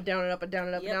like God, up and down and up and down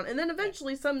and up Yep. and down. And then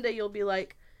eventually someday you'll be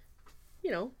like,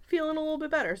 you know, feeling a little bit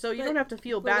better. So you don't have to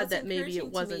feel But bad what's that maybe encouraging it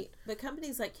to wasn't. me, but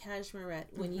companies like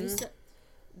Cashmerette, when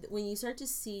you start to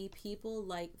see people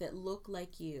like that look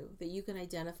like you, that you can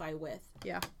identify with,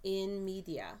 Yeah. in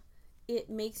media, it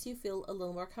makes you feel a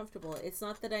little more comfortable. It's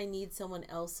not that I need someone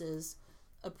else's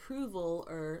approval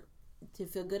or to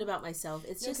feel good about myself.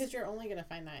 It's No, just because you're only going to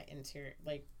find that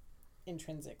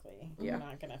intrinsically. Yeah. You're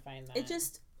not going to find that. it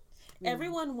just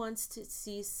everyone wants to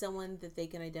see someone that they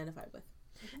can identify with.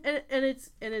 And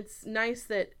it's nice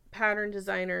that pattern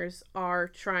designers are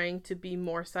trying to be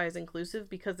more size inclusive,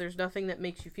 because there's nothing that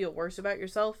makes you feel worse about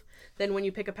yourself than when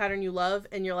you pick a pattern you love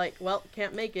and you're like, well,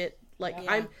 can't make it. Like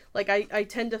Yeah. I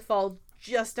tend to fall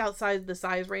just outside the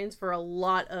size range for a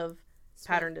lot of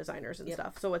pattern designers and Yep.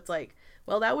 stuff. So it's like,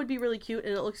 well, that would be really cute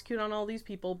and it looks cute on all these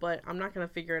people, but I'm not going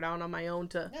to figure it out on my own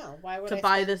to why would to I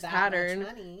buy spend this that pattern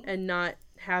much money? and not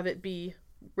have it be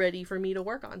ready for me to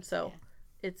work on. So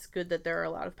Yeah. it's good that there are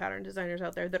a lot of pattern designers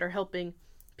out there that are helping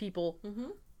people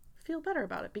feel better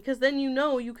about it, because then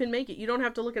you can make it. You don't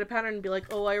have to look at a pattern and be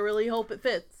like, oh, I really hope it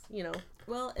fits,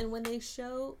 Well, and when they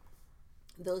show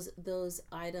those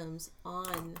items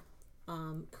on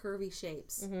curvy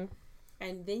shapes,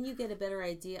 and then you get a better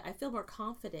idea, I feel more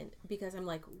confident because I'm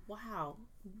like, wow,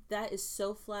 that is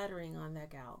so flattering on that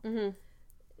gal.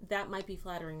 That might be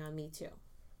flattering on me too.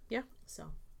 Yeah. So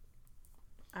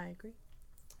I agree.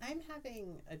 I'm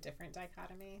having a different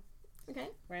dichotomy. Okay.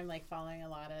 Where I'm like following a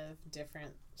lot of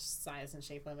different size and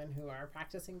shape women who are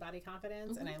practicing body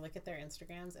confidence, and I look at their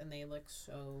Instagrams and they look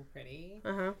so pretty.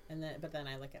 But then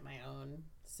I look at my own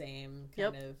same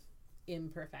kind of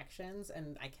imperfections,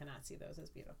 and I cannot see those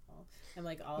as beautiful. I'm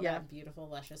like, all that beautiful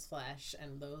luscious flesh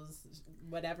and those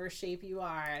whatever shape you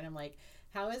are, and I'm like,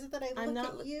 how is it that I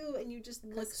look at you and you just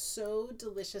look so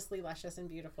deliciously luscious and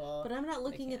beautiful? But I'm not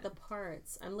looking at the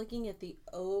parts. I'm looking at the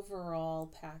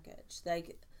overall package.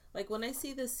 Like when I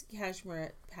see this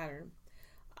cashmere pattern,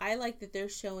 I like that they're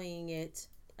showing it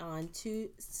on two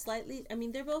slightly, I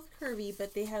mean, they're both curvy,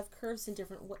 but they have curves in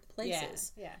different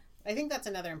places. Yeah. I think that's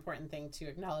another important thing to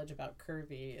acknowledge about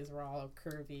curvy is we're all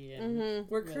curvy in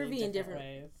we're really curvy in different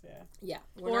ways. Yeah.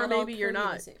 Or maybe you're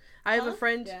not. I have a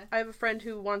friend. Yeah. I have a friend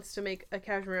who wants to make a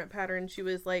cashmere pattern. She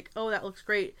was like, "Oh, that looks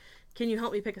great. Can you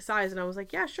help me pick a size?" And I was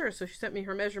like, "Yeah, sure." So she sent me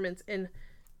her measurements, and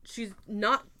she's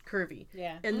not curvy.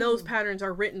 Yeah. And those patterns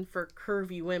are written for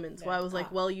curvy women. So I was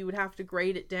like, well, you would have to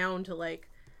grade it down to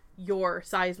like your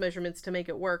size measurements to make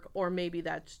it work, or maybe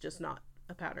that's just not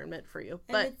a pattern meant for you.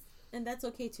 And that's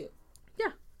okay too.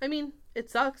 Yeah. I mean,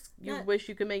 it sucks. You wish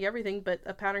you could make everything, but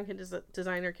a pattern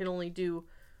designer can only do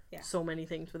so many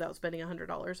things without spending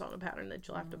 $100 on a pattern that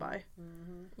you'll have to buy.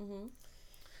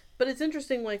 But it's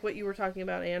interesting, like what you were talking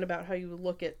about, Anne, about how you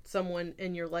look at someone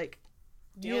and you're like,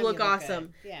 you look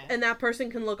awesome. Yeah. And that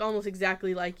person can look almost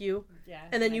exactly like you. Yeah.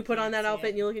 And then you put on that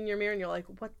outfit and you look in your mirror and you're like,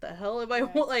 what the hell am I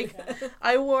like?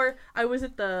 I was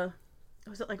at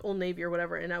like Old Navy or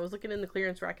whatever, and I was looking in the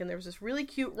clearance rack and there was this really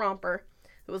cute romper.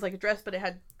 It was like a dress, but it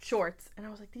had shorts. And I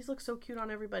was like, these look so cute on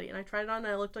everybody. And I tried it on and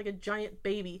I looked like a giant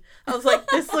baby. I was like,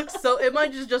 this looks so, it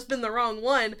might have just been the wrong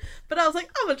one. But I was like,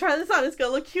 I'm going to try this on. It's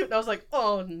going to look cute. And I was like,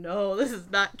 oh no, this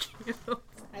is not cute.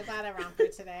 I bought a romper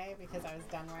today because I was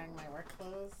done wearing my work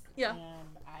clothes. Yeah.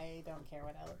 And I don't care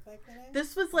what I look like today.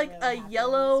 This was like a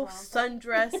yellow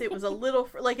sundress. It was a little,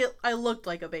 I looked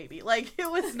like a baby. Like, it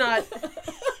was not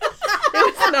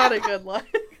a good look.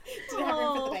 Did it have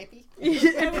room for the diaper?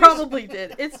 It probably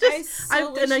did. It's just, I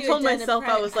told myself,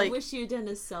 I was like, I wish you'd done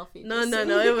a selfie. No,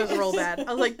 it was real bad.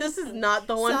 I was like, this is not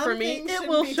the one for me. It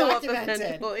will show up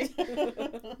eventually.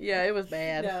 Yeah, it was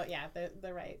bad. No, yeah,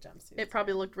 the right jumpsuit. It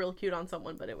probably looked real cute on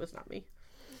someone, but it was not me.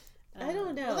 I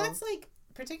don't know. Well, that's like,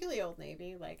 particularly Old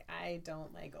Navy. Like, I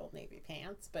don't like Old Navy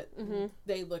pants, but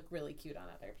they look really cute on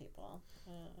other people.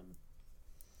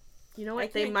 You know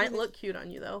what? They might look cute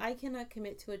on you, though. I cannot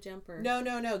commit to a jumper. No.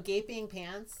 Gaping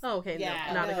pants. Oh, okay. Yeah,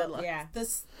 no, not a good look. Yeah.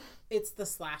 It's the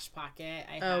slash pocket.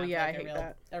 I hate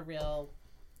that. A real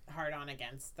hard on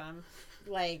against them.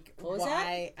 Like, what was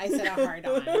why? That? I said a hard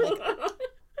on. Like,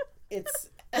 it's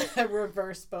a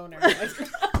reverse boner. Okay.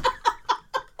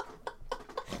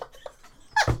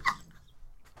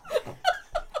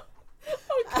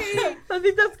 I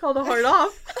think that's called a hard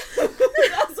off.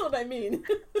 That's what I mean.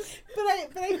 But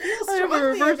I feel strongly I have a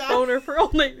reverse boner for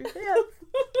Old Navy pants.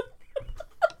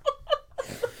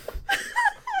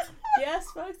 Yes,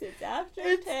 folks, it's after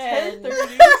it's 10.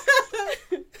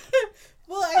 10:30.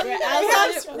 Well,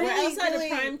 we're outside of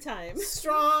prime time.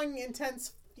 Strong,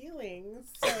 intense feelings.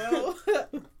 So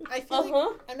I feel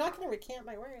like I'm not going to recant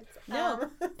my words. No.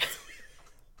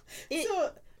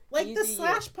 Like, the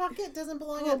slash pocket doesn't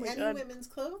belong on any God. women's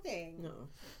clothing. No.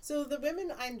 So the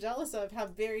women I'm jealous of have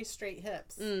very straight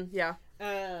hips. Yeah.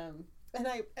 And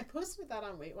I posted that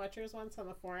on Weight Watchers once on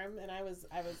the forum, and I was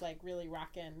like really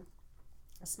rocking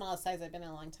the smallest size I've been in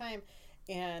a long time.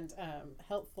 And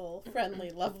helpful,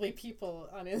 friendly, lovely people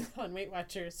on Weight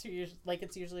Watchers who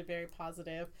it's usually very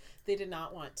positive. They did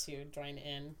not want to join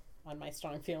in on my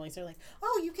strong feelings. They're like,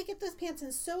 "Oh, you could get those pants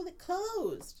and sew it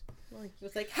closed."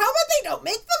 It's like, how about they don't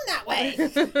make them that way?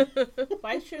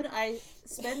 Why should I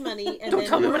spend money and don't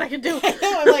tell me what I can do? I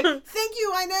know. I'm like, thank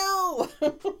you. I know.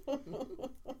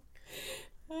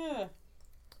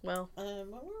 Well,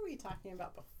 what were we talking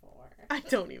about before? I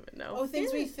don't even know. Oh,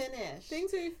 things we finished.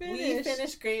 Things we finished. We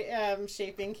finished great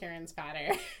shaping Karen's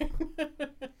pattern.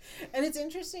 And it's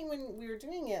interesting when we were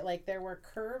doing it, like there were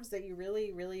curves that you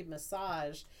really, really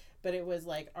massaged, but it was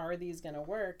like, are these going to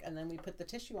work? And then we put the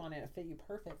tissue on it and it fit you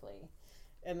perfectly.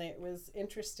 And it was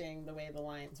interesting the way the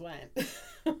lines went.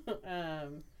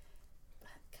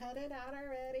 Cut it out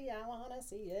already. I want to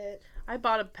see it. I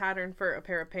bought a pattern for a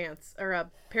pair of pants or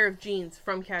a pair of jeans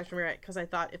from Cashmere because I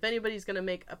thought if anybody's going to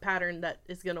make a pattern that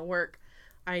is going to work,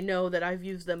 I know that I've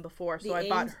used them before. So I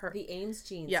bought her. The Ames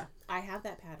jeans. Yeah. I have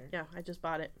that pattern. Yeah, I just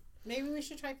bought it. Maybe we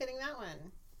should try fitting that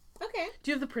one. Okay. Do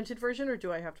you have the printed version or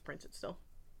do I have to print it still?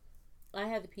 I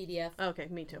have the PDF. Okay,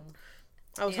 me too.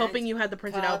 I was And hoping you had the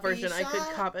printed out copy version. I could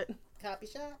shop. cop it. Copy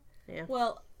shop. Yeah.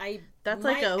 Well, That's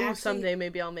might like a, actually- someday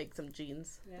maybe I'll make some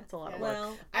jeans. Yeah. That's a lot of Yeah.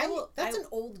 work. Well, That's an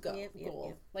old goal.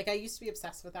 Yep. Like I used to be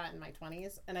obsessed with that in my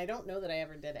 20s, and I don't know that I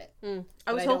ever did it.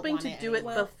 I was I don't hoping want to it do it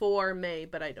anymore. before May,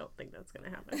 but I don't think that's going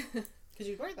to happen. Because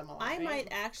you wear them a lot. I right? might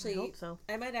actually. I hope so.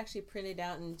 I might actually print it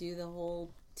out and do the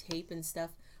whole tape and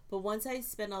stuff. But once I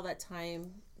spend all that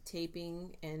time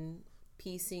taping and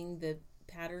piecing the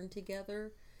pattern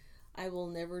together, I will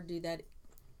never do that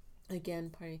again.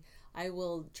 Pardon. I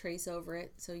will trace over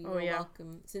it. So you are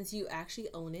welcome. Since you actually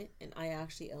own it and I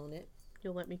actually own it,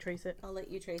 You'll let me trace it. I'll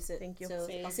let you trace it. Thank you. So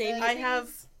Save I'll save it. you.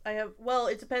 I have, well,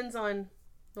 it depends on,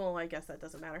 well, I guess that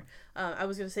doesn't matter. I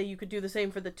was going to say you could do the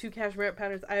same for the 2 Cashmere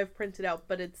patterns I have printed out,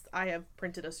 but I have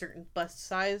printed a certain bust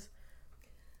size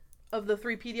of the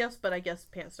 3 PDFs, but I guess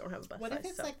pants don't have a bust What size. if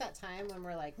it's so. like that time when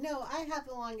we're like, no, I have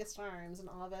the longest arms, and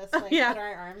all of us like Yeah. put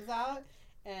our arms out,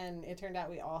 and it turned out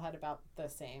we all had about the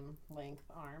same length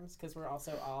arms because we're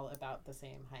also all about the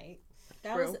same height.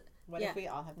 That True. was What if we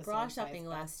all have the bra same shopping size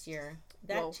last bust? year.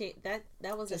 Whoa.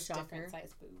 That was Just a shocker. different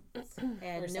size boobs. I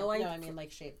had Or no some- idea. No, I mean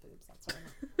like shaped boobs. That's what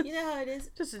I mean. You know how it is.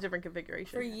 Just a different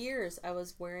configuration. For years, I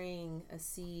was wearing a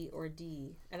C or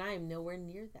D, and I am nowhere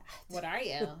near that. What are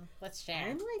you? Let's share.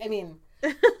 I'm like- I mean, They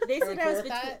Are said we I cool was with between.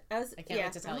 that? I was. I can't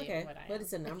wait to tell I'm you okay. what I But am.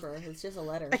 it's a number. It's just a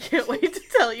letter. I can't wait to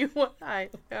tell you what I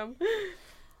am.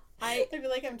 I. I feel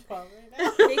like I'm 12 right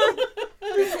now. They could-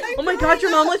 Oh my god,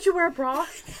 your mom lets you wear a bra?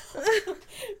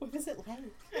 What is it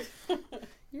like?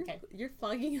 You're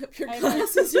fogging up your I know.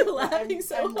 glasses. You're laughing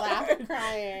so I'm hard. laughing,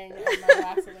 crying, and my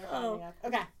glasses are fogging up.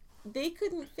 Okay. They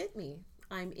couldn't fit me.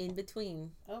 I'm in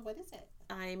between. Oh, what is it?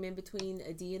 I'm in between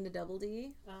a D and a double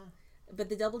D. Uh, But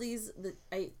the double D's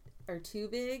are too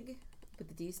big, but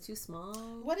the D's too small.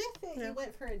 What if you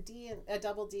went for a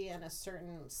double D and a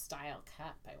certain style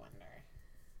cup, I wonder?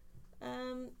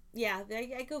 Yeah,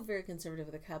 I go very conservative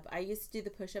with a cup. I used to do the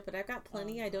push-up, but I've got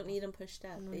plenty. I don't need them pushed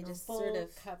up. They just Full sort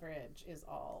of... coverage is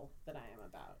all that I am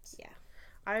about. Yeah.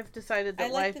 I've decided that I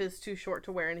like life is too short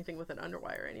to wear anything with an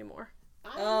underwire anymore.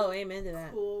 Oh, amen to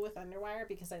that. Cool with underwire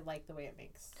because I like the way it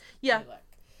makes Yeah. me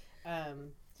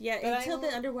look. Yeah, But until the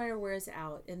I'm- underwire wears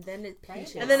out, and then it Right?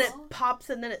 pinches. And then it Well, pops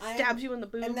and then it I'm- stabs you in the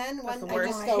boob. And then That's when the I worst.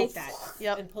 just I go hate that.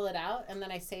 Yep. and pull it out, and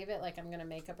then I save it like I'm gonna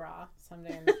make a bra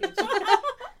someday in the future.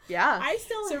 Yeah. I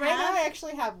still So have... right now I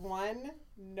actually have one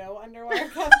no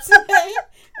underwire cup today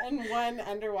and one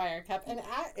underwire cup. And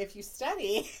if you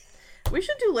study, We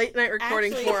should do late night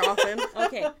recordings Actually- more often.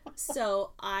 Okay,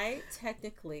 so I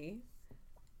technically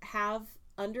have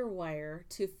underwire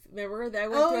to... Remember that I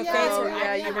went Oh, through a yeah. phase Oh, where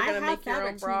yeah, you were I gonna have make your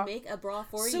fabric own bra. to make a bra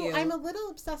for so you. I'm a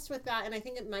little obsessed with that, and I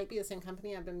think it might be the same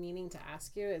company. I've been meaning to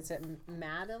ask you. Is it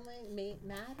Madeline?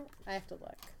 I have to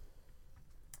look.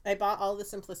 I bought all the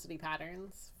Simplicity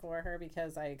patterns for her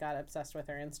because I got obsessed with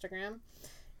her Instagram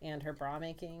and her bra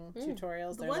making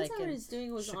tutorials. The They're ones like I in was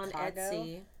doing was on Chicago.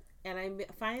 Etsy, and I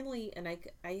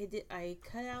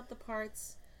cut out the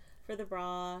parts for the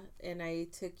bra, and I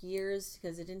took years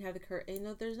because I didn't have the courage. You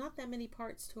know, there's not that many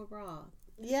parts to a bra,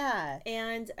 Yeah.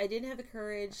 and I didn't have the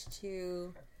courage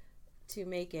to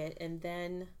make it. And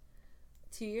then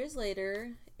 2 years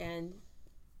later, and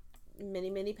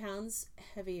many pounds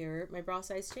heavier, my bra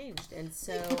size changed, and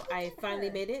so I finally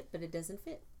made it, but it doesn't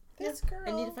fit. This girl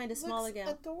I need to find a smaller looks gal.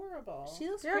 adorable. She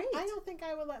looks Yeah, great. I don't think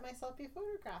I would let myself be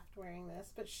photographed wearing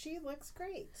this, but she looks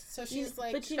great. So she's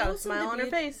like, but you got a know, some of smile the on her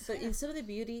beauty- face. But in some of the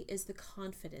beauty is the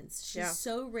confidence. She's Yeah.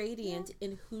 so radiant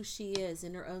in who she is,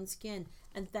 in her own skin,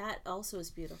 and that also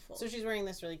is beautiful. so she's wearing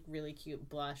this really cute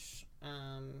blush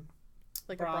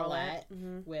Like bralette a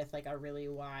bralette. with like a really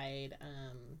wide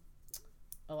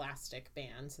elastic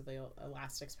band. So the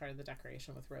elastic's part of the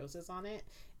decoration with roses on it,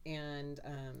 and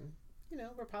you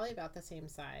know, we're probably about the same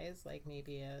size, like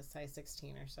maybe a size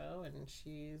 16 or so, and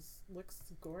looks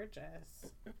gorgeous.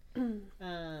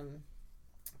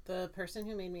 The person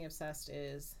who made me obsessed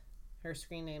her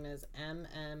screen name is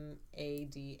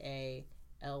MMADALYNN.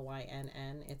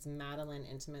 It's Madeline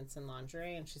Intimates and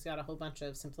Lingerie, and she's got a whole bunch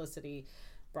of Simplicity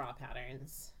bra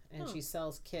patterns, and she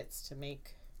sells kits to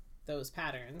make those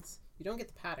patterns. You don't get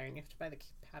the pattern. You have to buy the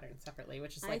pattern separately,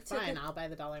 which is I like, took fine, a- I'll buy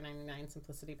the $1.99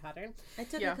 Simplicity pattern. I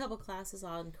took Yeah. a couple classes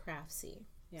on Craftsy.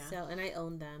 Yeah. So, and I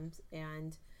own them.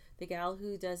 And the gal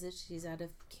who does it, she's out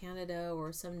of Canada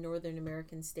or some Northern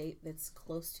American state that's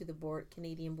close to the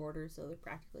Canadian border, so they're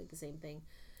practically the same thing.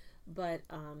 But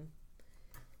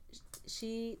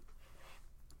she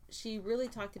really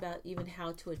talked about even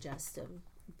how to adjust them.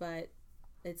 But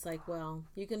it's like, well,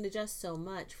 you can adjust so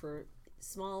much for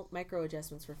small micro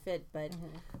adjustments for fit, but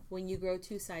when you grow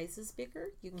 2 sizes bigger,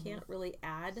 you can't really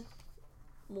add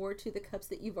more to the cups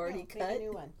that you've already Make cut. a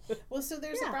new one. Well, so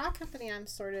there's Yeah. a bra company I'm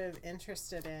sort of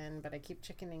interested in, but I keep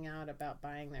chickening out about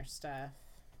buying their stuff.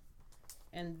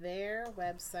 And their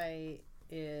website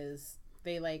is,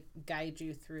 they like guide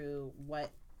you through what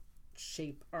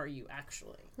shape are you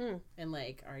actually. And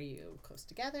like, are you close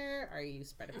together? Are you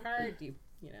spread apart? Do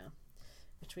you know,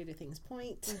 which way do things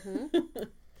point?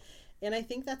 And I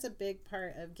think that's a big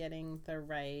part of getting the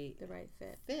right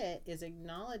fit is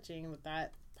acknowledging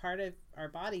that part of our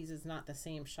bodies is not the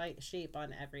same shape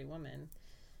on every woman.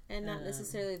 And not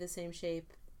necessarily the same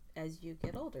shape as you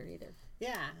get older either.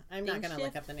 Yeah, I'm not Things going to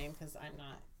look shift. up the name because I'm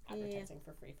not advertising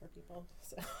for free for people.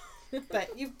 So,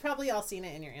 but you've probably all seen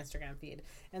it in your Instagram feed.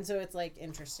 And so it's like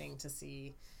interesting to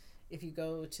see if you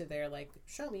go to their like,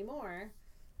 show me more,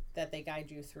 that they guide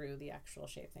you through the actual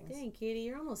shape things. Dang, Katie,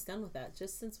 you're almost done with that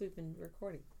just since we've been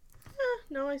recording.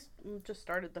 No, I just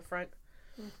started the front.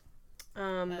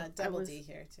 Double D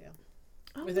here too.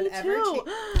 Oh, With me an ever too.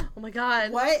 Oh my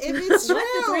god. What if it's true?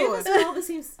 What? The 3 of us are all the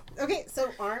same. Okay,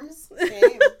 so arms,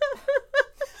 same.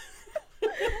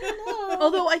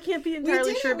 Although I can't be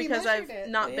entirely did it, sure we because I've measured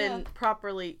it. not Yeah. been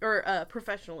properly or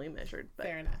professionally measured. But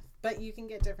Fair enough. But you can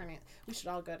get different. We should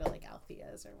all go to like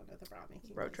Althea's or one of the bra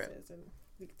making Road trip. places and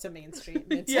to Main Street,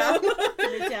 Midtown. Yeah.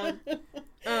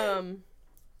 Midtown.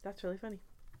 That's really funny.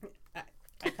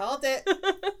 I called it.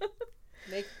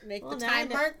 Make Well, the now I time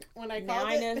know- mark when I Now called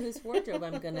I it. know whose wardrobe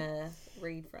I'm gonna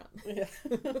read from. Yeah.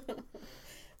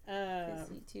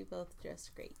 'Cause you two both dress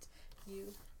great.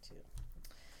 You too.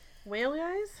 Well,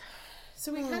 guys.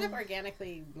 So we kind of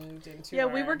organically moved into Yeah,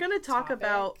 we our were gonna talk topic,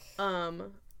 about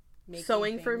making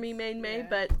sewing for things. Me Made May, Yeah.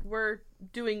 but we're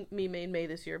doing Me Made May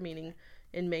this year, meaning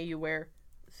in May you wear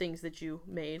things that you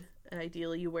made. And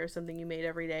ideally, you wear something you made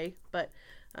every day. But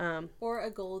Or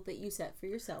a goal that you set for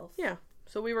yourself. yeah,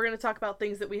 so we were going to talk about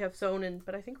things that we have sewn,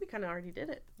 but I think we kind of already did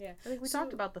it. Yeah. I think we So-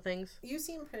 talked about the things. You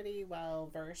seem pretty well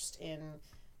versed in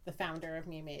the founder of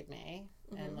Me Made May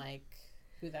and like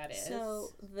who that is.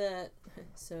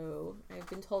 So I've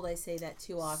been told I say that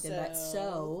too often, but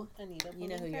so Anita, you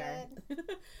know who you are.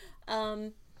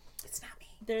 are. It's not me.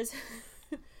 There's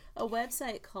a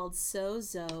website called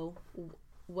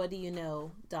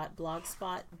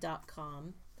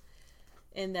SoZo.blogspot.com,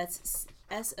 and that's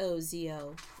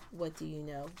SOZO. What do you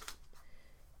know?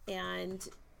 And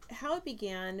how it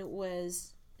began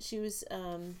was she was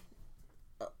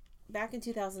back in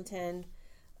 2010.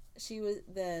 She was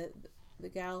the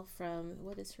gal from,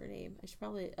 what is her name?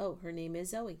 Her name is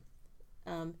Zoe.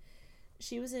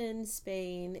 She was in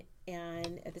Spain,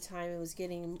 and at the time it was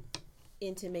getting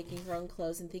into making her own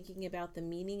clothes and thinking about the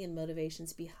meaning and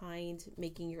motivations behind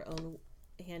making your own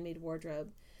handmade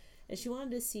wardrobe. And she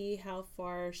wanted to see how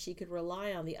far she could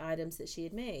rely on the items that she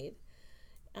had made.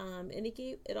 And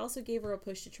it also gave her a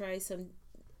push to try some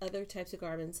other types of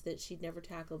garments that she'd never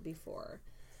tackled before.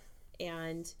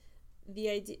 And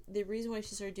the reason why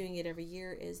she started doing it every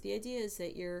year is the idea is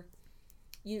that you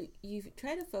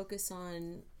try to focus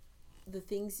on the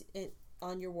things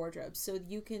on your wardrobe, so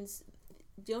you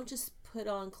don't just put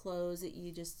on clothes that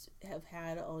you just have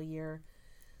had all year,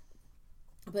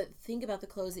 but think about the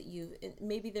clothes that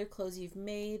maybe they're clothes you've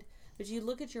made, but you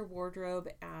look at your wardrobe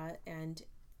and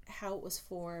how it was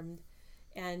formed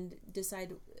and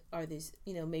decide, are these,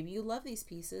 maybe you love these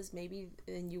pieces, maybe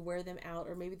and you wear them out,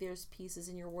 or maybe there's pieces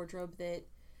in your wardrobe that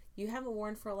you haven't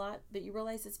worn for a lot, but you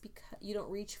realize it's because you don't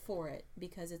reach for it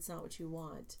because it's not what you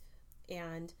want.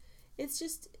 And it's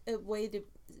just a way to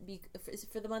be,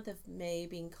 for the month of May,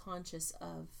 being conscious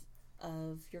of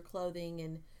your clothing.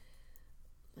 And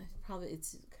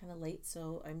it's kind of late,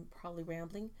 so I'm probably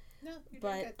rambling. No, you're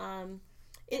doing good.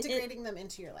 Integrating them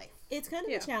into your life. It's kind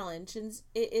of a challenge, and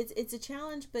it's a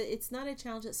challenge, but it's not a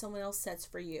challenge that someone else sets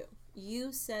for you.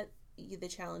 You set the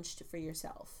challenge for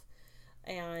yourself.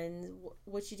 And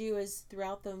what you do is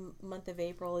throughout the month of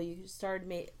April, you start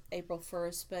April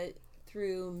 1st, but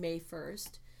through May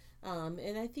 1st.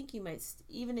 And I think you might,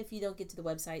 even if you don't get to the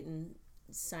website and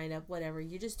sign up, whatever,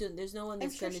 you're just doing, there's no one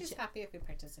that's going to... I'm sure she's happy if we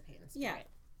participate in spirit.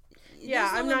 Yeah. Yeah,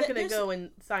 I'm not going to go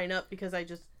and sign up because I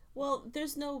just Well,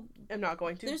 there's no I'm not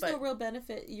going to. There's but no real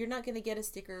benefit. You're not going to get a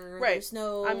sticker. Right. There's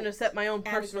no. I'm going to set my own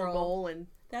Add personal girl. goal, and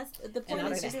That's the And point.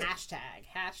 I'm Is going to just,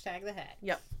 hashtag the heck.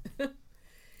 yep.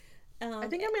 I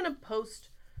think I'm going to post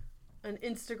an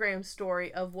Instagram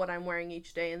story of what I'm wearing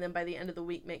each day, and then by the end of the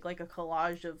week make like a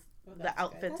collage of the that's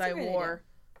outfits That's a I great wore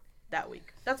that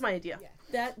week. That's my idea. Yeah.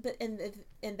 that, but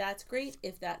and that's great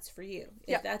if that's for you. If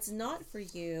Yeah. that's not for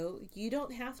you, you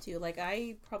don't have to. Like,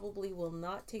 I probably will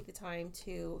not take the time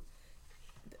to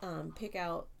pick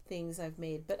out things I've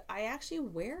made, but I actually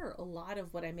wear a lot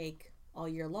of what I make all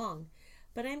year long.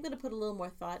 But I'm going to put a little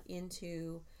more thought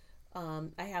into.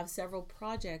 I have several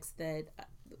projects that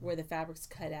where the fabric's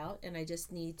cut out, and I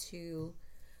just need to.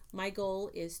 My goal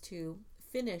is to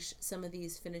finish some of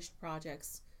these finished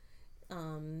projects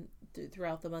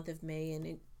throughout the month of May,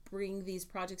 and bring these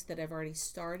projects that I've already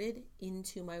started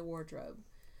into my wardrobe.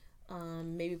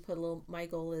 Maybe put a little. My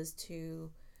goal is to.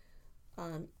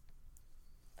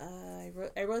 I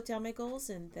wrote down my goals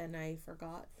and then I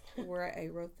forgot where I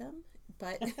wrote them,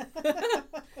 but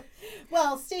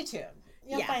Well, stay tuned.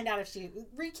 You'll Yeah. find out if she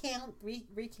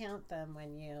recount them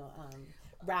when you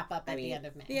wrap up at the end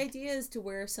of May. the idea is to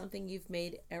wear something you've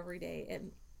made every day,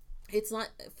 and it's not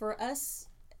for us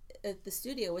at the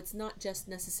studio. It's not just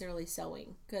necessarily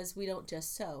sewing, because we don't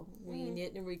just sew. We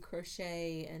knit and we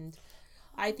crochet, and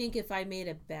I think if I made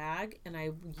a bag and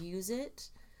I use it,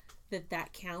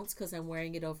 that counts because I'm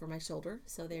wearing it over my shoulder.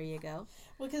 So there you go.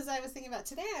 Well, because I was thinking about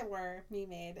today, I wore Me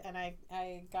Made, and I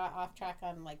got off track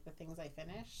on like the things I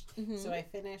finished. Mhm. So I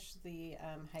finished the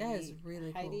That is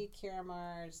really cool. Heidi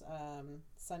Kiramar's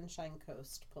Sunshine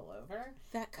Coast pullover.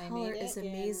 That I color made is it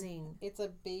in- amazing. It's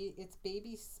it's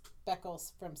baby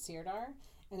speckles from Sirdar,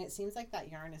 and it seems like that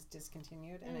yarn is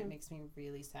discontinued, and it makes me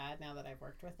really sad now that I've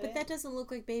worked with it. But that doesn't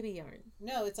look like baby yarn.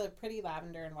 No, it's a pretty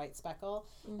lavender and white speckle.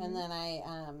 Mm-hmm. And then I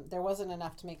there wasn't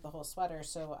enough to make the whole sweater,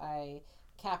 so I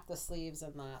capped the sleeves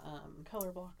and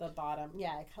Color block. the bottom.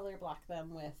 Yeah, I color blocked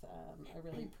them with a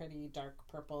really pretty dark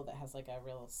purple that has like a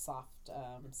real soft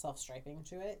self striping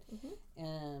to it.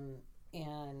 Mm-hmm.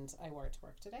 And I wore it to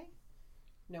work today.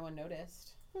 No one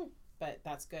noticed. But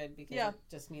that's good because Yeah. it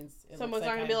just means Someone's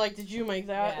not going to be like, did you make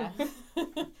that?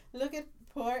 Yeah. Look at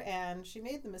poor Anne. She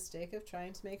made the mistake of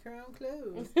trying to make her own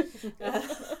clothes.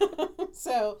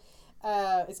 So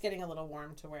it's getting a little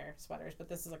warm to wear sweaters, but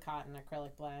this is a cotton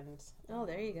acrylic blend. Oh,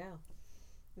 there you go.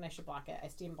 And I should block it. I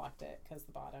steam blocked it because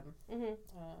the bottom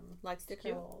Likes to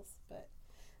curl. curls. But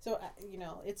so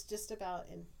it's just about.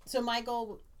 So my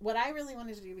goal, what I really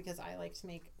wanted to do, because I like to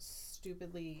make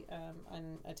stupidly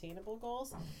unattainable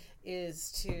goals,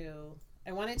 is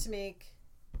I wanted to make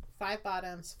 5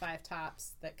 bottoms, 5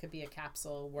 tops that could be a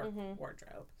capsule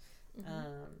wardrobe.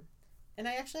 And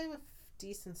I actually have a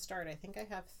decent start. I think I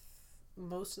have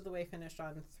most of the way finished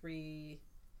on 3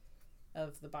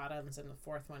 of the bottoms and the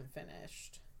 4th one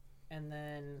finished. And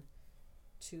then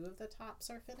 2 of the tops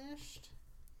are finished.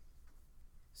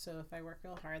 So if I work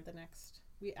real hard the next...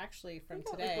 We actually, from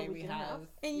today, we have...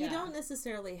 And you don't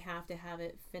necessarily have to have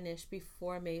it finished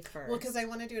before May 1st. Well, because I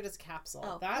want to do it as a capsule.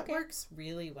 Oh, that okay. works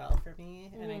really well for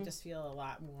me, and I just feel a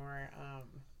lot more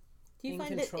Do you in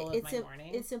find control that of my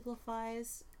morning. it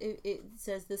simplifies? It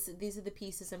says these are the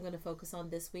pieces I'm going to focus on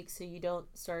this week, so you don't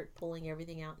start pulling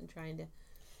everything out and trying to...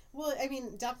 Well, I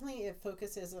mean, definitely it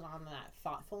focuses on that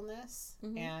thoughtfulness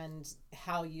and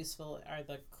how useful are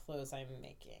the clothes I'm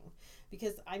making.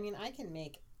 Because, I mean, I can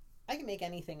make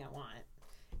anything I want.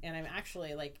 And I'm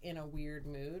actually, like, in a weird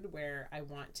mood where I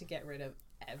want to get rid of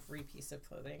every piece of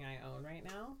clothing I own right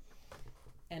now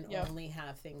and only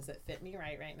have things that fit me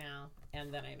right now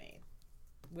and that I made.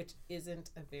 Which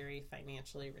isn't a very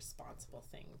financially responsible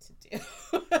thing to do.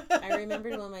 I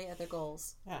remembered one of my other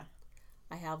goals. Yeah.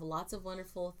 I have lots of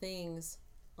wonderful things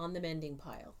on the mending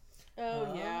pile.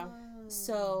 Oh, yeah.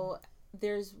 So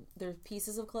there's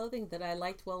pieces of clothing that I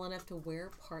liked well enough to wear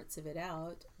parts of it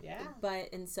out. Yeah.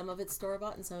 And some of it's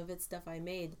store-bought and some of it's stuff I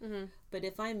made. But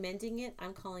if I'm mending it,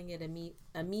 I'm calling it a me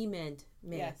mend.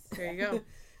 Yes. There you go.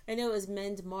 I know it was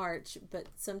Mend March, but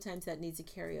sometimes that needs to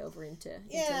carry over into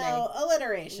Yeah,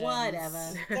 alliteration.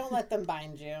 Whatever. Don't let them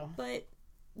bind you. But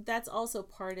that's also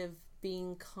part of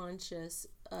being conscious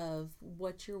of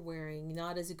what you're wearing,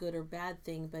 not as a good or bad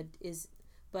thing, but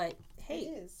hey,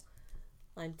 It is.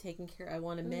 I'm taking care. I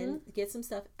want to get some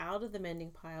stuff out of the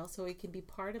mending pile so it can be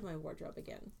part of my wardrobe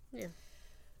again. Yeah.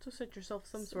 So set yourself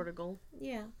some sort of goal.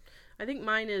 Yeah. I think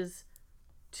mine is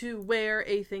to wear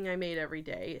a thing I made every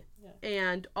day. Yeah.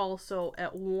 And also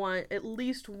at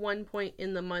least one point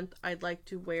in the month, I'd like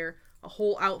to wear a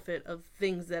whole outfit of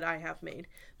things that I have made,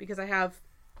 because I have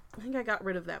I think I got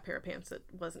rid of that pair of pants that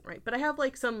wasn't right. But I have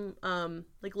like some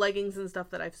like leggings and stuff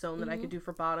that I've sewn that I could do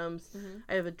for bottoms.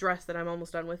 I have a dress that I'm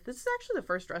almost done with. This is actually the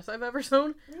first dress I've ever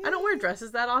sewn. I don't wear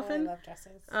dresses that often. I love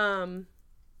dresses.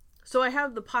 So I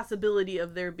have the possibility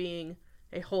of there being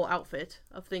a whole outfit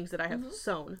of things that I have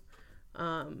sewn. So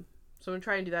I'm going to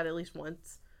try and do that at least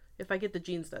once. If I get the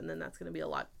jeans done, then that's going to be a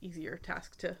lot easier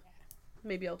task to...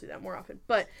 Maybe I'll do that more often.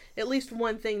 But at least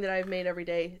one thing that I've made every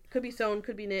day. Could be sewn,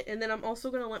 could be knit. And then I'm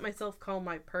also going to let myself call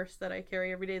my purse that I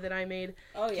carry every day that I made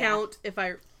count if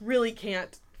I really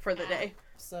can't for the day.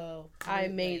 So I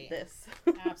made this.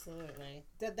 Absolutely.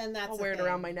 Then that's I'll wear it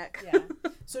around my neck. Yeah.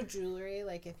 So jewelry,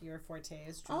 like if your forte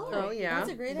is jewelry. Oh yeah.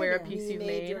 That's a great wear idea. a piece you you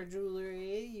made made. your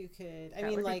jewelry. You could. I That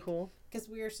mean, would be like, cool. because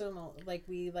we are so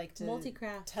we like to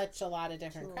Multi-craft. touch a lot of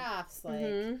different Cool. crafts.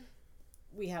 Like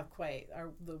we have quite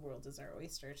the world is our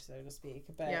oyster, so to speak.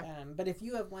 But but if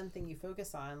you have one thing you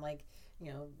focus on, like,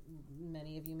 you know,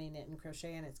 many of you may knit and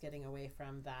crochet, and it's getting away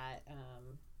from that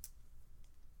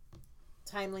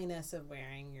timeliness of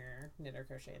wearing your knit or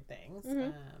crocheted things.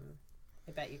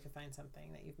 I bet you could find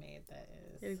something that you've made that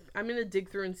is. I'm gonna dig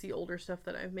through and see older stuff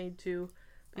that I've made too,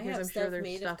 I because have I'm stuff sure there's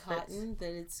made stuff of cotton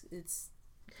that it's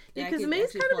Yeah, I because could May's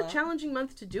actually kind pull of a out. challenging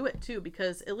month to do it too,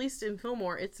 because at least in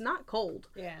Fillmore it's not cold,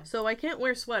 Yeah. so I can't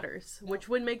wear sweaters, which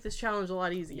would make this challenge a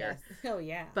lot easier. Yes. Oh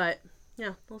yeah. But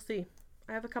yeah, we'll see.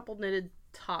 I have a couple knitted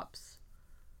tops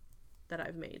that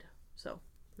I've made, so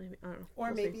maybe I don't know. Or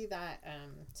We'll maybe see. that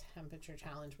temperature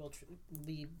challenge will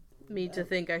lead Me to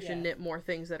think I should yeah. knit more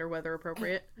things that are weather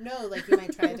appropriate. No, like you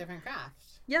might try a different craft.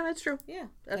 Yeah, that's true. Yeah.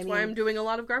 That's I why mean- I'm doing a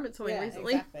lot of garment sewing Yeah,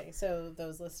 recently. exactly. So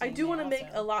those listeners. I do want to make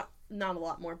a lot, not a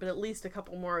lot more, but at least a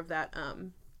couple more of that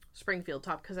Springfield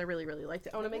top, because I really, really liked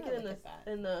it. I want to make it look at that.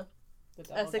 in the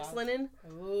double Essex dot. linen.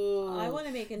 Ooh. I want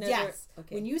to make another. Yes.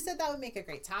 Okay. When you said that would make a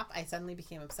great top, I suddenly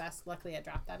became obsessed. Luckily, I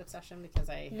dropped that obsession because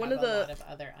I One have of the- a lot of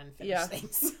other unfinished Yeah.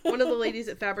 things. One of the ladies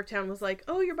at Fabric Town was like,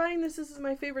 "Oh, you're buying this. This is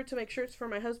my favorite to make shirts for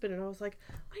my husband." And I was like,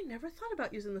 "I never thought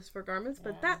about using this for garments,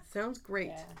 but Yeah. that sounds great."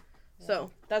 Yeah.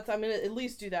 So I'm gonna at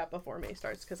least do that before May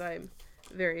starts, because I'm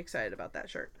very excited about that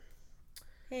shirt.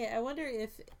 Hey, I wonder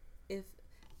if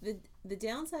the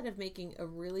downside of making a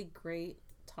really great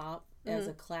top as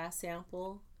a class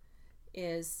sample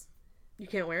is You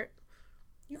can't wear it.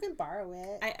 You can borrow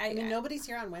it. I mean, nobody's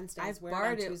here on Wednesdays. I've We're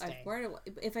borrowed on it. Tuesday. I've borrowed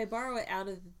it. If I borrow it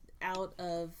out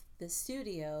of the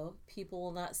studio, people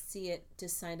will not see it to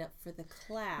sign up for the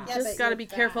class. Yeah, Just but got to you're be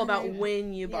careful about back.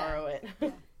 when you Yeah. borrow it.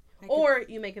 I could- Or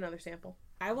you make another sample.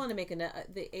 I want to make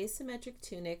the asymmetric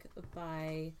tunic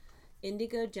by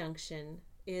Indigo Junction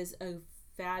is a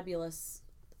fabulous.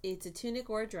 It's a tunic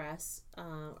or a dress,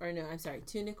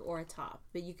 tunic or a top.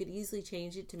 But you could easily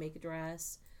change it to make a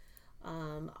dress.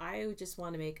 I just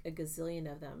want to make a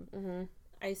gazillion of them. Mm-hmm.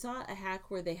 I saw a hack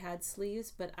where they had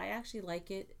sleeves, but I actually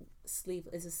like it.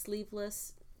 Is a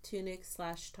sleeveless tunic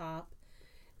 / top.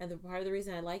 And the part of the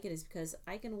reason I like it is because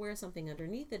I can wear something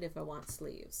underneath it if I want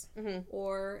sleeves. Mm-hmm.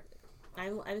 Or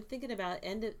I'm thinking about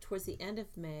towards the end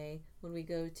of May when we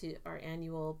go to our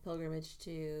annual pilgrimage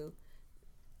to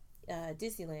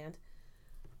Disneyland.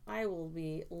 I will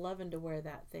be loving to wear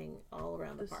that thing all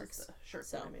around the This parks. is the shirt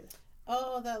So. that I made.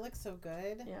 Oh, that looks so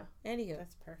good. Yeah. Anywho,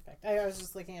 That's perfect. I was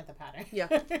just looking at the pattern. Yeah.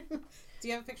 Do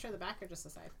you have a picture of the back or just the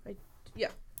side?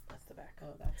 That's the back.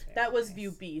 Oh, that's very That was nice.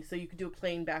 view B, so you could do a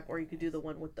plain back, or you could do the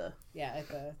one with the... Yeah,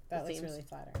 that looks seams. really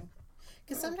flattering.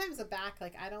 Because sometimes the back,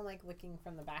 like, I don't like looking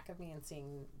from the back of me and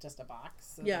seeing just a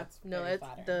box. So Yeah, that's no, very it's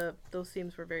flattering. those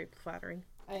seams were very flattering.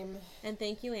 and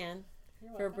thank you, Anne,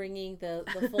 You're for welcome. bringing the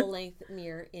full length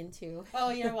mirror into Oh,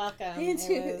 you're welcome.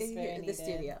 Into It was very the needed.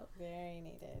 studio. Very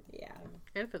needed. Yeah.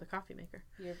 And for the coffee maker.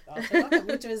 You're also welcome.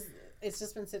 It's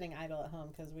just been sitting idle at home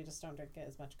because we just don't drink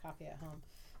as much coffee at home.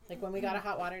 Like when we got a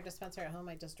hot water dispenser at home,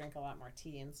 I just drink a lot more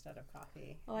tea instead of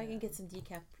coffee. Oh, I can get some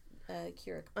decaf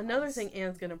Keurig. Another pods. thing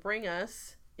Anne's going to bring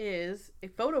us is a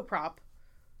photo prop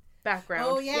background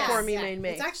Oh yeah, for Me Made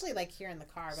May. It's actually like here in the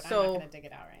car, but So- I'm not gonna dig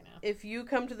it out right now. If you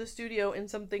come to the studio in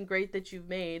something great that you've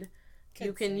made, you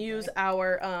Could can say use great.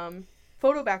 our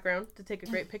photo background to take a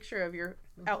great picture of your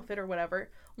outfit or whatever,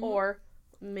 or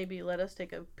maybe let us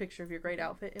take a picture of your great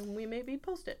outfit and we maybe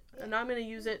post it. And I'm going to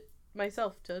use it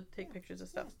myself to take pictures of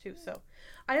stuff too. So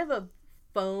I have a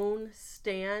phone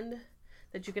stand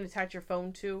that you can attach your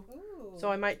phone to. Ooh.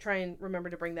 So I might try and remember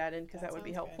to bring that in, because That that would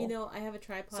be sounds helpful. You know, I have a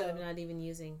tripod So- I'm not even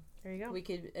using. There you go. We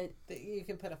could. You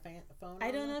can put a phone. I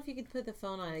on don't it? know if you could put the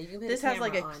phone on it. You can put This the has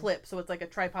like a camera on. clip, so it's like a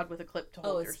tripod with a clip to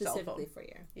hold Oh, your it's cell specifically phone. for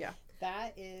you.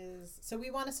 That is so.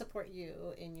 We want to support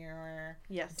you in your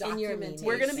Yes. In your documentation.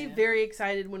 We're going to be very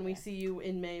excited when we see you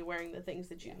in May wearing the things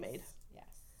that you've made. Yes.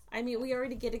 I mean, we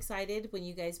already get excited when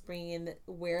you guys bring in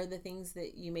wear the things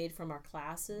that you made from our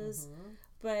classes,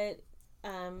 but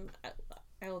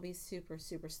I will be super,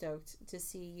 super stoked to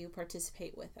see you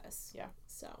participate with us. Yeah.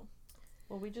 So.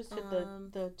 Well, we just hit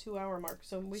the 2 hour mark,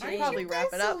 so we should Aren't probably you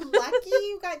wrap guys it up. so lucky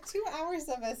you got 2 hours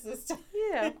of us this time.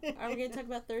 Yeah. Are we going to talk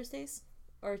about Thursdays?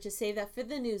 Or just save that for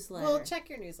the newsletter? Well, check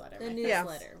your newsletter. The right?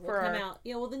 newsletter will for come our- out.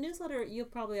 Yeah, well, the newsletter, you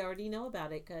probably already know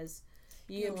about it because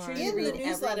I'm sure In you In read the every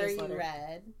newsletter you newsletter.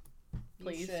 read,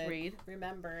 Please you should read.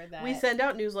 remember that We send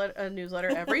out a newsletter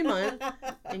every month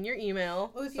in your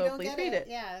email, Well, if you so don't please get read it.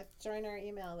 yeah, join our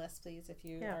email list, please, if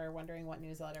you Yeah. are wondering what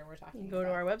newsletter we're talking You about. can go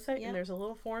to our website Yep. and there's a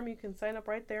little form. You can sign up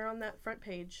right there on that front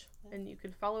page. And you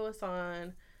can follow us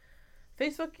on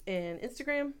Facebook and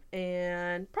Instagram,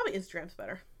 and probably Instagram's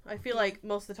better. I feel like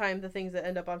most of the time the things that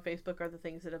end up on Facebook are the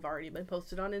things that have already been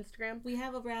posted on Instagram. We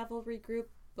have a Ravelry group,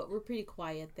 but we're pretty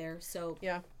quiet there. So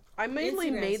I mainly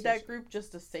Instagram's made that usually- group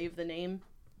just to save the name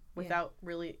without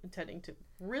really intending to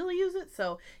really use it.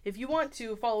 So if you want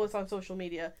to follow us on social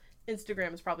media,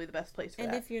 Instagram is probably the best place for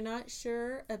and that. if you're not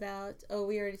sure about,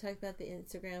 we already talked about the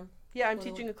Instagram. Yeah, I'm What-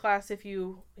 teaching a class. If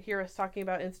you hear us talking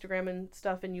about Instagram and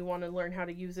stuff and you want to learn how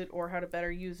to use it or how to better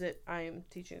use it, I'm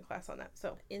teaching a class on that.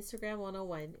 So Instagram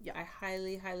 101. Yeah. I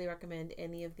highly, highly recommend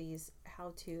any of these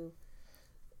how to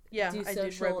yeah, do I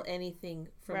social did anything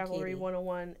from Ravelry Katie.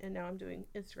 101 and now I'm doing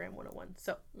Instagram 101.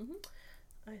 So Mhm.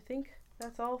 I think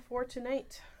that's all for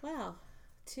tonight. Wow.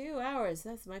 2 hours.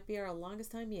 That might be our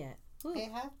longest time yet. Whew. I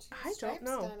have 2 I don't stripes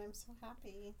know. done. I'm so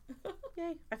happy.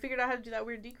 Yay. I figured out how to do that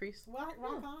weird decrease. Rock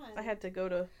on. I had to go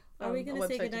to Are we a going to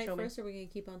say website to goodnight show me. first, or are we going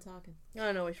to keep on talking?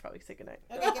 Oh, no, we should probably say goodnight.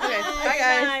 Okay, good Okay, night. bye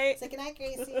guys. Say goodnight,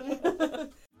 Gracie.